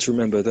important to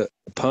remember that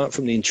apart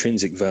from the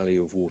intrinsic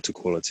value of water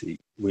quality,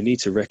 we need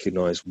to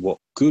recognise what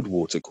good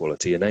water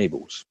quality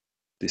enables.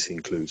 This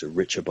includes a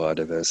richer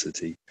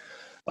biodiversity,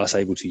 us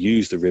able to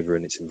use the river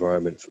and its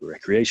environment for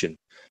recreation,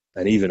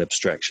 and even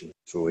abstraction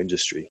for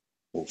industry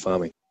or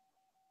farming.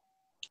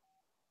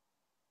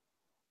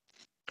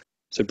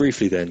 So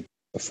briefly then,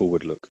 a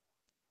forward look.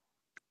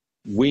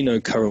 We know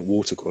current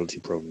water quality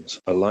problems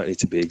are likely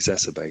to be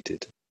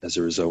exacerbated as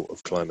a result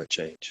of climate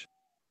change.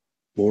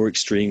 More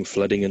extreme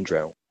flooding and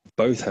drought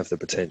both have the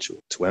potential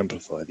to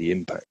amplify the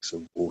impacts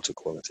of water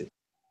quality.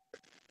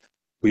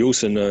 We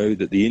also know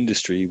that the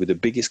industry with the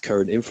biggest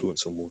current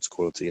influence on water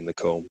quality in the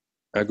Culm,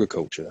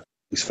 agriculture,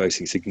 is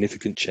facing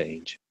significant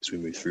change as we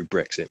move through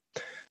Brexit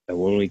and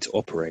will need to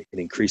operate in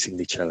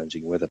increasingly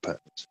challenging weather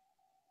patterns.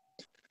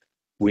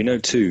 We know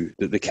too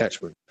that the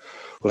catchment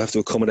will have to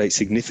accommodate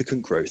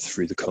significant growth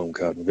through the Culm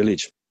Garden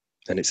Village,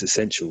 and it's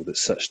essential that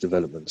such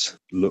developments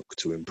look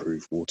to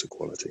improve water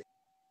quality.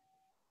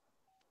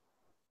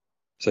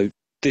 So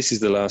this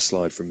is the last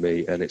slide from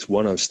me, and it's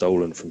one I've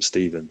stolen from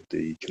Stephen,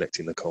 the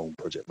Connecting the Culm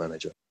project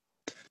manager.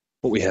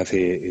 What we have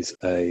here is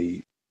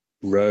a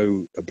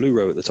blue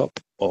row at the top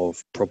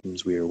of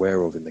problems we are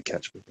aware of in the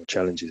catchment, or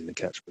challenges in the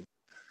catchment,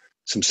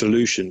 some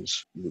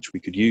solutions which we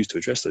could use to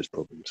address those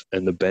problems,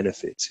 and the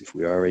benefits if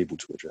we are able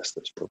to address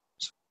those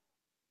problems.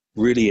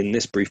 Really, in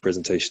this brief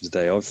presentation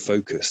today, I've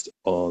focused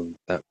on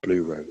that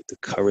blue row, the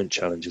current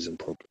challenges and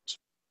problems.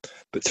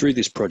 But through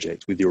this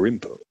project, with your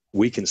input,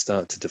 we can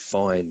start to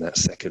define that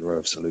second row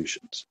of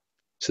solutions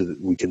so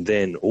that we can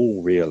then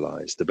all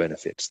realise the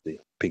benefits, the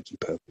pinky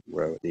purple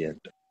row at the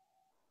end.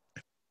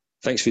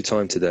 Thanks for your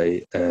time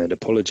today, and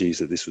apologies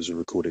that this was a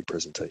recorded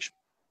presentation.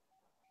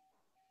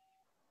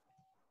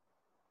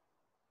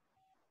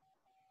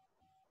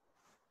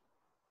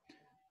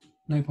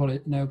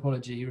 No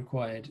apology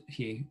required,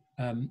 Hugh.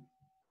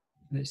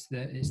 It's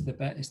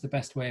the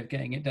best way of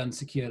getting it done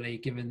securely,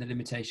 given the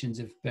limitations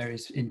of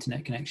various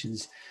internet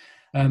connections.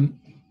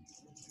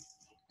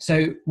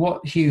 So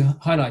what Hugh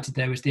highlighted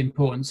there was the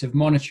importance of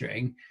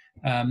monitoring,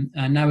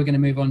 and now we're going to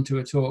move on to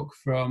a talk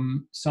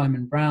from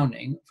Simon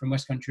Browning from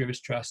West Country Rivers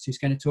Trust, who's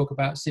going to talk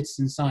about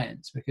citizen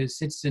science, because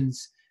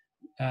citizens,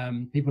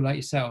 people like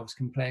yourselves,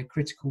 can play a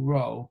critical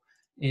role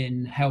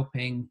in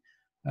helping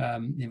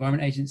the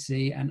Environment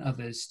Agency and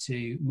others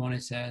to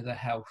monitor the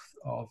health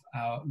of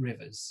our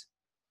rivers.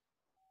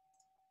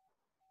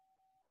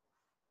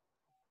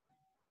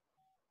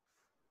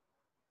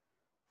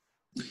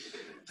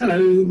 Hello,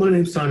 my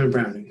name's Simon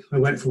Browning. I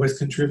work for West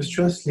Country Rivers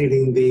Trust,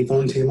 leading the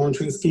volunteer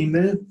monitoring scheme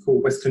there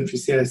called West Country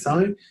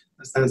CSI.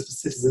 That stands for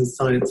Citizen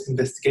Science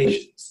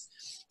Investigations.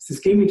 It's a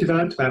scheme we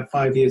developed about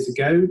 5 years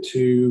ago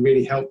to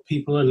really help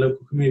people and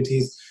local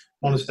communities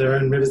monitor their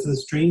own rivers and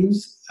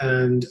streams,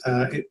 and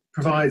it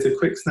provides a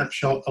quick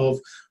snapshot of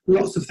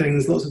lots of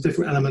things, lots of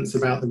different elements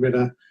about the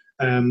river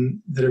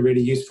that are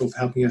really useful for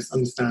helping us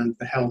understand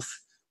the health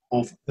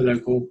of the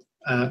local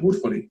water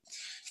body.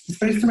 It's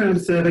based around a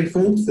survey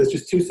form, so there's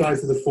just two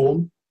sides of the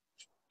form,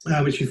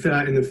 which you fill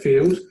out in the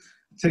field.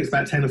 It takes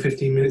about 10 or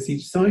 15 minutes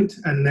each site,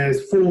 and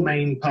there's four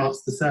main parts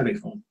of the survey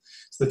form.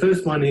 So the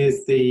first one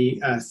is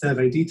the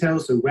survey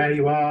details, so where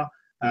you are,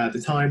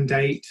 the time,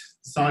 date,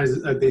 size,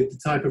 the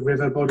type of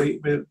river body,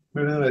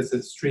 whether it's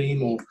a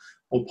stream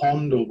or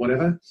pond or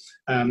whatever.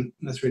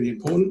 That's really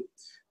important.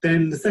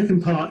 Then the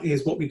second part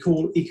is what we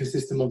call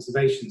ecosystem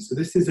observations. So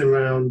this is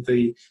around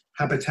the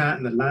habitat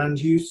and the land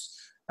use.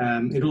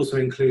 It also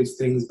includes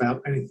things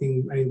about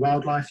any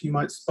wildlife you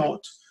might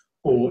spot,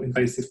 or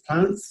invasive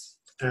plants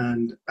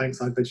and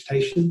bankside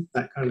vegetation,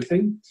 that kind of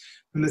thing.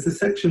 And there's a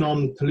section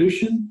on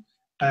pollution,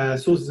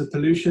 sources of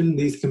pollution.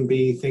 These can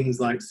be things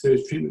like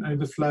sewage treatment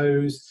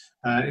overflows.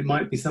 It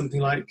might be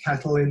something like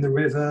cattle in the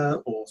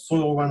river or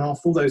soil runoff.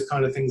 All those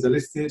kind of things are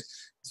listed.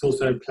 It's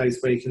also a place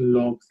where you can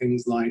log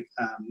things like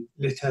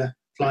litter,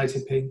 fly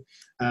tipping.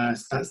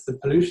 So that's the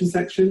pollution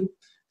section.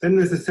 Then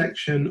there's a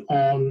section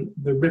on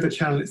the river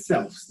channel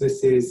itself. So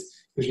this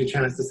gives you a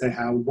chance to say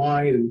how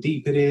wide and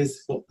deep it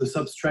is, what the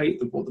substrate,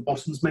 what the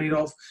bottom's made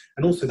of,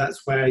 and also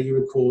that's where you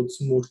record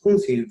some water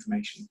quality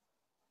information.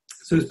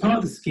 So as part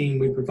of the scheme,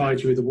 we provide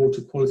you with a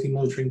water quality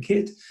monitoring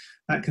kit.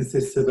 That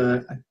consists of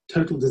a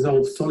total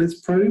dissolved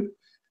solids probe,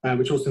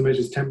 which also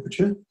measures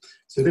temperature.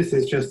 So this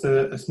is just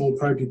a small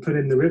probe you put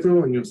in the river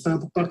or in your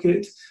sample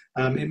bucket.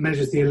 It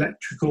measures the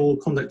electrical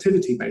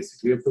conductivity,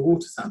 basically, of the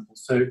water sample.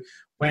 So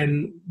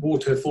when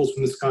water falls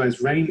from the sky as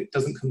rain, it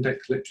doesn't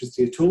conduct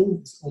electricity at all.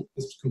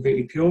 It's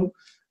completely pure.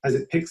 As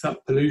it picks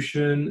up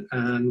pollution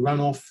and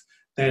runoff,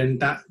 then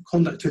that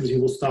conductivity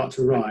will start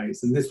to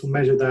rise. And this will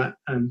measure that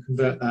and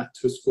convert that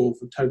to a score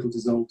for total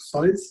dissolved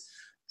solids.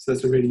 So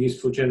that's a really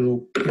useful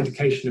general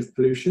indication of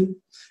pollution.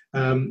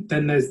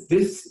 Then there's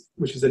this,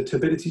 which is a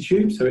turbidity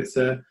tube. So it's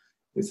a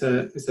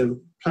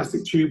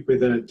plastic tube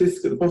with a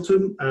disc at the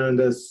bottom and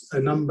a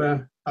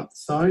number up the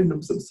side,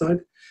 numbers up the side.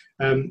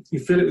 You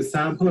fill it with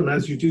sample, and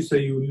as you do so,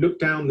 you look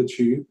down the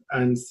tube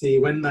and see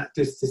when that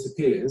disc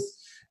disappears,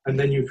 and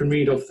then you can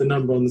read off the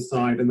number on the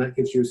side, and that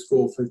gives you a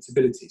score for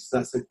turbidity. So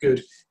that's a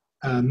good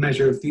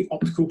measure of the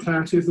optical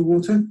clarity of the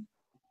water.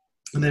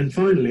 And then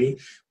finally,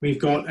 we've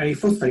got a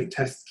phosphate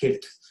test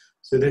kit.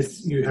 So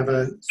this, you have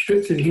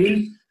strips in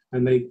here,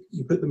 and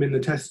you put them in the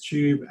test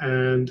tube,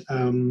 and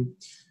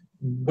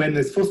when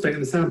there's phosphate in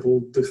the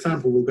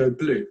sample will go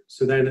blue.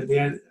 So then at the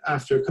end,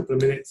 after a couple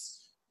of minutes,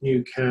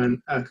 you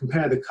can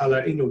compare the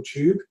colour in your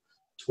tube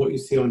to what you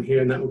see on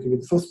here, and that will give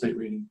you the phosphate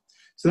reading.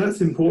 So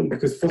that's important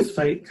because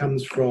phosphate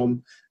comes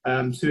from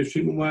sewage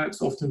treatment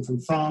works, often from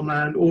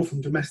farmland or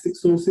from domestic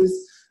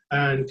sources,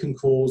 and can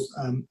cause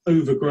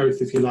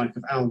overgrowth, if you like,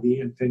 of algae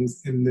and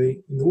things in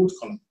the water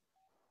column,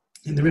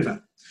 in the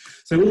river.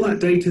 So all that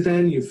data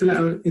then, you fill it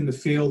out in the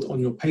field on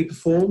your paper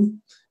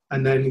form,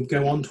 and then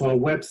go onto our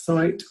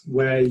website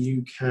where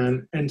you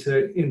can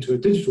enter into a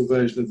digital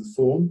version of the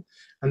form,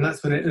 and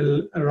that's when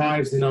it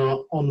arrives in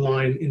our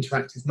online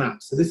interactive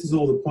map. So this is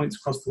all the points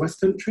across the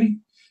West Country.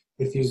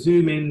 If you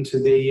zoom into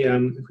the,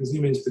 if we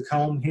zoom into the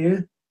Culm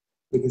here,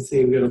 we can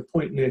see we've got a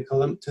point near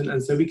Culmpton,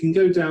 and so we can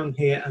go down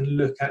here and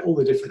look at all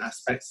the different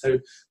aspects. So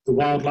the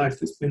wildlife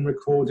that's been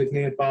recorded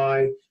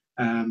nearby,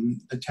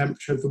 the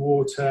temperature of the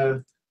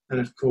water, and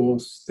of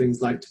course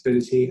things like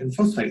turbidity and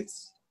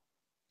phosphates.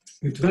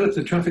 We've developed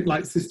a traffic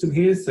light system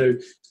here, so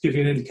to give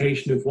you an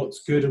indication of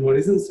what's good and what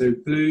isn't. So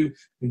blue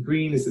and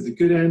green is at the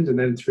good end, and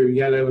then through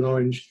yellow and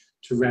orange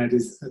to red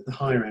is at the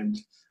higher end.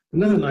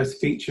 Another nice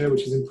feature,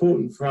 which is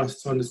important for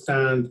us to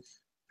understand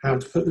how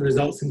to put the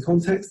results in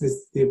context,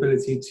 is the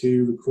ability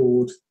to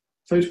record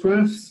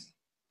photographs.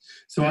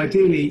 So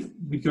ideally,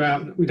 we'd go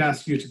out, we'd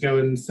ask you to go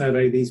and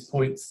survey these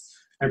points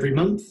every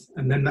month,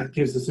 and then that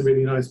gives us a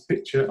really nice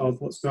picture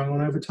of what's going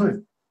on over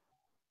time.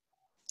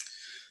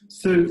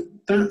 So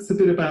that's a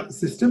bit about the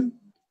system.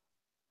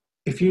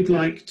 If you'd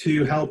like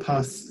to help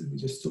us, let me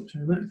just stop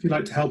sharing that. If you'd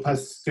like to help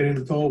us get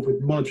involved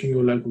with monitoring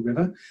your local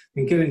river,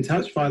 then get in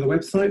touch via the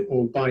website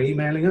or by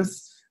emailing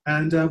us,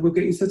 and we'll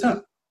get you set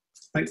up.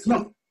 Thanks a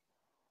lot.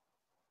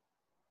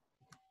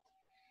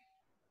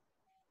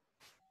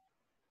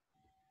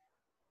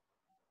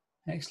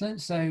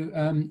 Excellent.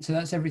 So, so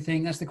that's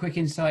everything. That's the quick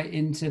insight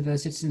into the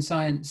citizen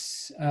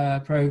science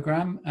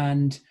programme.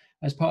 And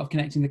as part of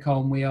Connecting the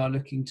Culm, we are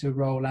looking to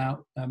roll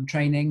out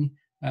training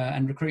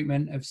and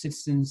recruitment of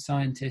citizen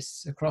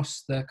scientists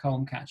across the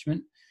Culm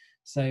catchment.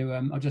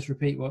 So I'll just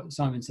repeat what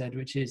Simon said,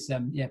 which is,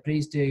 yeah,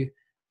 please do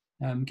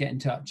get in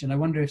touch. And I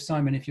wonder if,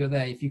 Simon, if you're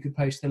there, if you could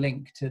post the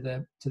link to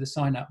the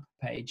sign up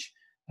page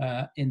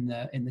in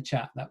the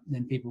chat, that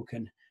then people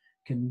can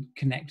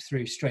connect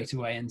through straight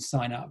away and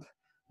sign up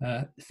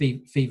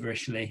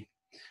feverishly.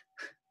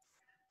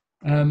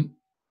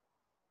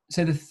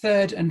 So the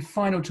third and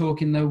final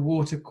talk in the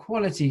water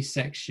quality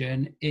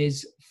section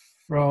is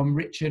from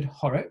Richard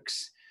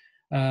Horrocks.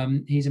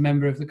 He's a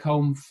member of the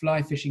Culm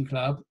Fly Fishing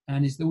Club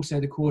and is also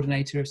the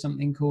coordinator of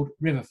something called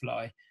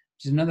Riverfly,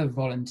 which is another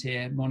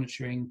volunteer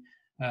monitoring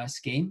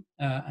scheme,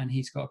 and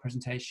he's got a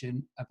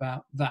presentation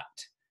about that.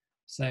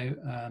 So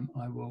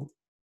I will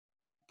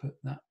put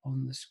that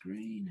on the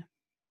screen.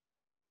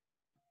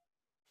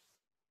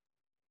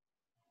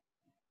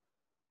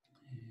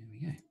 Here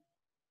we go.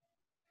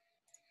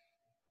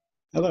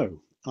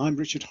 Hello, I'm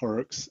Richard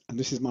Horrocks, and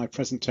this is my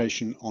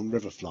presentation on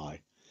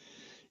Riverfly.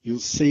 You'll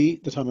see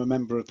that I'm a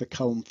member of the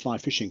Culm Fly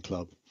Fishing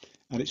Club,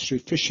 and it's through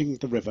fishing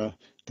the river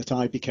that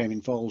I became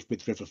involved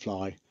with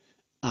Riverfly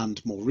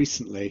and, more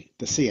recently,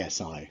 the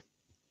CSI.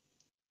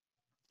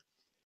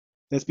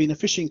 There's been a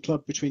fishing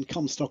club between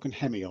Comstock and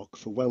Hemyock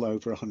for well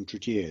over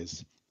 100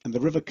 years, and the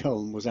River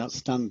Culm was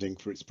outstanding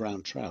for its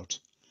brown trout.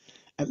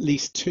 At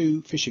least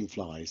 2 fishing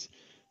flies,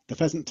 the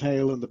pheasant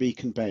tail and the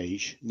beacon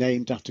beige,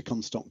 named after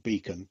Comstock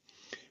Beacon,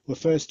 were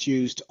first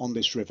used on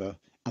this river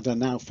and are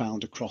now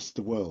found across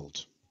the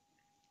world.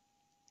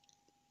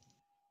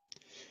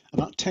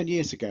 About 10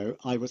 years ago,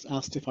 I was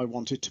asked if I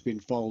wanted to be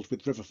involved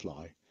with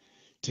Riverfly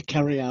to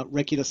carry out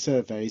regular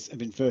surveys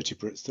of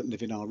invertebrates that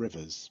live in our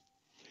rivers.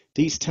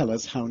 These tell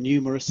us how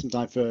numerous and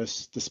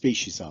diverse the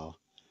species are.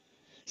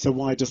 So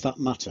why does that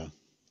matter?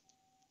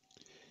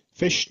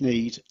 Fish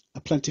need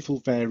a plentiful,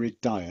 varied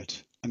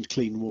diet and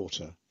clean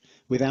water.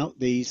 Without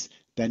these,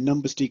 their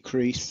numbers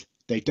decrease,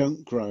 they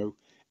don't grow,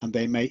 and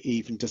they may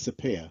even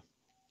disappear.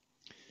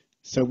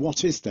 So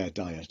what is their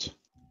diet?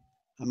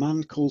 A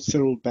man called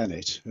Cyril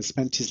Bennett has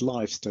spent his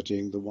life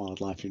studying the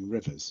wildlife in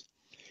rivers.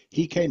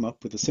 He came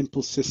up with a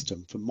simple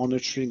system for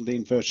monitoring the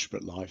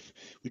invertebrate life,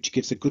 which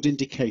gives a good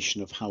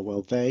indication of how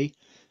well they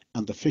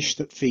and the fish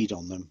that feed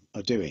on them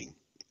are doing.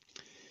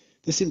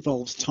 This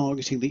involves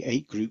targeting the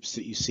 8 groups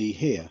that you see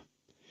here.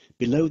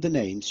 Below the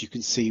names you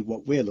can see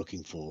what we're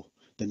looking for,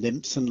 the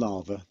nymphs and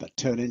larvae that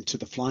turn into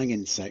the flying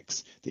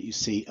insects that you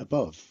see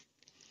above,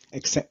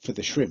 except for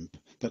the shrimp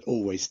that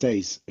always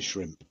stays a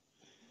shrimp.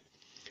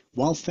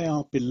 Whilst they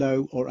are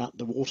below or at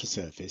the water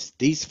surface,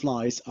 these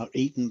flies are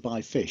eaten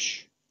by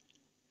fish.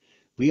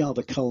 We are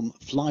the Culm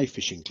Fly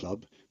Fishing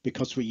Club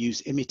because we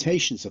use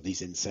imitations of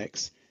these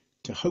insects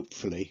to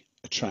hopefully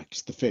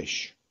attract the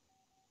fish.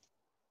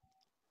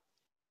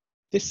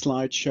 This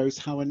slide shows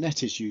how a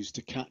net is used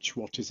to catch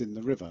what is in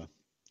the river.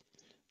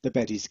 The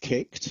bed is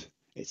kicked,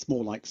 it's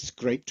more like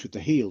scraped with the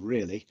heel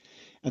really,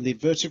 and the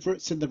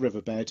invertebrates in the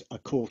riverbed are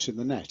caught in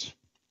the net.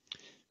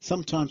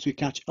 Sometimes we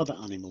catch other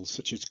animals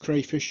such as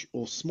crayfish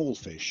or small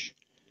fish.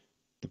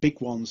 The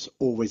big ones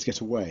always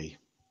get away.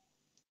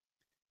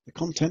 The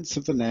contents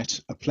of the net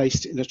are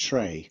placed in a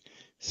tray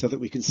so that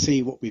we can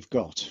see what we've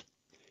got.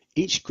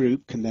 Each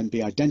group can then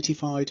be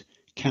identified,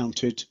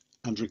 counted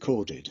and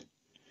recorded.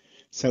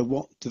 So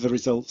what do the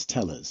results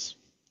tell us?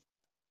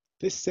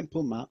 This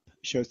simple map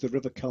shows the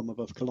River Culm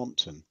above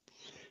Culm.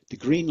 The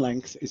green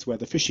length is where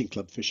the fishing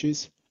club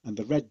fishes and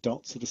the red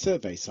dots are the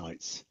survey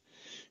sites.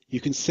 You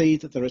can see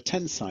that there are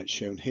 10 sites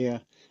shown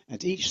here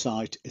and each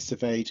site is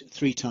surveyed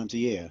 3 times a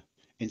year,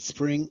 in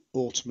spring,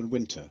 autumn and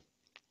winter.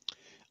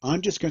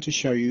 I'm just going to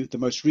show you the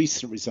most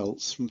recent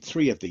results from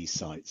 3 of these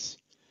sites,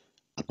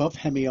 above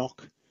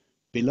Hemyock,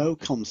 below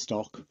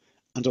Comstock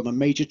and on a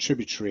major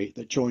tributary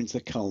that joins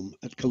the Culm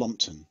at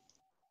Culm.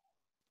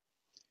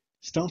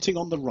 Starting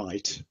on the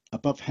right,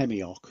 above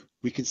Hemyock,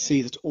 we can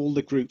see that all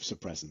the groups are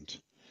present,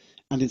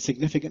 and in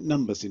significant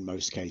numbers in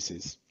most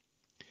cases.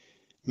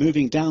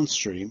 Moving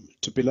downstream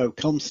to below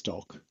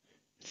Comstock,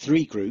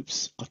 3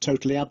 groups are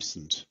totally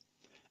absent,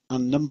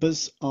 and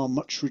numbers are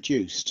much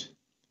reduced.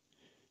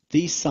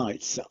 These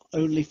sites are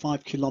only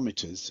 5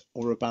 kilometres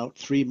or about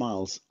 3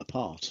 miles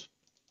apart.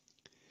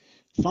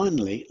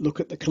 Finally,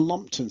 look at the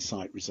Culm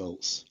site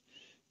results.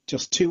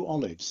 Just 2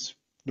 olives,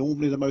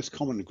 normally the most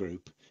common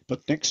group,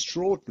 but an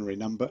extraordinary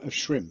number of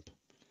shrimp.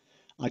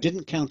 I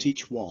didn't count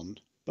each one,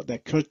 but there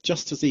could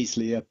just as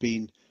easily have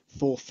been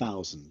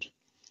 4,000.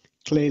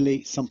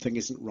 Clearly something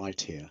isn't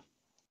right here.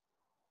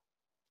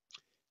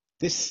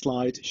 This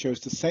slide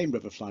shows the same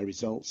riverfly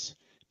results,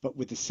 but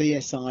with the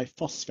CSI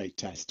phosphate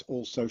test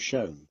also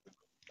shown.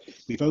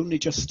 We've only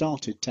just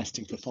started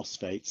testing for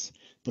phosphates,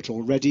 but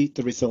already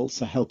the results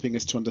are helping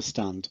us to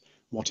understand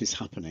what is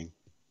happening.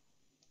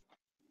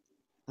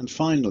 And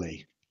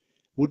finally,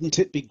 wouldn't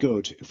it be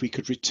good if we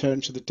could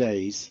return to the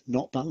days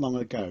not that long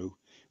ago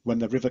when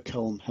the River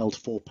Culm held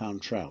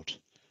 4-pound trout,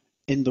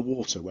 in the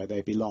water where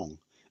they belong,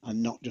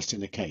 and not just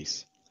in a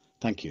case?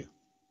 Thank you.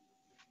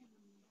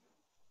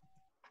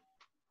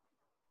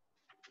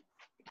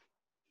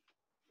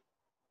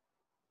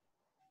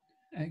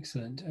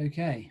 Excellent.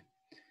 Okay.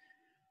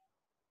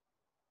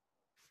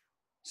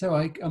 So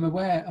I'm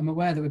aware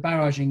that we're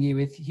barraging you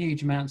with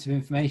huge amounts of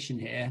information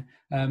here.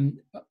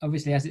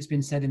 Obviously, as it's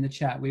been said in the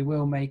chat, we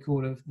will make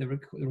all of the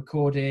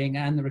recording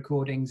and the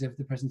recordings of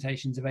the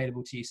presentations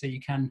available to you, so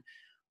you can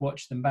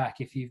watch them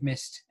back if you've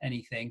missed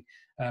anything,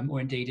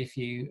 or indeed if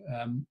you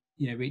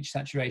reach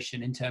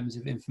saturation in terms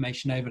of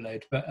information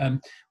overload. But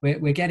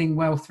we're getting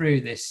well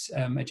through this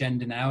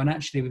agenda now, and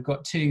actually we've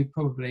got 2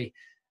 probably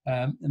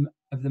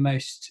of the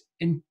most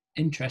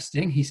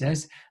interesting, he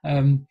says,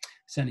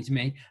 certainly to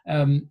me.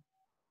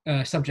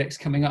 Subjects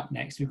coming up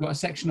next. We've got a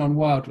section on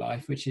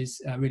wildlife, which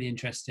is really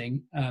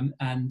interesting,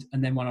 and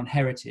then one on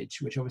heritage,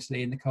 which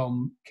obviously in the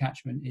Culm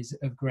catchment is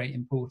of great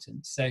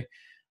importance.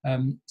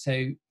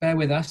 So bear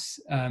with us,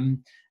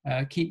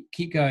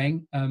 keep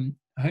going.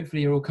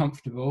 Hopefully you're all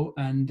comfortable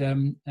and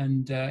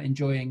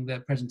enjoying the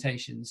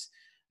presentations.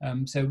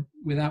 So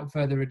without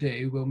further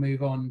ado, we'll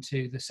move on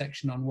to the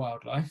section on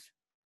wildlife.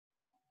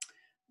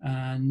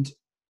 And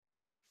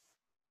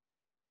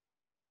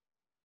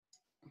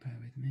bear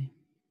with me.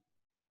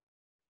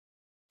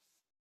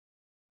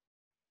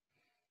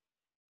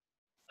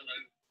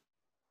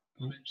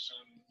 Oh,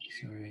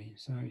 sorry.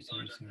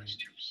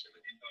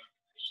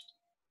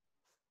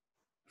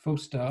 Full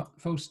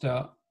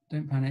start,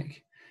 don't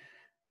panic.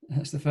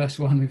 That's the first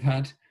one we've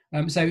had.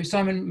 So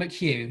Simon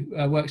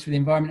McHugh works for the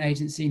Environment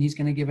Agency, and he's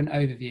going to give an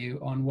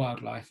overview on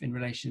wildlife in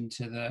relation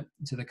to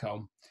the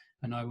Culm.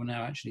 And I will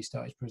now actually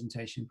start his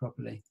presentation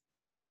properly.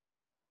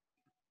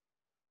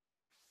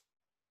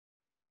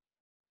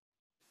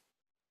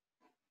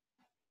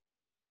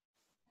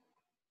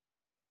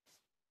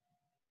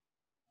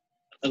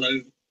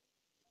 Hello,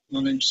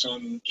 my name's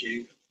Simon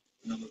McHugh,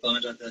 and I'm a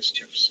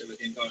biodiversity officer with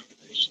the Environment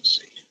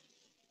Agency.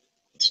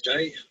 And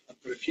today,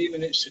 I've got a few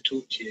minutes to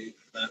talk to you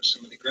about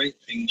some of the great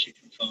things you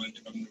can find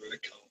along the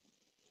River Culm,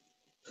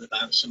 and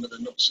about some of the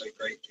not so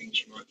great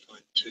things you might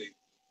find too.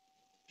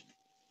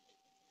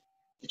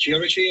 The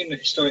geology and the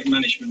historic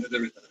management of the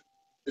river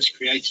has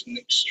created an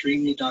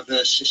extremely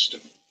diverse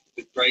system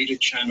with braided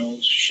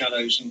channels,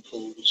 shallows and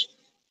pools,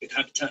 with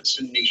habitats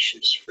and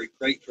niches for a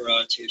great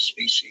variety of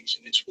species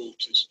in its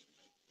waters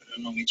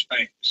and along its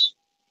banks.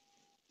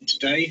 And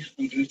today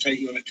I'm going to take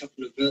you on a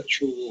couple of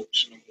virtual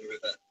walks along the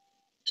river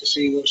to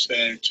see what's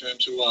there in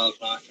terms of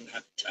wildlife and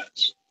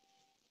habitats,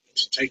 and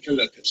to take a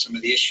look at some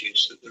of the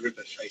issues that the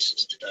river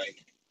faces today.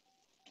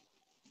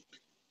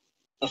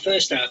 Our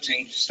first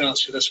outing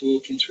starts with us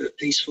walking through a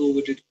peaceful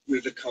wooded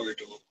river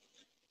corridor,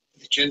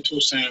 with the gentle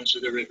sounds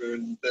of the river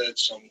and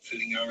birdsong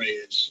filling our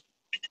ears.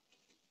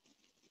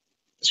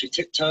 As we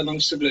tiptoe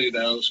amongst the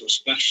bluebells or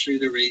splash through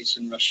the reeds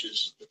and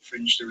rushes that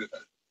fringe the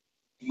river,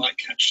 we might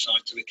catch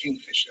sight of a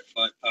kingfisher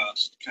fly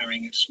past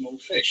carrying a small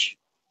fish.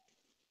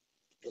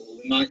 Or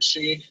we might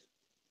see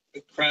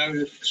a crowd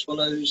of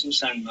swallows and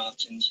sand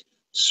martins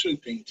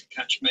swooping to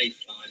catch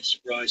mayflies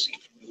rising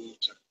from the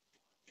water.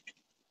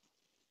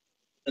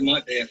 There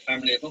might be a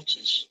family of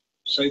otters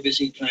so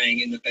busy playing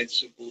in the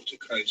beds of water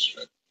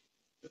crowsfoot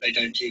that they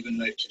don't even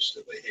notice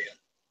that we're here.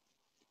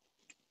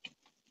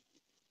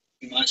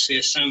 We might see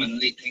a salmon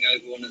leaping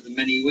over one of the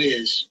many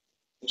weirs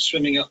or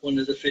swimming up one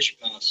of the fish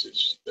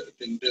passes that have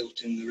been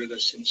built in the river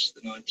since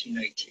the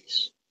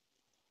 1980s.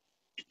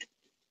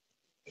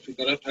 If we've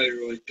got our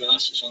Polaroid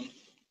glasses on,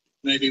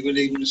 maybe we'll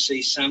even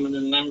see salmon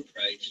and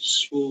lamprey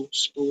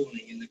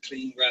spawning in the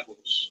clean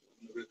gravels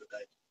on the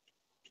riverbed.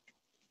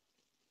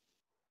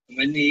 And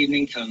when the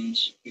evening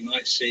comes, we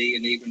might see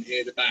and even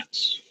hear the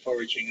bats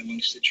foraging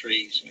amongst the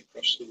trees and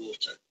across the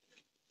water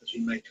as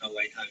we make our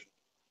way home.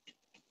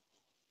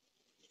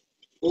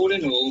 All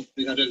in all,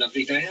 we've had a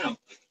lovely day out,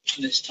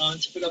 and it's time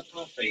to put up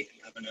our feet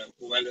and have a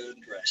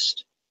well-earned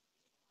rest.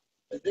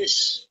 But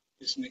this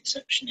is an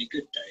exceptionally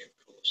good day,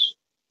 of course,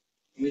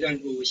 and we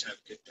don't always have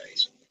good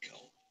days on the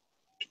Culm.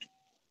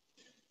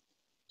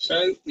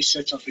 So we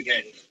set off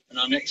again, and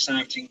our next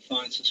outing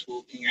finds us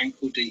walking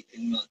ankle-deep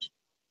in mud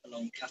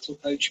along cattle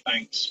poach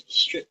banks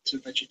stripped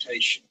of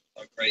vegetation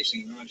by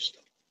grazing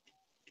livestock.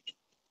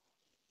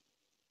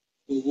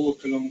 We'll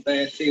walk along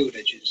bare field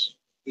edges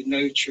with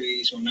no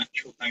trees or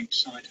natural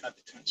bankside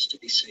habitats to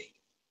be seen.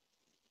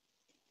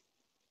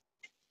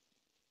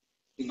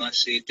 We might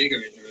see a digger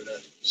in the river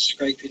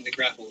scraping the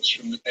gravels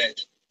from the bed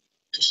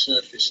to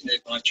surface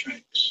nearby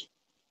tracks.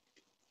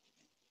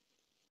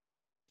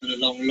 And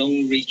along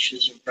long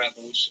reaches of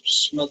gravels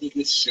smothered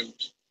with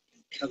silt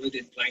and covered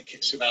in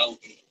blankets of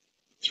algae,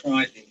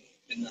 thriving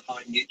in the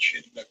high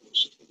nutrient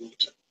levels of the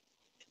water.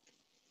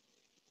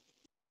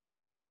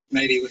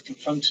 Maybe we're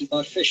confronted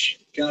by fish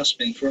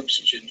gasping for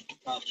oxygen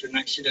after an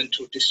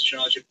accidental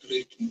discharge of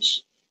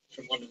pollutants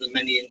from one of the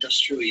many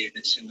industrial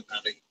units in the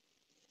valley,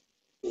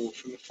 or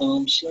from a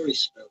farm slurry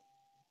spill.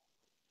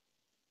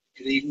 It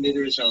could even be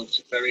the result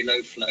of very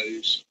low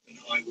flows and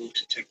high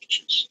water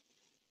temperatures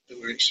that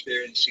we're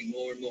experiencing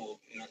more and more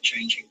in our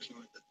changing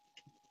climate.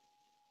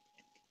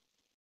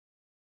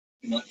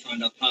 We might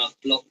find our path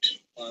blocked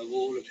by a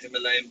wall of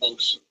Himalayan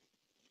balsam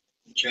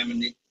and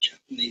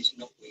Japanese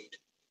knotweed.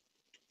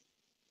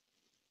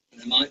 And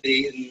there might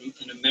be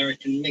an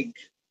American mink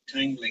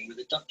tangling with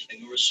a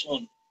duckling or a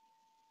swan.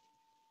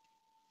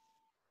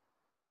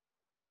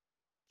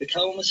 The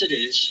Culm as it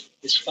is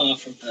far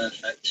from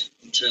perfect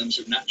in terms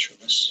of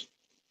naturalness,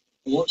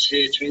 and what's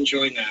here to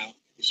enjoy now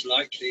is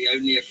likely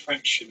only a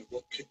fraction of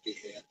what could be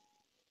here.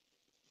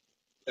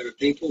 There are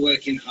people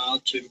working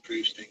hard to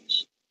improve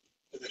things,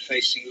 but they're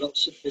facing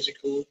lots of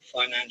physical,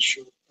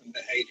 financial and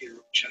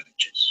behavioural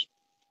challenges.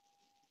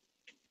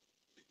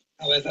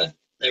 However,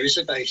 there is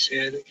a base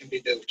here that can be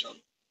built on,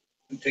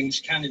 and things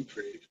can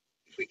improve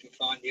if we can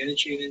find the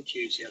energy and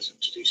enthusiasm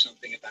to do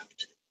something about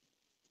it.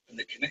 And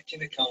the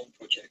Connecting the Culm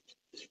project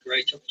is a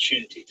great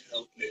opportunity to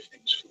help move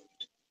things forward.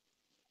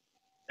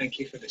 Thank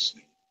you for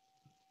listening.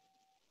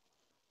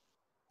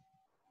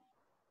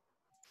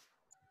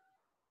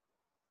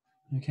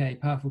 Okay,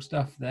 powerful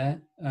stuff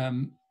there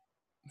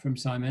from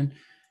Simon.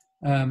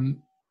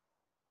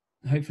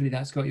 Hopefully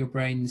that's got your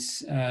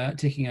brains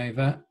ticking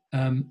over.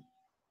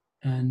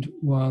 And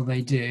while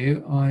they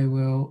do, I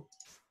will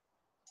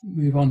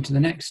move on to the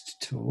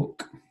next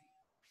talk.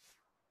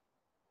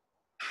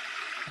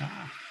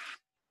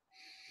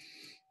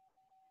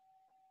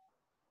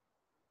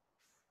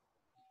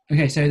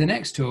 Okay, so the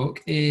next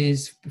talk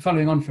is,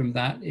 following on from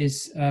that,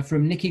 is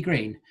from Nikki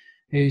Green,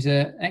 who's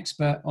an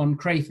expert on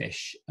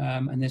crayfish.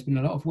 And there's been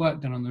a lot of work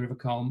done on the River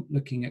Culm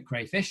looking at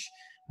crayfish.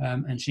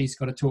 And she's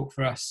got a talk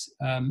for us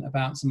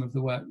about some of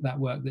the work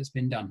that's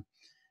been done.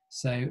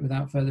 So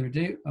without further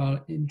ado,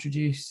 I'll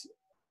introduce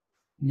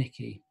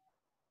Nikki.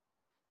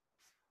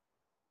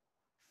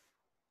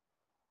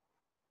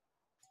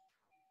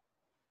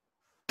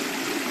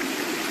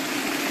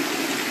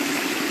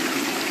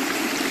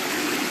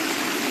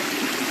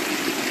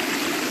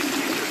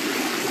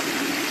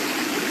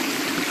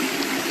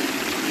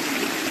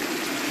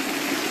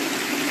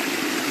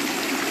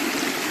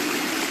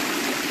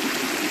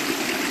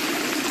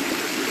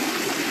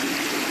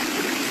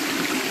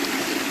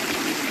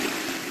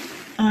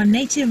 Our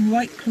native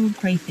white-clawed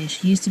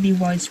crayfish used to be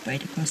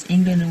widespread across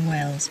England and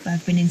Wales, but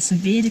have been in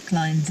severe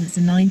decline since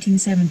the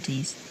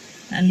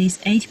 1970s. At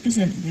least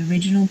 80% of the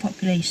original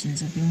populations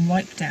have been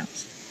wiped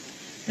out.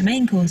 The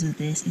main cause of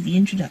this is the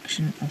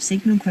introduction of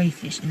signal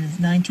crayfish in the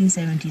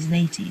 1970s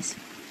and 80s.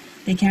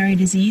 They carry a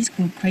disease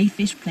called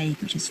crayfish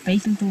plague, which is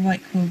fatal to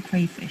white-clawed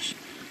crayfish,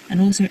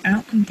 and also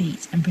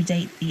outcompete and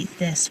predate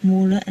their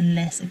smaller and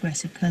less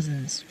aggressive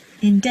cousins.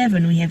 In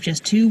Devon, we have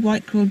just 2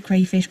 white-clawed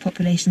crayfish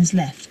populations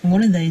left, and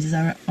one of those is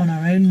on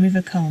our own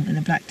River Culm in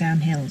the Blackdown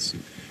Hills.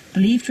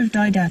 Believed to have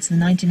died out in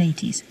the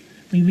 1980s,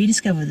 we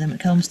rediscovered them at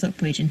Culmstock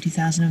Bridge in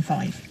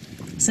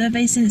 2005.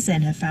 Surveys since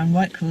then have found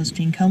white-claws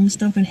between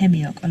Culmstock and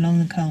Hemyock along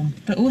the Culm,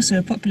 but also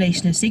a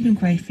population of signal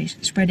crayfish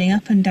spreading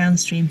up and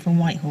downstream from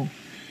Whitehall.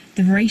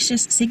 The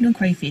voracious signal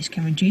crayfish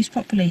can reduce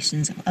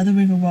populations of other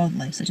river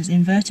wildlife such as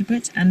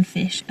invertebrates and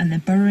fish, and their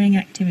burrowing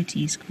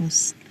activities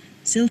cause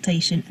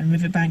siltation and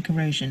riverbank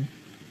erosion.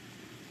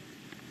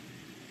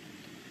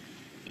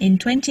 In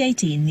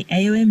 2018, the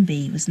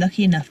AOMB was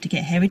lucky enough to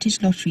get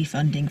Heritage Lottery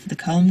funding for the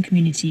Culm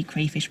Community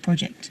Crayfish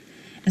Project.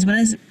 As well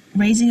as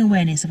raising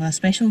awareness of our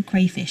special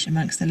crayfish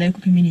amongst the local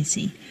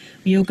community,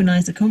 we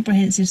organised a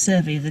comprehensive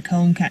survey of the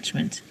Culm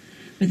catchment.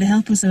 With the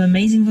help of some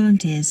amazing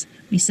volunteers,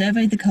 we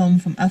surveyed the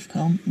Culm from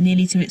Culm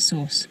nearly to its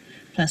source,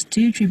 plus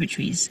 2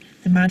 tributaries,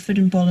 the Madford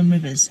and Bollum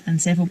rivers,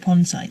 and several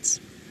pond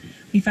sites.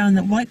 We found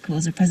that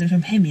whiteclaws are present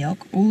from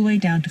Hemyock all the way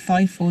down to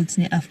 5 fords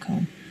near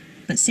Culm,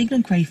 but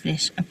signal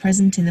crayfish are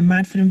present in the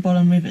Madford and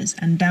Bollum rivers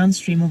and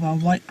downstream of our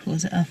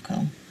whiteclaws at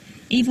Culm.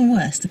 Even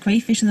worse, the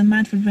crayfish of the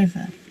Madford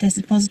River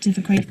tested positive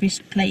for crayfish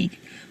plague,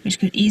 which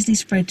could easily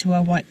spread to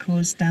our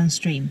whiteclaws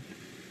downstream.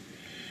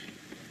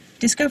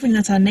 Discovering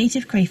that our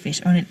native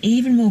crayfish are in an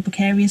even more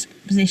precarious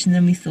position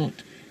than we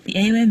thought, the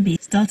AOMB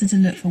started to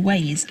look for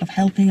ways of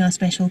helping our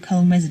special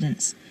Culm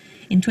residents.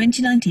 In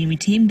 2019, we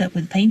teamed up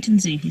with Paignton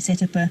Zoo, who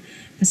set up a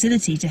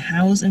facility to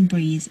house and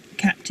breed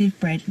captive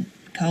bred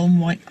Culm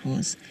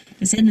whiteclaws.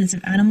 Descendants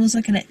of animals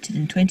are collected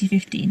in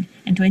 2015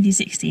 and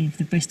 2016 for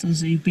the Bristol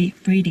Zoo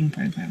breeding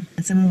programme,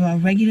 and some of our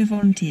regular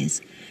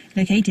volunteers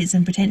located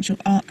some potential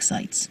ARC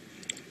sites,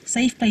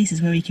 safe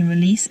places where we can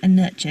release and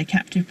nurture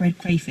captive bred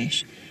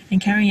crayfish,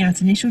 and carrying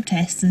out initial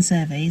tests and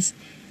surveys.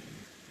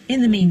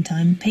 In the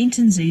meantime,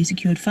 Paignton Zoo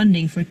secured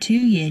funding for a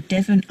 2-year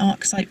Devon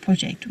ARC site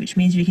project, which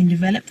means we can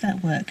develop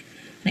that work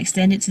and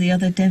extend it to the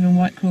other Devon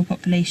whiteclaw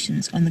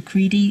populations on the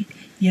Creedy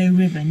Yeo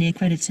River near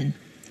Crediton.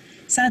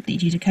 Sadly,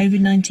 due to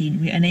COVID-19,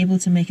 we are unable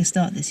to make a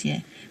start this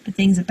year, but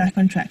things are back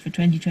on track for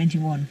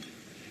 2021.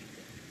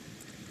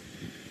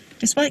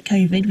 Despite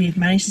COVID, we have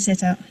managed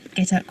to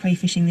get out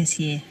crayfishing this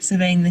year,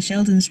 surveying the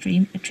Sheldon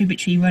Stream, a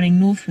tributary running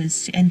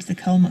northwards to enter the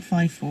Culm at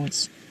 5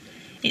 fords.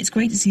 It's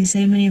great to see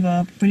so many of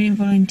our brilliant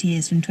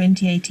volunteers from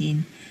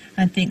 2018,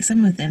 and I think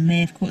some of them may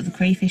have caught the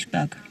crayfish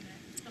bug.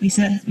 We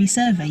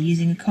survey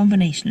using a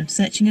combination of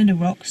searching under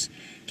rocks,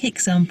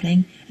 kick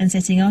sampling, and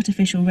setting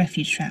artificial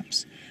refuge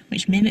traps,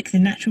 which mimic the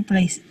natural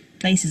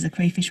places a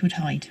crayfish would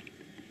hide.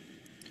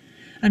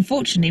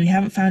 Unfortunately, we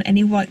haven't found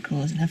any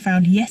whiteclaws and have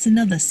found yet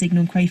another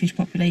signal crayfish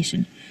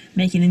population,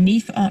 making the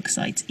need for ARC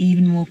sites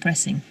even more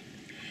pressing.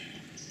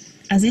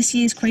 As this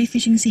year's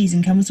crayfishing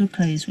season comes to a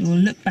close, we will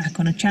look back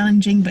on a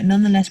challenging but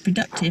nonetheless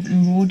productive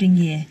and rewarding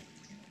year.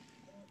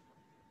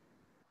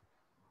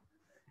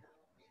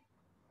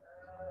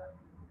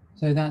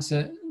 So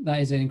that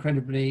is an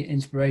incredibly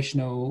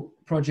inspirational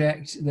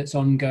project that's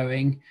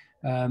ongoing,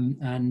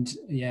 and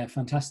yeah,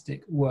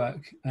 fantastic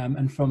work.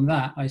 And from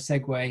that, I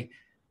segue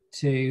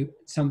to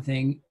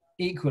something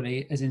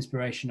equally as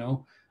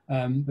inspirational,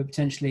 but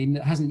potentially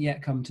hasn't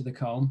yet come to the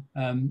Culm,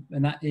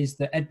 and that is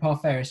that Ed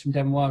Parr-Ferris from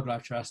Devon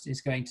Wildlife Trust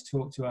is going to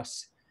talk to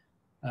us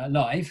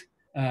live,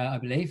 I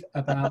believe,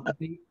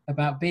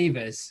 about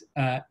beavers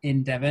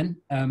in Devon.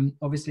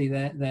 Obviously,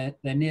 they're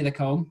near the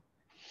Culm,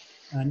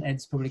 and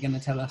Ed's probably going to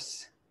tell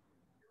us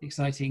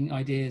exciting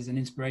ideas and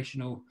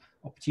inspirational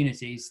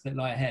opportunities that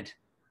lie ahead.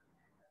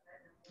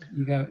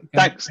 You go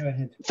Thanks. Go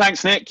ahead.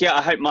 Thanks, Nick. Yeah,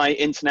 I hope my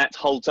internet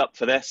holds up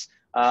for this.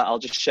 I'll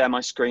just share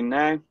my screen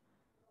now,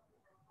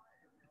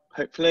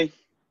 hopefully.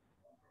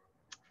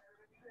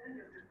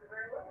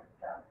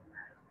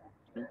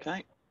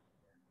 Okay.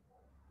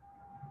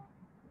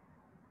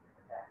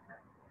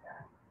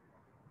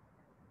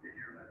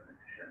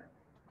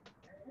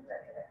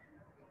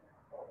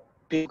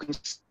 People can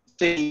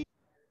see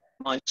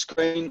my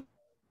screen.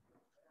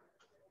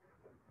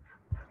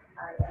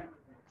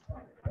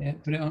 Yeah,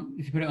 put it on.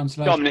 If you put it on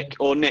slide. Dominic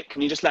or Nick,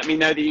 can you just let me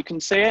know that you can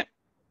see it?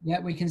 Yeah,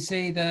 we can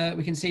see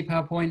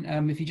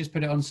PowerPoint. If you just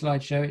put it on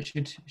slideshow,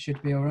 it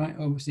should be all right.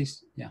 Obviously,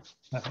 yeah,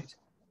 perfect.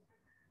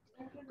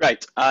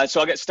 Great. So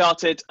I'll get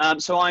started.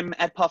 So I'm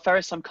Ed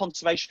Parr-Ferris. I'm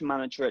Conservation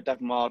Manager at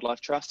Devon Wildlife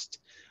Trust,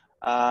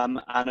 and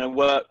I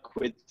work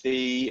with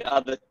the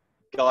other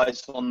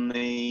guys on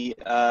the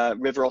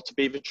River Otter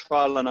Beaver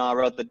Trial and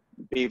our other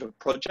beaver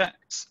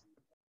projects.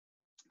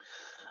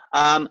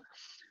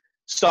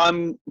 So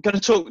I'm going to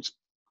talk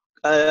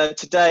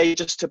today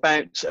just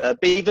about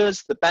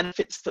beavers, the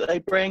benefits that they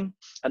bring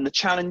and the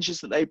challenges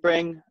that they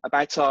bring,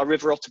 about our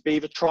River Otter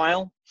Beaver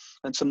Trial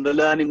and some of the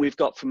learning we've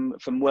got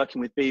from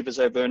working with beavers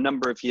over a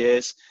number of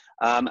years,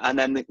 and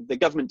then the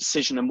government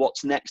decision and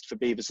what's next for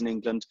beavers in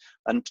England,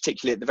 and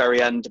particularly at the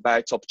very end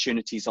about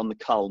opportunities on the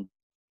Culm.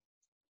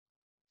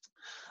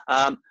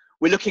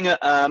 We're looking at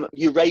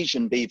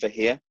Eurasian beaver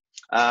here.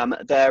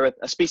 They're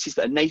a species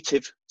that are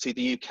native to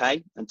the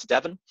UK and to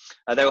Devon.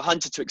 They were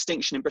hunted to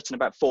extinction in Britain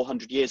about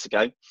 400 years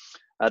ago.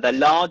 They're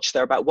large,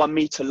 they're about 1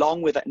 metre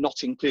long, with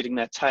not including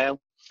their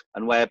tail,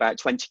 and weigh about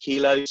 20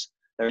 kilos.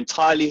 They're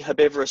entirely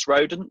herbivorous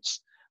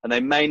rodents, and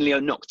they mainly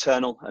are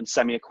nocturnal and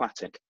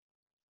semi-aquatic.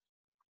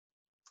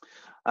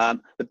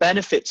 The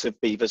benefits of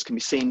beavers can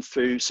be seen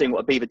through seeing what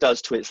a beaver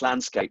does to its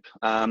landscape.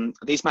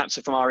 These maps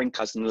are from our in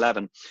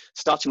 2011,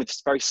 starting with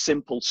this very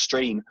simple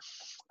stream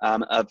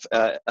of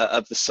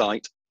the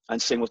site.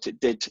 and seeing what it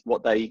did,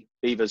 what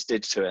beavers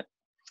did to it.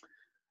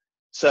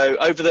 So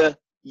over the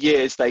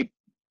years, they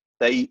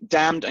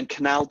dammed and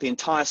canaled the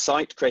entire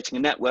site, creating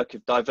a network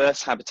of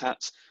diverse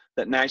habitats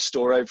that now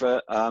store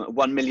over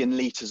 1 million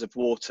litres of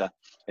water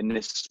in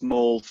this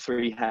small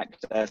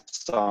 3-hectare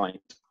site.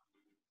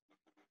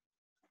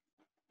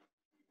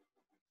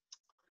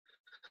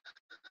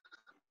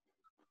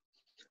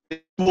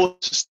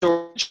 Water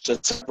storage does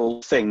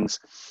several things.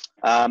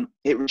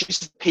 It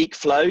reduces peak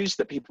flows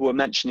that people were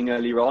mentioning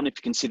earlier on, if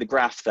you can see the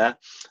graph there,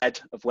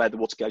 of where the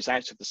water goes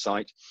out of the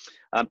site.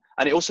 And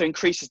it also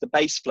increases the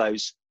base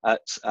flows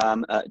at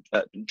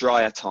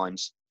drier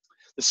times.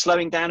 The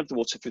slowing down of the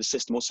water through the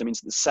system also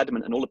means that the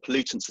sediment and all the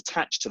pollutants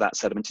attached to that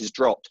sediment is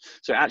dropped,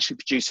 so it actually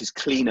produces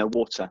cleaner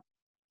water.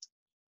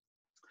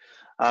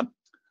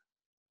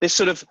 This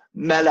sort of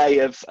melee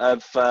of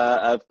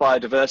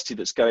biodiversity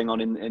that's going on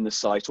in the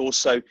site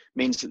also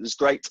means that there's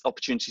great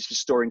opportunities for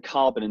storing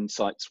carbon in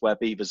sites where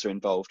beavers are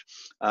involved,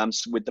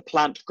 so with the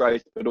plant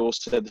growth, but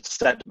also the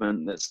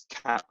sediment that's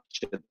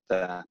captured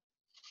there.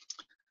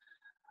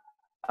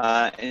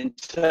 In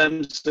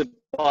terms of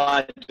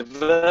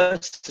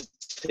biodiversity,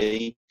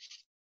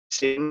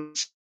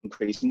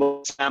 increase. More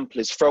example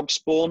is frog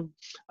spawn.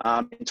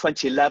 In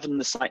 2011,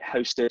 the site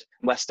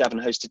West Devon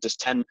hosted just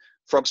 10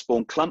 frog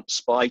spawn clumps.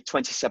 By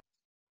 2017.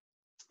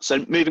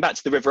 So moving back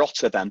to the River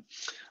Otter then.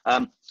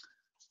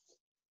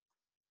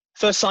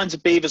 First signs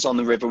of beavers on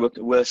the river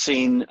were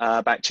seen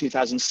about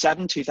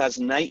 2007,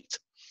 2008.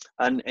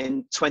 And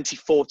in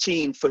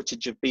 2014,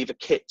 footage of beaver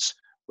kits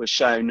was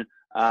shown,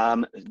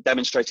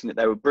 demonstrating that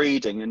they were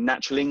breeding, and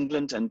Natural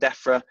England and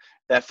DEFRA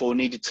therefore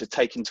needed to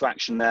take into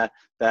action their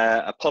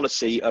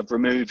policy of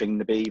removing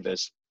the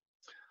beavers.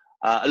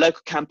 A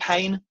local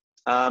campaign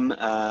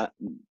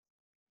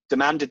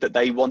demanded that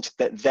they wanted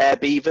their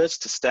beavers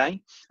to stay,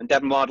 and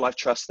Devon Wildlife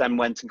Trust then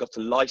went and got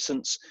a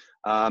licence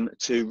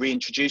to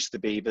reintroduce the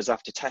beavers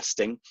after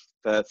testing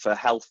for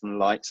health and the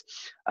likes,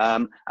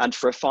 and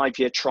for a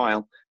 5-year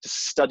trial to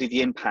study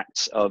the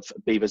impacts of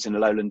beavers in a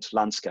lowland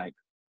landscape.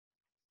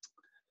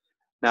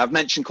 Now, I've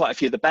mentioned quite a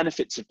few of the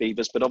benefits of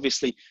beavers, but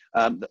obviously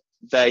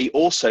they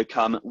also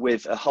come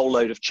with a whole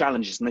load of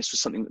challenges, and this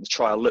was something that the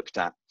trial looked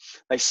at.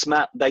 They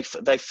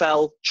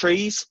fell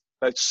trees,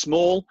 both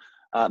small,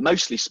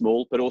 mostly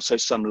small, but also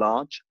some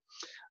large.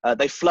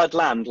 They flood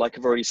land, like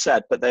I've already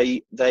said, but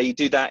they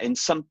do that in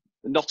some,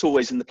 not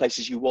always in the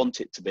places you want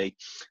it to be,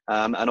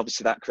 and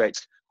obviously that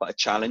creates quite a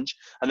challenge.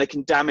 And they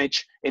can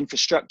damage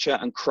infrastructure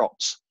and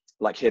crops,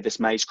 like here, this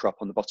maize crop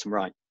on the bottom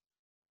right.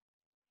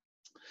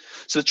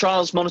 So the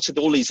trials monitored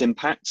all these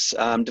impacts,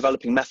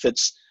 developing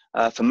methods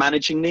for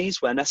managing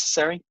these where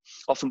necessary,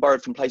 often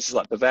borrowed from places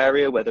like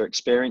Bavaria, where they're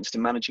experienced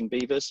in managing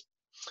beavers.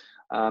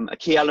 A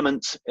key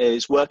element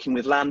is working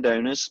with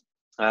landowners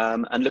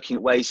and looking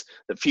at ways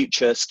that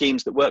future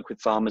schemes that work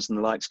with farmers and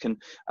the likes can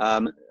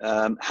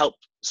help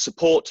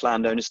support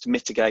landowners to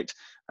mitigate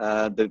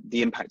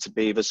the impact of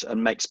beavers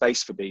and make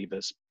space for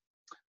beavers.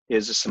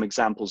 Here's just some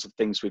examples of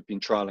things we've been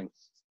trialling.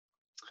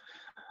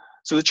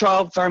 So the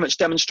trial very much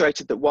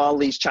demonstrated that while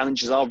these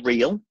challenges are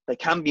real, they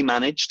can be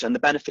managed and the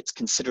benefits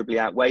considerably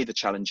outweigh the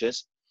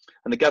challenges.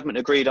 And the government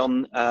agreed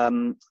on,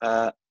 and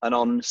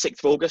on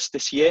 6th of August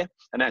this year,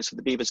 announced that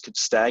the beavers could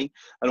stay,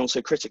 and also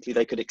critically,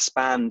 they could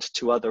expand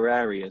to other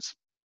areas.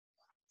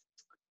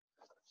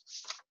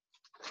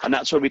 And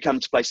that's where we come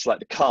to places like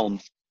the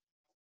Culm.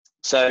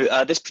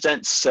 So this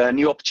presents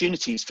new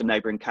opportunities for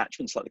neighbouring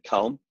catchments like the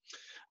Culm,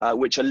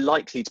 which are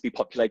likely to be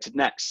populated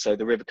next. So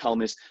the River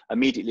Culm is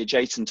immediately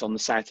adjacent on the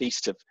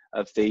southeast of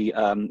the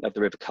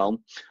River Culm,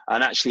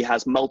 and actually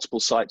has multiple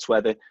sites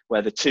where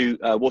the two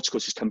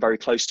watercourses come very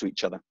close to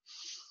each other.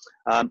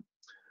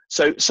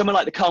 So somewhere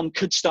like the Culm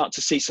could start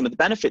to see some of the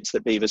benefits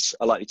that beavers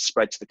are likely to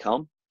spread to the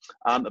Culm,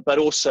 but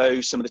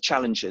also some of the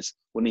challenges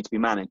will need to be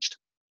managed.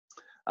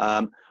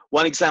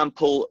 One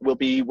example will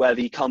be where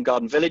the Culm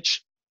Garden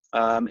Village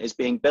is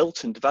being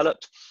built and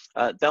developed.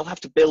 They'll have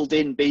to build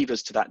in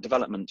beavers to that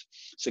development,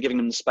 so giving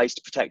them the space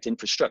to protect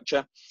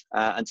infrastructure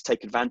and to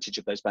take advantage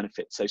of those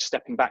benefits. So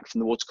stepping back from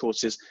the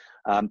watercourses,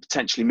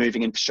 potentially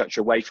moving infrastructure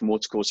away from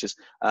watercourses,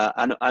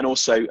 and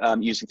also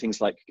using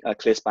things like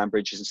clear span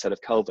bridges instead of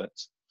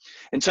culverts.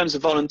 In terms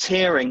of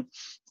volunteering,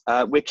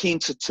 we're keen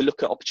to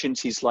look at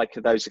opportunities like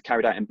those that are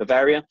carried out in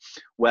Bavaria,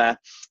 where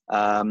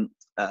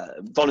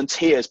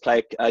volunteers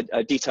play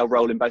a detailed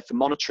role in both the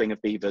monitoring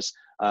of beavers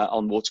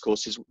on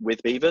watercourses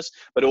with beavers,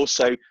 but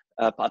also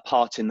a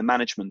part in the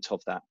management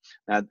of that.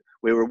 Now,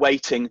 we're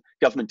awaiting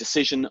government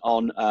decision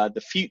on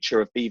the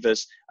future of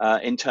beavers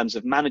in terms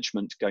of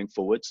management going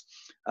forwards,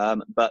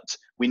 but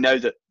we know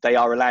that they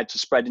are allowed to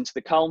spread into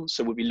the Culm,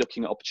 so we'll be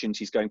looking at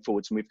opportunities going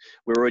forwards, and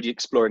we're already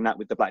exploring that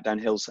with the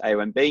Blackdown Hills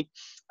AOMB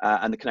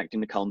and the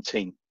Connecting the Culm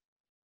team.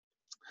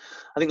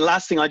 I think the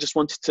last thing I just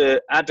wanted to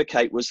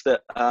advocate was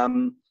that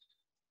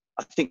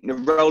I think the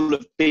role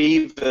of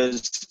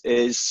beavers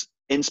is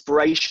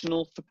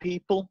inspirational for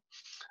people.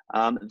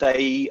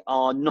 They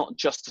are not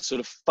just a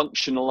sort of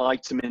functional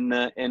item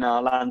in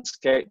our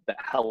landscape that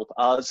help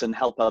us and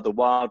help other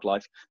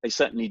wildlife. They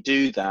certainly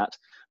do that,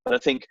 but I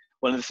think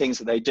one of the things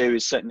that they do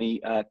is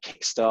certainly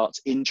kickstart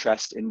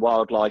interest in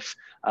wildlife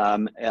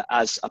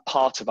as a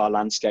part of our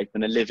landscape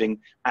and a living,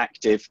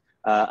 active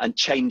and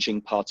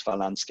changing part of our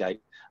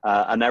landscape.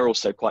 And they're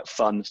also quite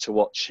fun to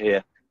watch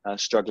here,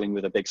 struggling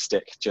with a big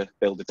stick to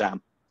build a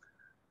dam.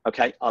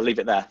 Okay, I'll leave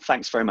it there.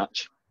 Thanks very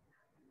much.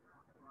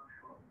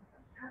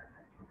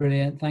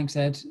 Brilliant, thanks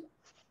Ed.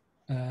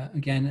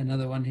 Again,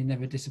 another one who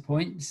never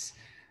disappoints.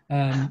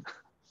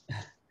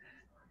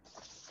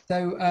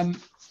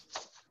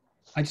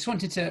 I just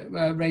wanted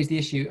to raise the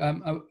issue.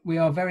 We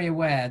are very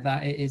aware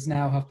that it is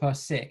now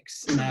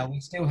 6:30. Now, we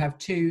still have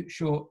 2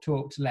 short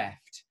talks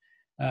left.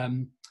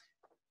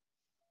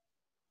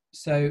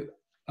 So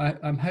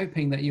I'm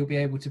hoping that you'll be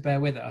able to bear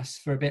with us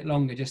for a bit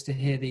longer just to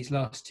hear these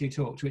last 2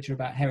 talks, which are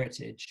about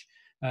heritage.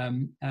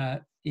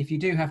 If you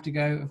do have to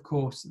go, of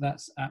course,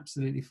 that's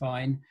absolutely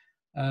fine.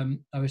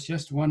 I was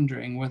just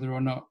wondering whether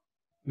or not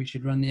we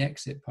should run the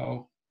exit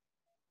poll.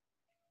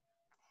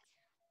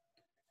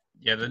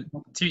 Yeah, the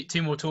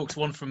two more talks,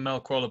 one from Mel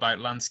Kroll about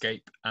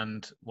landscape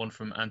and one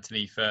from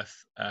Anthony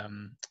Firth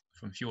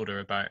from Fjorder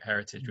about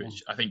heritage,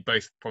 which I think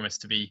both promise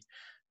to be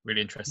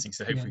really interesting.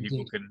 So hopefully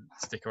people can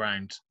stick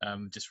around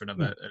just for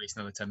at least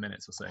another 10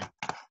 minutes or so.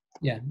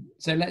 Yeah,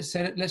 so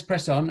let's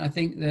press on. I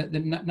think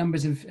the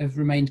numbers have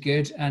remained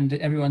good and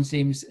everyone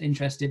seems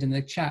interested and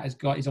the chat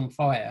is on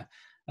fire.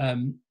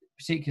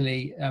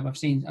 Particularly, I've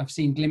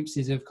seen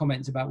glimpses of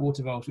comments about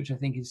water voles, which I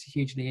think is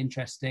hugely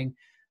interesting.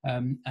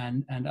 And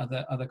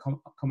other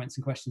comments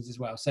and questions as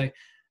well. So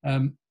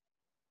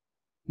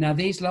now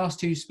these last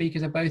 2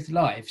 speakers are both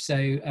live.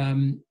 So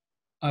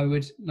I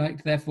would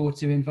like therefore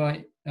to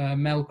invite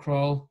Mel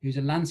Kroll, who's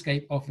a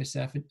landscape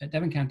officer at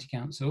Devon County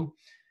Council,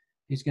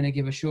 who's going to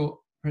give a short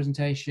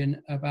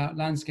presentation about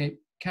landscape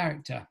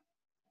character.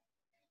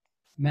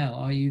 Mel,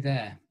 are you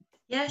there?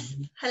 Yes,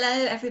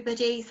 hello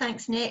everybody,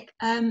 thanks Nick.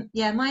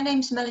 Yeah, my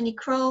name's Melanie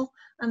Kroll.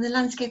 I'm the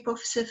Landscape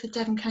Officer for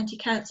Devon County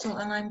Council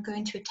and I'm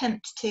going to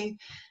attempt to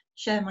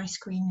share my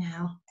screen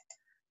now.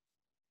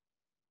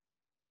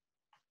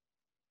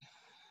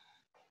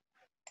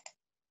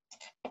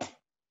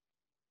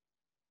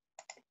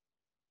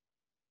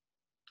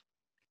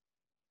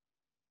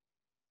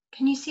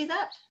 Can you see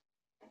that?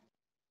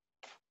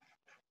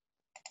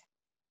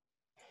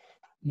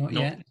 Not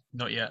yet.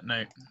 Not yet,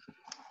 no.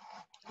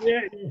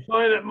 Yeah, you're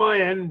fine at my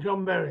end,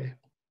 John Berry.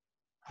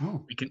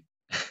 Oh. We can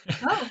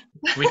oh.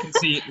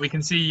 we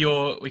can see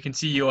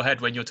your head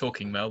when you're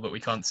talking, Mel, but we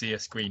can't see a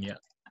screen yet.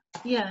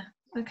 Yeah,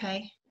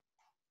 okay.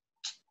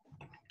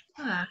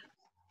 Ah.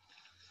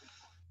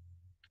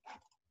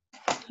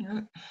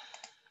 Yeah.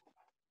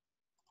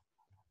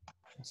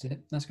 That's it.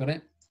 That's got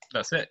it.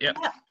 That's it. Yeah.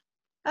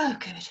 Oh,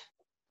 good.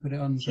 Put it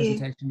on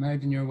presentation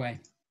mode and you're away.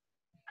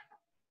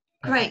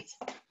 Great.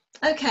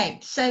 Okay,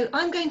 so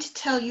I'm going to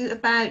tell you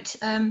about.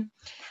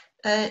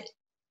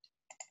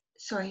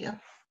 Sorry,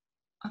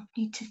 I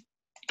need to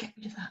get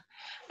rid of that.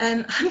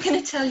 I'm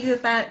going to tell you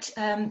about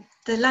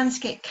the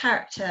landscape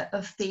character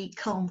of the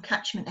Culm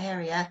catchment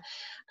area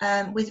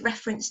with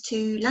reference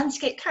to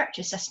landscape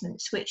character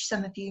assessments, which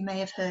some of you may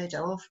have heard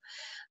of.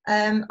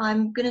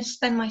 I'm going to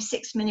spend my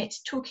 6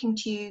 minutes talking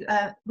to you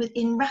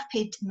in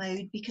rapid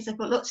mode because I've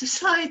got lots of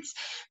slides,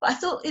 but I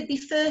thought it'd be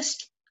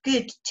first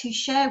good to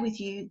share with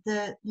you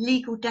the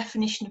legal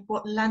definition of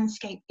what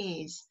landscape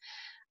is.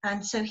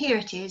 And so here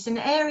it is: an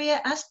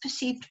area as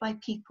perceived by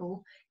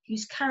people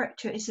whose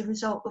character is a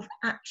result of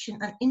action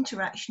and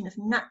interaction of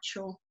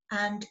natural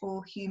and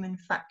or human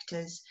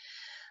factors.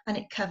 And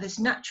it covers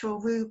natural,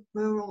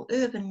 rural,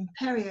 urban,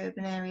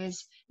 peri-urban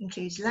areas,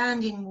 includes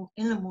land,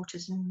 inland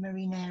waters and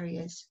marine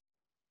areas.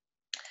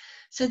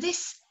 So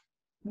this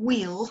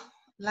wheel,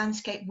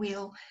 landscape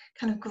wheel,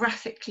 kind of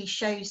graphically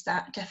shows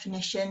that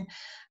definition.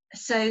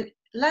 So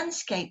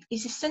landscape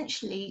is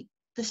essentially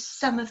the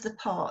sum of the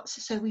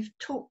parts. So we've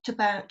talked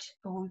about,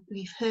 or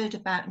we've heard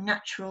about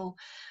natural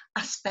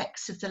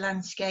aspects of the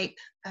landscape,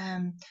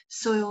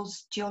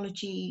 soils,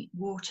 geology,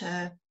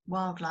 water,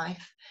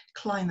 wildlife,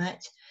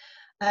 climate.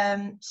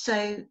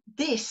 So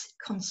this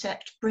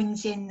concept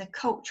brings in the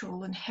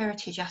cultural and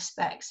heritage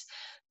aspects,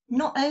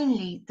 not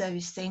only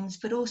those things,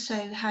 but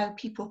also how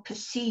people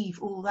perceive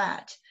all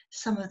that,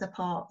 some of the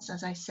parts,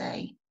 as I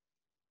say.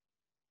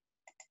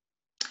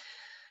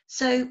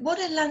 So what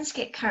are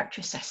landscape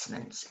character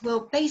assessments?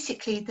 Well,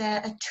 basically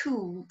they're a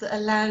tool that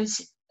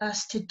allows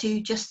us to do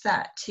just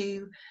that,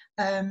 to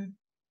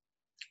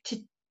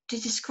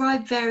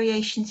describe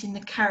variations in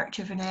the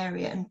character of an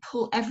area and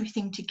pull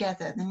everything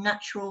together, the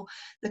natural,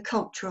 the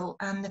cultural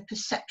and the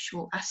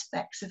perceptual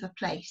aspects of a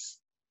place.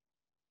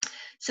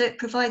 So it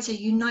provides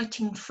a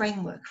uniting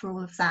framework for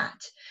all of that.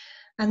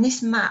 And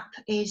this map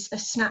is a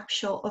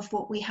snapshot of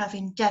what we have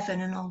in Devon,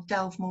 and I'll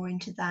delve more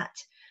into that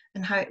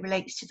and how it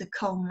relates to the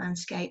Culm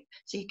landscape.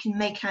 So you can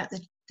make out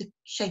the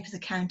shape of the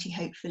county,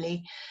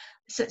 hopefully.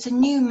 So it's a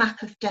new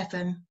map of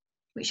Devon,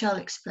 which I'll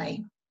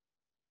explain.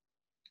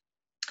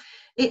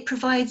 It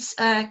provides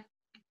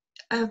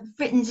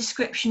written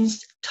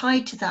descriptions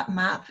tied to that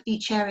map.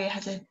 Each area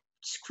has a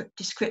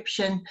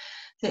description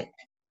that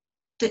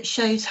that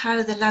shows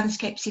how the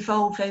landscape's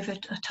evolved over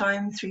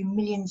time through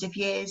millions of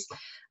years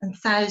and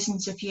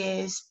thousands of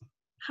years,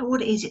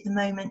 what it is at the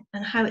moment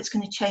and how it's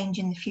going to change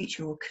in the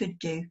future or could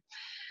do.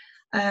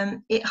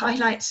 It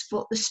highlights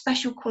what the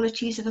special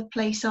qualities of a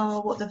place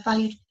are, what the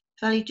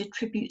valued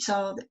attributes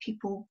are that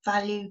people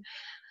value,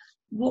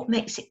 what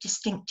makes it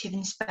distinctive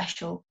and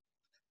special.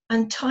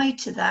 And tied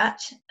to that,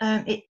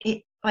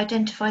 it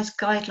identifies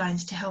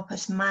guidelines to help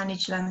us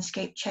manage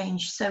landscape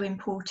change, so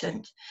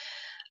important.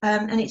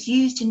 And it's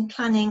used in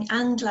planning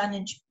and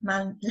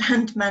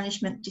land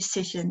management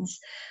decisions.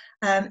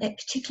 It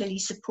particularly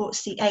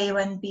supports the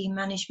AONB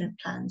management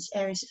plans,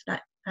 areas of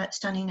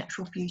outstanding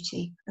natural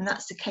beauty, and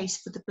that's the case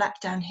for the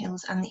Blackdown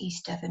Hills and the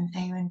East Devon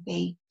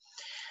AONB.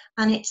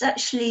 And it's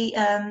actually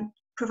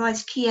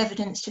provides key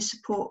evidence to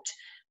support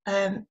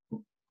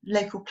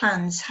local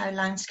plans, how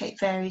landscape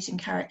varies in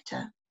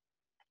character.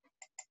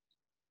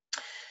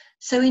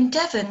 So in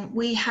Devon,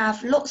 we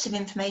have lots of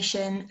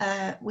information.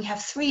 We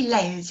have 3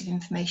 layers of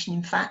information,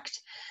 in fact,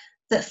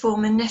 that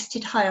form a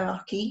nested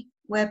hierarchy,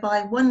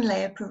 whereby one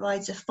layer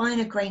provides a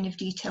finer grain of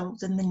detail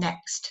than the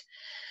next.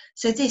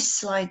 So this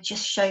slide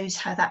just shows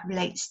how that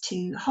relates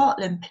to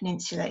Heartland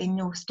Peninsula in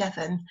North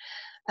Devon.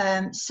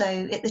 So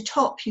at the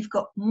top, you've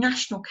got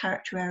national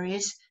character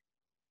areas.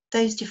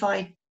 Those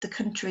divide the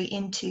country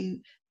into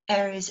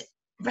areas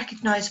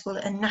recognisable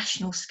at a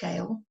national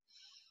scale.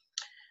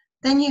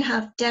 Then you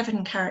have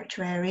Devon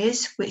character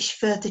areas, which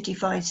further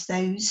divides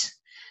those.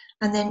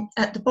 And then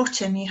at the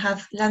bottom, you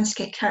have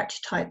landscape character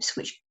types,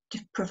 which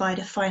provide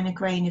a finer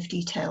grain of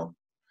detail.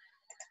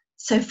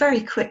 So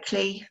very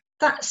quickly,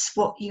 that's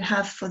what you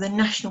have for the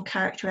national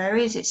character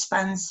areas. It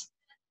spans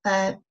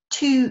the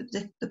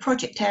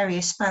project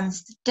area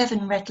spans the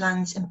Devon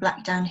Redlands and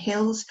Blackdown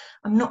Hills.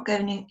 I'm not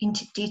going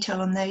into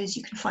detail on those.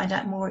 You can find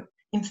out more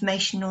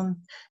information on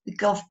the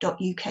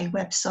gov.uk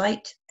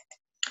website.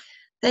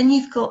 Then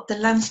you've got the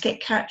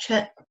landscape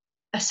character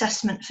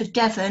assessment for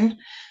Devon,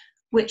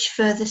 which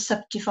further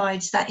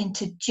subdivides that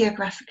into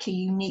geographically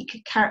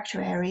unique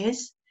character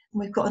areas. And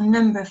we've got a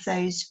number of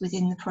those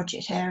within the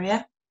project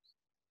area.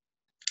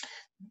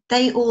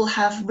 They all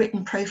have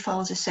written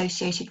profiles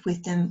associated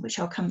with them, which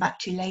I'll come back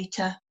to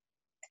later.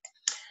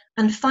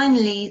 And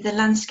finally, the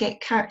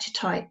landscape character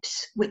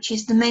types, which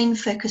is the main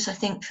focus, I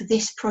think, for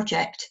this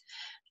project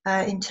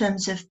in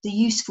terms of the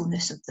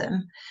usefulness of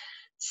them.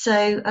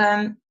 So,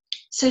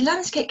 so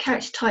landscape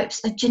character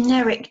types are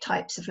generic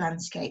types of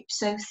landscape,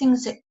 so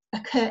things that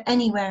occur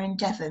anywhere in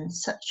Devon,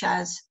 such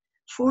as,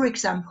 for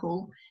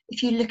example,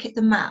 if you look at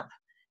the map,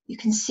 you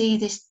can see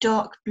this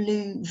dark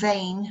blue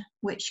vein,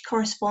 which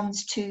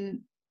corresponds to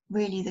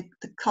really the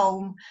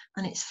Culm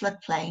and its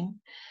floodplain.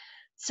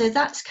 So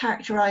that's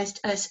characterised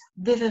as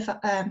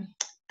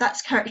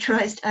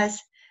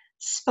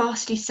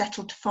sparsely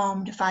settled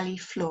farmed valley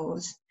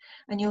floors,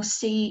 and you'll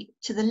see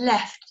to the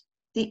left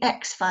the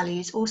X Valley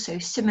is also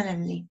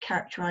similarly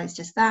characterised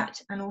as that,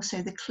 and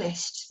also the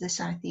Clyst to the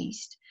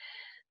southeast.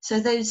 So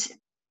these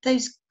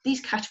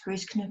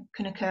categories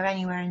can occur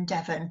anywhere in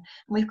Devon, and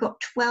we've got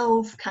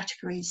 12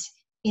 categories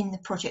in the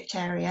project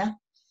area,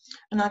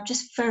 and I'll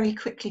just very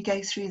quickly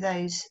go through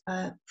those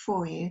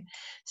for you.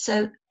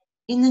 So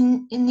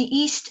in the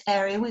east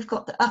area, we've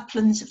got the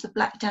uplands of the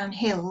Blackdown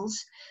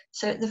Hills.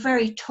 So at the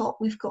very top,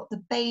 we've got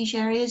the beige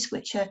areas,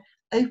 which are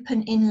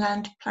open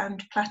inland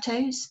planned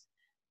plateaus.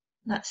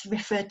 That's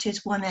referred to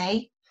as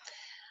 1A.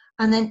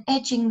 And then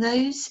edging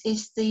those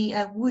is the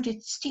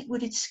steep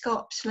wooded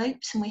scarp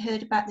slopes, and we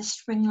heard about the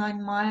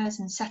springline mires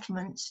and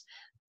settlements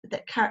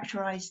that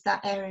characterise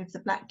that area of the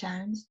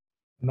Blackdowns.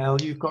 Mel,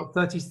 you've got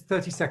 30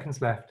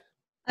 seconds left.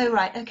 Oh,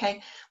 right,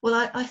 okay.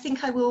 Well, I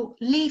think I will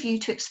leave you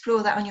to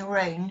explore that on your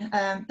own,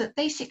 but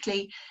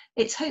basically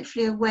it's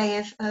hopefully a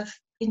way of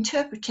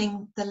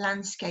interpreting the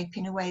landscape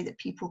in a way that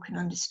people can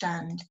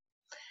understand.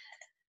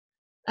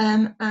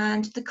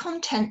 And the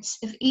contents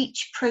of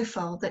each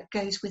profile that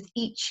goes with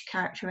each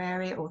character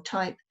area or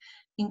type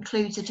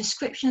includes a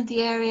description of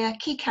the area,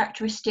 key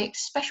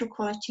characteristics, special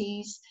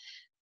qualities,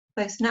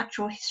 both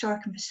natural,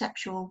 historic and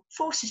perceptual,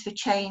 forces for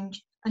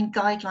change, and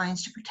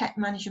guidelines to protect,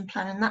 manage and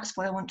plan. And that's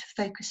what I want to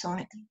focus on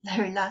at the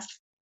very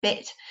last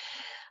bit.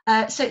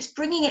 So it's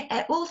bringing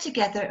it all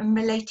together and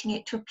relating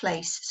it to a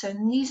place. So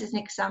these are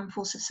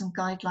examples of some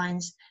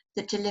guidelines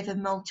that deliver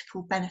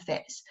multiple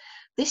benefits.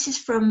 This is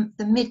from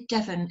the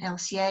Mid-Devon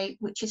LCA,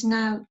 which is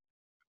now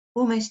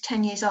almost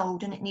 10 years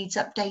old and it needs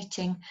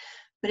updating,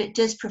 but it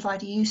does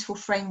provide a useful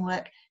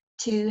framework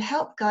to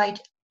help guide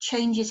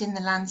changes in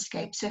the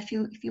landscape. So if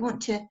you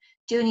want to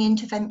do any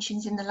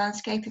interventions in the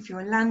landscape, if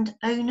you're a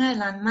landowner,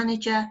 land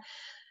manager,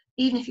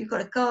 even if you've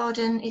got a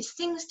garden, it's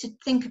things to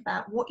think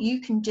about what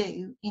you can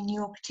do in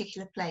your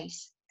particular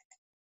place.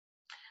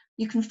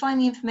 You can find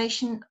the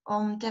information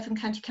on Devon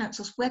County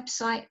Council's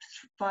website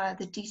via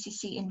the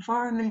DCC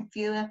Environment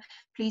Viewer.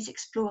 Please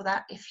explore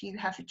that if you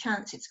have a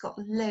chance. It's got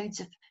loads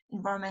of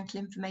environmental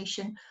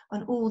information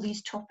on all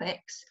these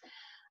topics.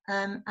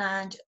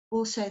 And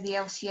also the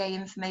LCA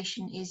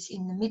information is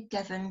in the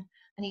Mid-Devon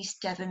and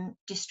East Devon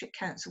District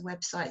Council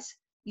websites,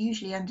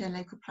 usually under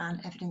local plan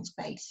evidence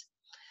base.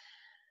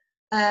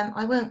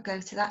 I won't go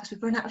to that because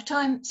we've run out of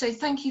time. So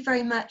thank you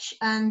very much,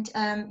 and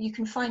you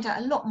can find out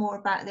a lot more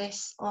about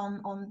this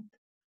on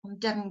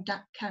Devon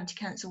County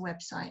Council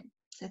website.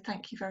 So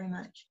thank you very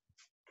much.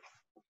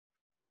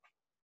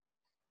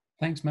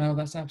 Thanks, Mel.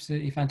 That's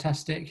absolutely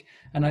fantastic.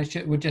 And I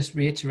would just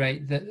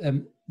reiterate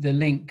that the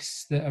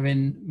links that are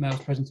in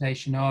Mel's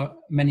presentation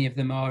many of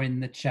them are in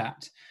the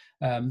chat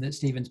that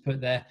Stephen's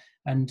put there.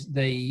 And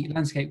the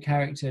landscape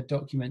character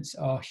documents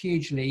are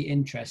hugely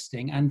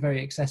interesting and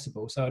very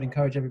accessible. So I'd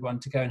encourage everyone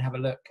to go and have a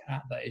look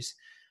at those.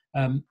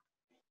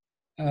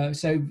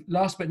 So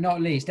last but not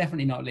least,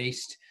 definitely not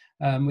least,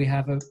 we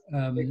have a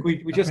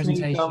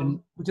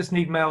presentation. We just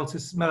need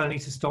Melanie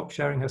to stop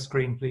sharing her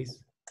screen,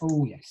 please.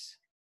 Oh, yes.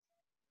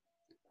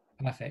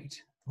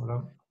 Perfect.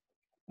 Hold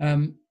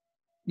on.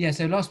 Yeah,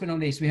 so last but not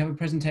least, we have a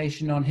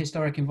presentation on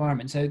historic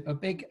environment. So a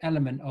big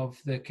element of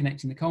the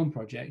Connecting the Culm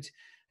project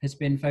has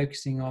been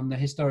focusing on the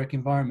historic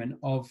environment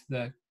of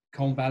the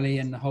Culm Valley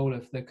and the whole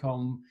of the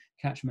Culm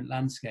catchment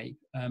landscape.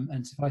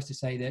 And suffice to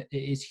say that it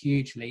is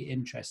hugely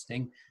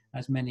interesting,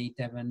 as many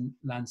Devon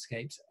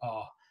landscapes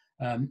are.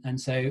 And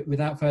so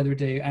without further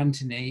ado,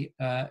 Anthony,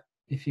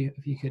 if you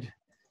could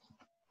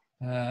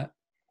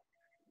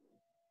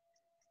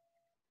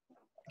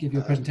give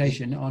your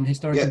presentation on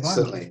historic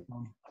environment.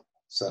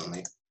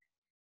 Certainly.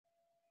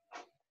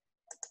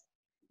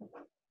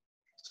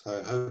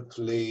 So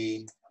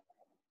hopefully,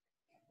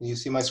 can you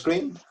see my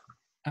screen?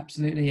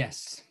 Absolutely,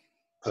 yes.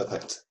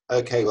 Perfect.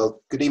 Okay,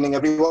 well, good evening,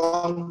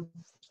 everyone.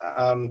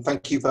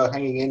 Thank you for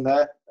hanging in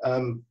there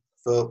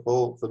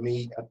for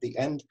me at the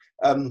end.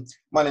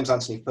 My name's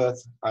Anthony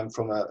Firth. I'm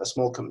from a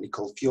small company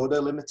called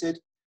Fjorda Limited,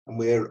 and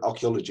we're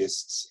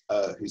archaeologists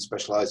who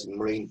specialise in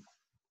marine,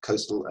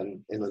 coastal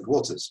and inland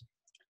waters.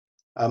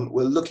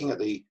 We're looking at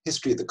the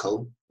history of the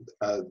Culm,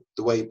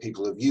 the way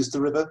people have used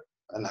the river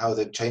and how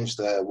they've changed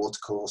their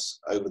watercourse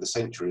over the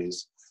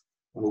centuries.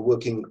 And we're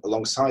working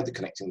alongside the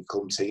Connecting the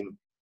Culm team,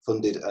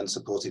 funded and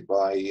supported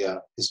by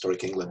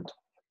Historic England.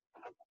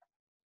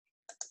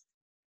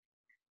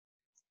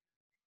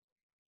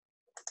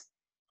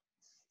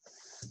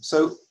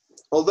 So,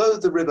 although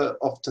the river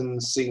often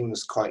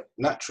seems quite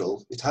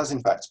natural, it has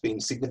in fact been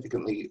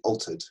significantly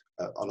altered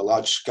on a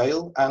large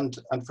scale and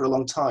for a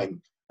long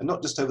time. And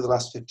not just over the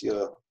last 50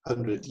 or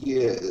 100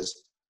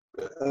 years,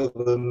 but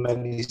over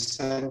many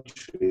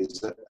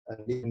centuries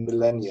and even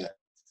millennia.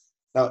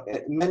 Now,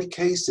 in many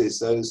cases,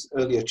 those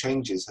earlier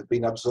changes have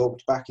been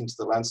absorbed back into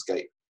the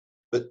landscape,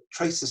 but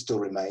traces still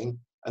remain,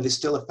 and they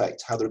still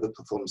affect how the river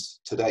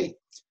performs today.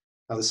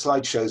 Now, the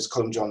slide shows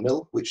Culm John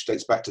Mill, which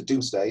dates back to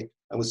Doomsday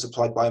and was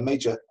supplied by a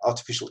major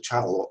artificial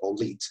channel or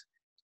leat.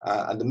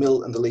 And the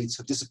mill and the leads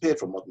have disappeared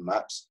from modern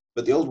maps,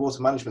 but the old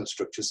water management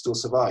structures still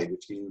survive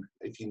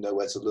if you know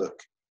where to look.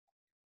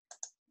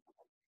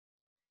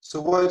 So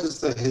why does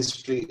the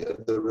history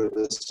of the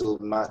river still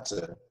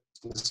matter?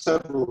 There's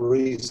several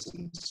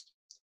reasons.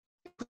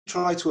 If we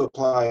try to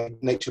apply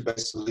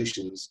nature-based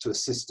solutions to a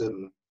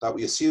system that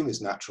we assume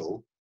is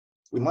natural,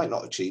 we might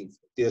not achieve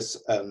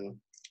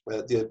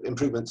the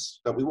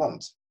improvements that we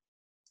want.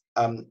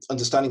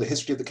 Understanding the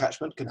history of the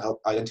catchment can help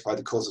identify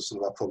the cause of some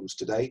of our problems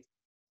today,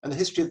 and the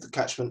history of the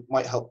catchment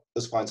might help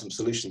us find some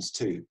solutions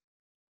too.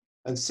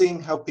 And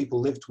seeing how people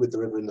lived with the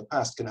river in the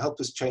past can help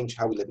us change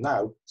how we live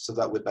now so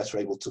that we're better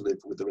able to live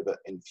with the river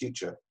in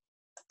future.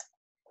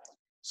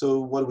 So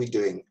what are we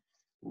doing?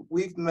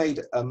 We've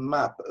made a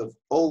map of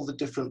all the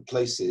different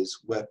places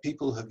where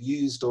people have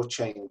used or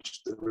changed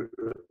the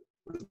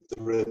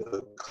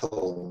river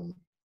Culm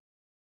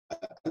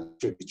and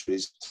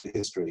tributaries to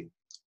history.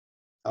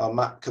 Our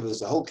map covers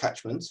the whole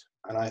catchment,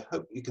 and I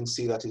hope you can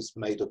see that is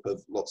made up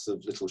of lots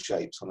of little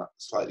shapes on that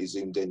slightly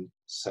zoomed in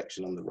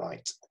section on the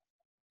right.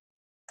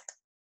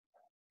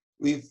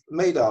 We've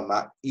made our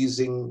map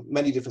using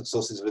many different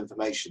sources of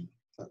information.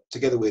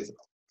 Together with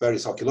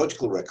various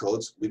archaeological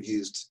records, we've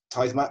used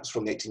tithe maps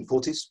from the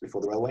 1840s, before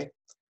the railway,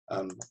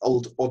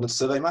 old Ordnance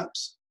Survey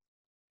maps,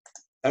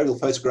 aerial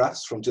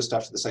photographs from just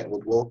after the Second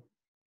World War,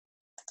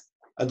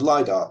 and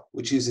LiDAR,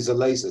 which uses a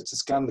laser to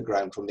scan the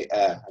ground from the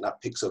air, and that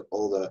picks up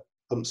all the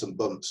humps and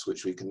bumps,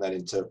 which we can then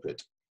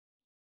interpret.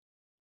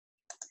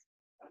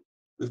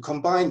 We've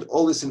combined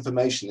all this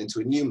information into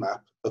a new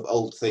map of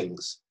old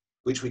things,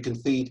 which we can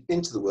feed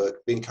into the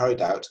work being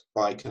carried out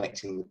by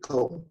Connecting the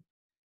Culm.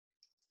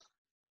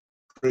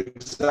 For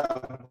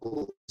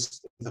example,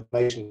 this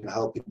information can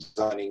help in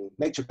designing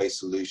nature-based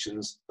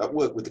solutions that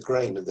work with the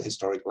grain of the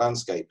historic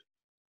landscape.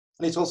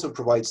 And it also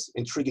provides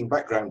intriguing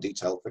background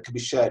detail that can be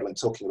shared when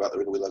talking about the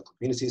river with local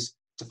communities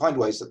to find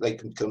ways that they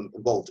can become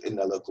involved in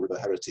their local river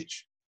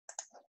heritage.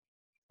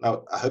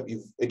 Now, I hope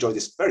you've enjoyed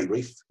this very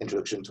brief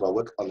introduction to our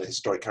work on the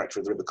historic character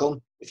of the River Culm.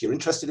 If you're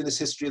interested in this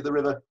history of the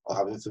river or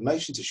have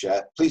information to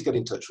share, please get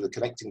in touch with the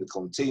Connecting the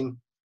Culm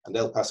team and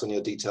they'll pass on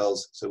your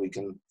details so we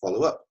can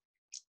follow up.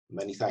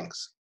 Many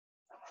thanks.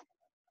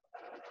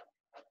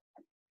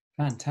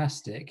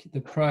 Fantastic.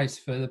 The prize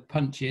for the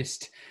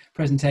punchiest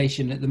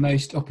presentation at the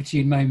most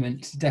opportune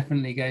moment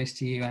definitely goes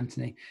to you,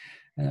 Anthony.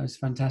 That was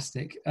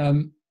fantastic.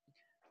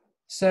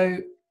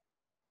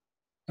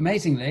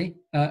 amazingly,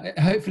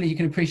 hopefully you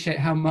can appreciate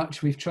how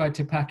much we've tried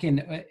to pack in.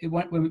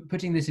 When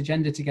putting this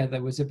agenda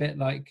together was a bit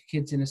like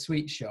kids in a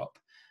sweet shop.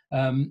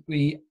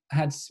 We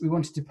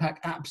wanted to pack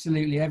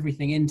absolutely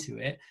everything into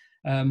it,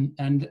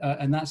 and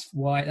that's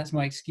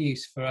my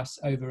excuse for us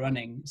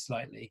overrunning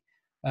slightly.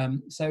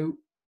 So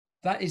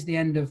that is the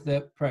end of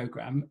the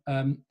program.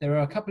 There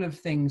are a couple of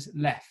things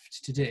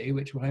left to do,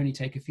 which will only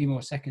take a few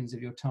more seconds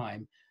of your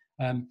time.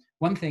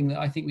 One thing that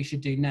I think we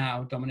should do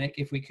now, Dominic,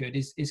 if we could,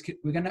 is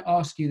we're going to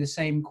ask you the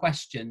same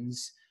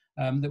questions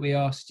that we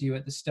asked you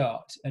at the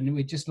start, and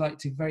we'd just like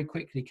to very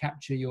quickly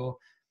capture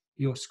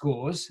your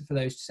scores for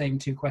those same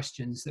two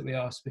questions that we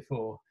asked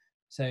before.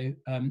 So,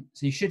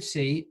 so you should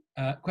see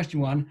question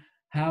 1: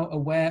 how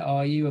aware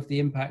are you of the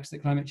impacts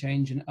that climate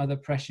change and other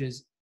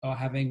pressures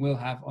will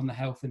have on the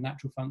health and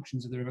natural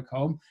functions of the River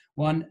Culm?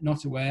 1,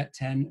 not aware.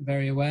 10,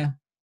 very aware.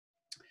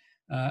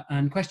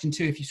 And question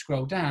 2, if you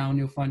scroll down,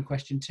 you'll find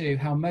question 2: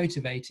 how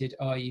motivated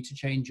are you to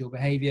change your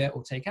behaviour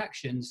or take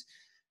actions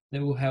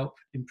that will help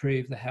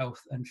improve the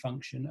health and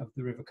function of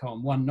the River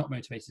Culm? 1, not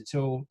motivated at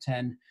all.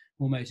 10,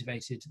 more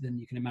motivated than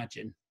you can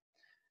imagine.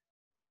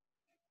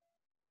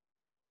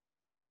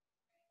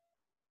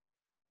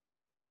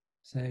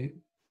 So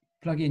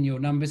plug in your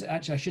numbers.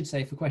 Actually, I should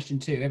say for question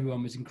 2,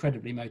 everyone was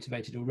incredibly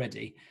motivated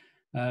already.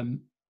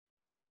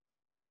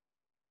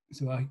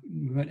 So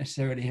we won't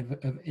necessarily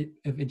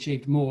have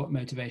achieved more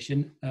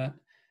motivation,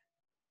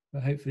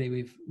 but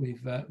hopefully we'll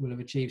have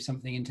achieved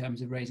something in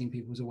terms of raising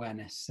people's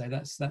awareness. So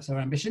that's our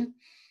ambition.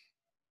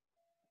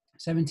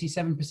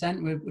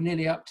 77%. We're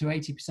nearly up to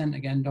 80%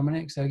 again,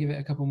 Dominic. So give it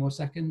a couple more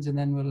seconds, and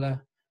then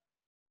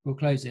we'll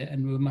close it,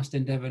 and we must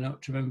endeavour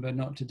to remember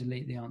not to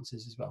delete the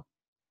answers as well.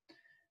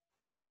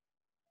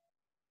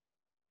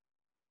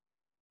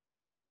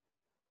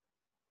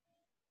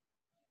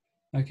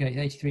 Okay,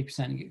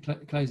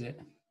 83%. Close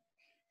it.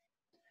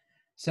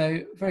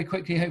 So very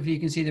quickly, hopefully you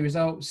can see the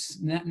results.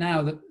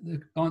 Now the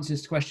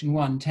answers to question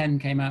 1, 10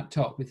 came out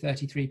top with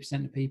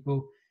 33% of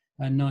people,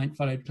 and 9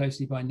 followed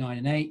closely by 9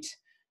 and 8.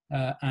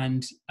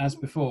 And as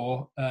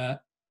before,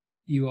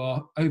 you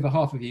are over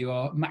half of you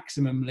are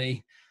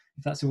maximally,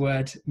 if that's a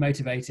word,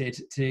 motivated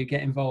to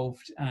get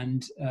involved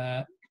and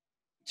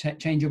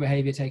change your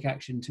behaviour, take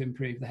action to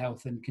improve the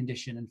health and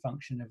condition and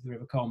function of the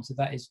River Culm. So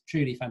that is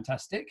truly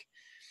fantastic.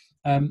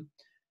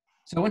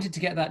 So I wanted to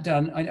get that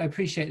done. I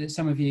appreciate that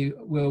some of you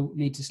will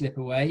need to slip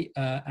away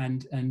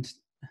and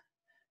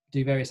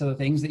do various other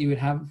things that you would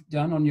have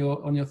done on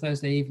your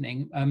Thursday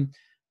evening.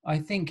 I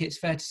think it's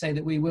fair to say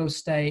that we will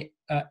stay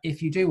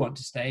if you do want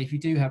to stay, if you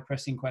do have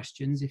pressing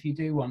questions, if you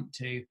do want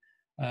to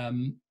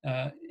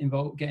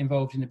get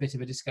involved in a bit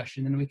of a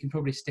discussion, then we can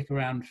probably stick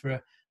around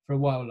for a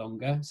while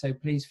longer. So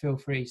please feel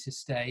free to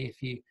stay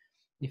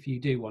if you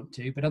do want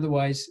to. But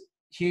otherwise,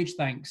 huge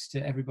thanks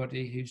to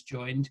everybody who's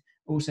joined.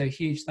 Also,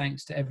 huge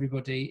thanks to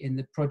everybody in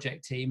the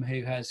project team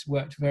who has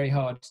worked very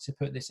hard to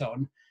put this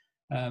on.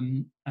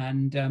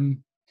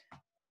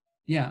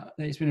 Yeah,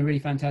 it's been a really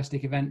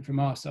fantastic event from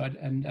our side,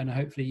 and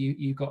hopefully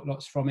you got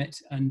lots from it.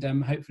 And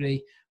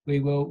hopefully we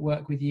will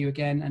work with you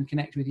again and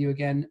connect with you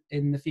again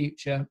in the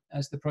future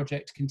as the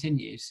project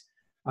continues.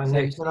 And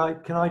Nick,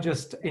 can I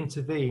just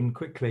intervene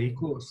quickly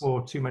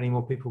before too many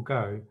more people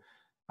go,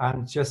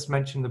 and just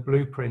mention the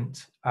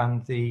blueprint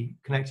and the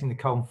Connecting the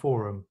Culm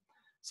forum.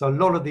 So a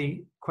lot of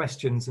the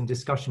questions and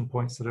discussion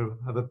points that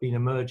have been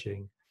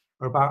emerging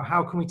are about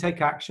how can we take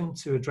action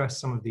to address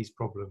some of these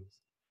problems.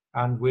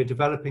 And we're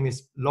developing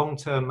this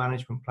long-term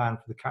management plan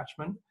for the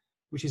catchment,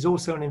 which is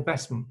also an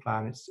investment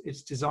plan.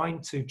 It's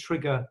designed to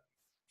trigger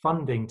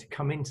funding to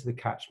come into the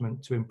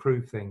catchment to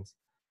improve things.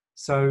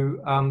 So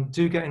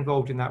do get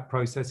involved in that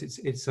process.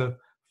 It's a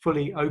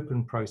fully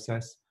open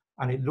process,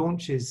 and it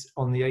launches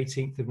on the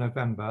 18th of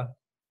November.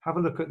 Have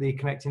a look at the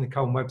Connecting the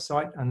Culm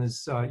website, and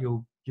there's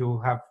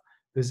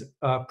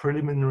a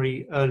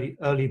preliminary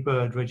early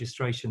bird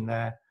registration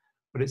there.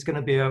 But it's going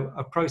to be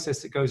a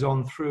process that goes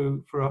on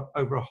for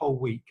over a whole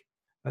week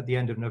at the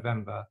end of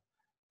November,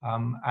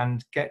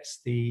 and gets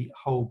the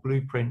whole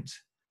blueprint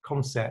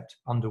concept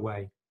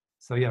underway.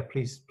 So yeah,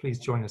 please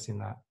join us in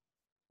that.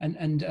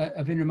 And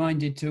I've been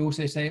reminded to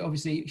also say,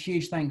 obviously,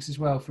 huge thanks as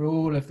well for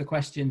all of the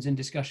questions and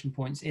discussion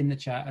points in the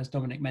chat, as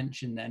Dominic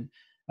mentioned then.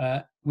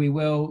 We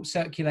will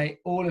circulate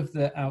all of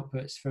the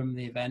outputs from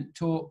the event,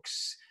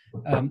 talks,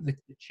 the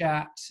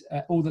chat,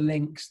 all the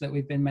links that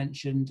have been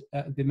mentioned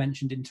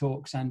in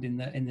talks and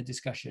in the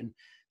discussion.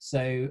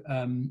 So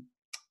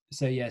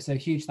so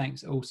huge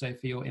thanks also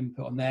for your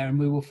input on there, and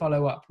we will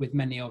follow up with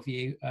many of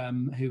you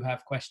who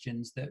have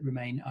questions that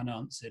remain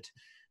unanswered.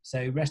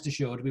 So rest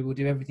assured, we will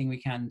do everything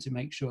we can to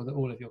make sure that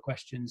all of your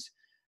questions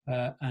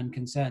and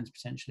concerns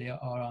potentially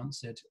are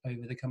answered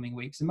over the coming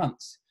weeks and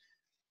months.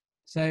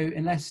 So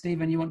unless,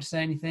 Stephen, you want to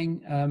say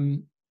anything?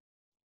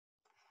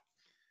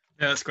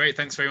 Yeah, that's great.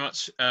 Thanks very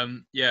much.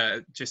 Yeah,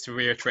 just to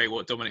reiterate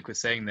what Dominic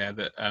was saying there,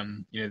 that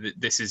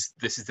this is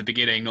the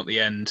beginning, not the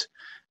end.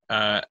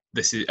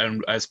 This is,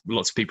 and as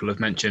lots of people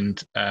have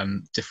mentioned,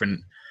 different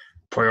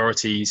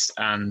priorities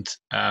and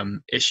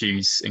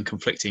issues, and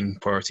conflicting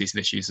priorities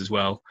and issues as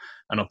well,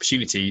 and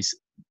opportunities.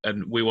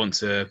 and we want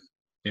to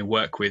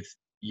work with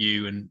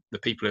you and the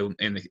people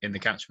in the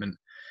catchment,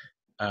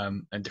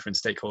 and different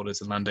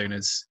stakeholders and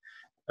landowners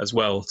as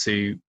well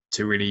to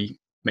really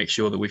make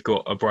sure that we've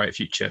got a bright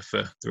future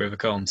for the River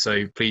Culm.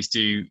 So please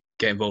do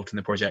get involved in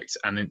the project,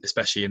 and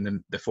especially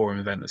in the forum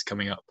event that's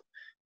coming up,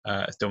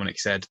 as Dominic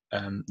said,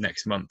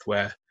 next month,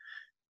 where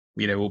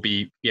we'll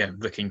be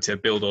looking to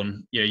build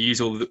on, use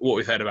all what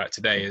we've heard about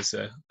today as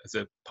a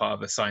part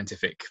of a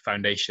scientific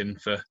foundation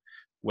for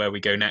where we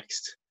go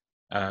next,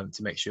 to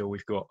make sure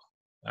we've got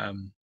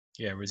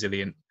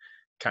resilient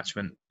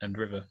catchment and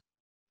river.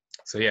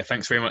 So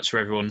thanks very much for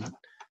everyone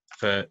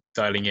for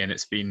dialing in.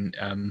 It's been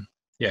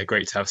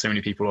great to have so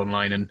many people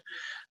online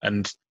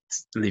and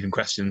leaving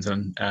questions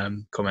and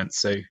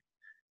comments. So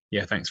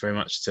thanks very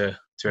much to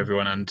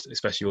everyone, and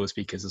especially all the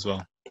speakers as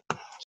well.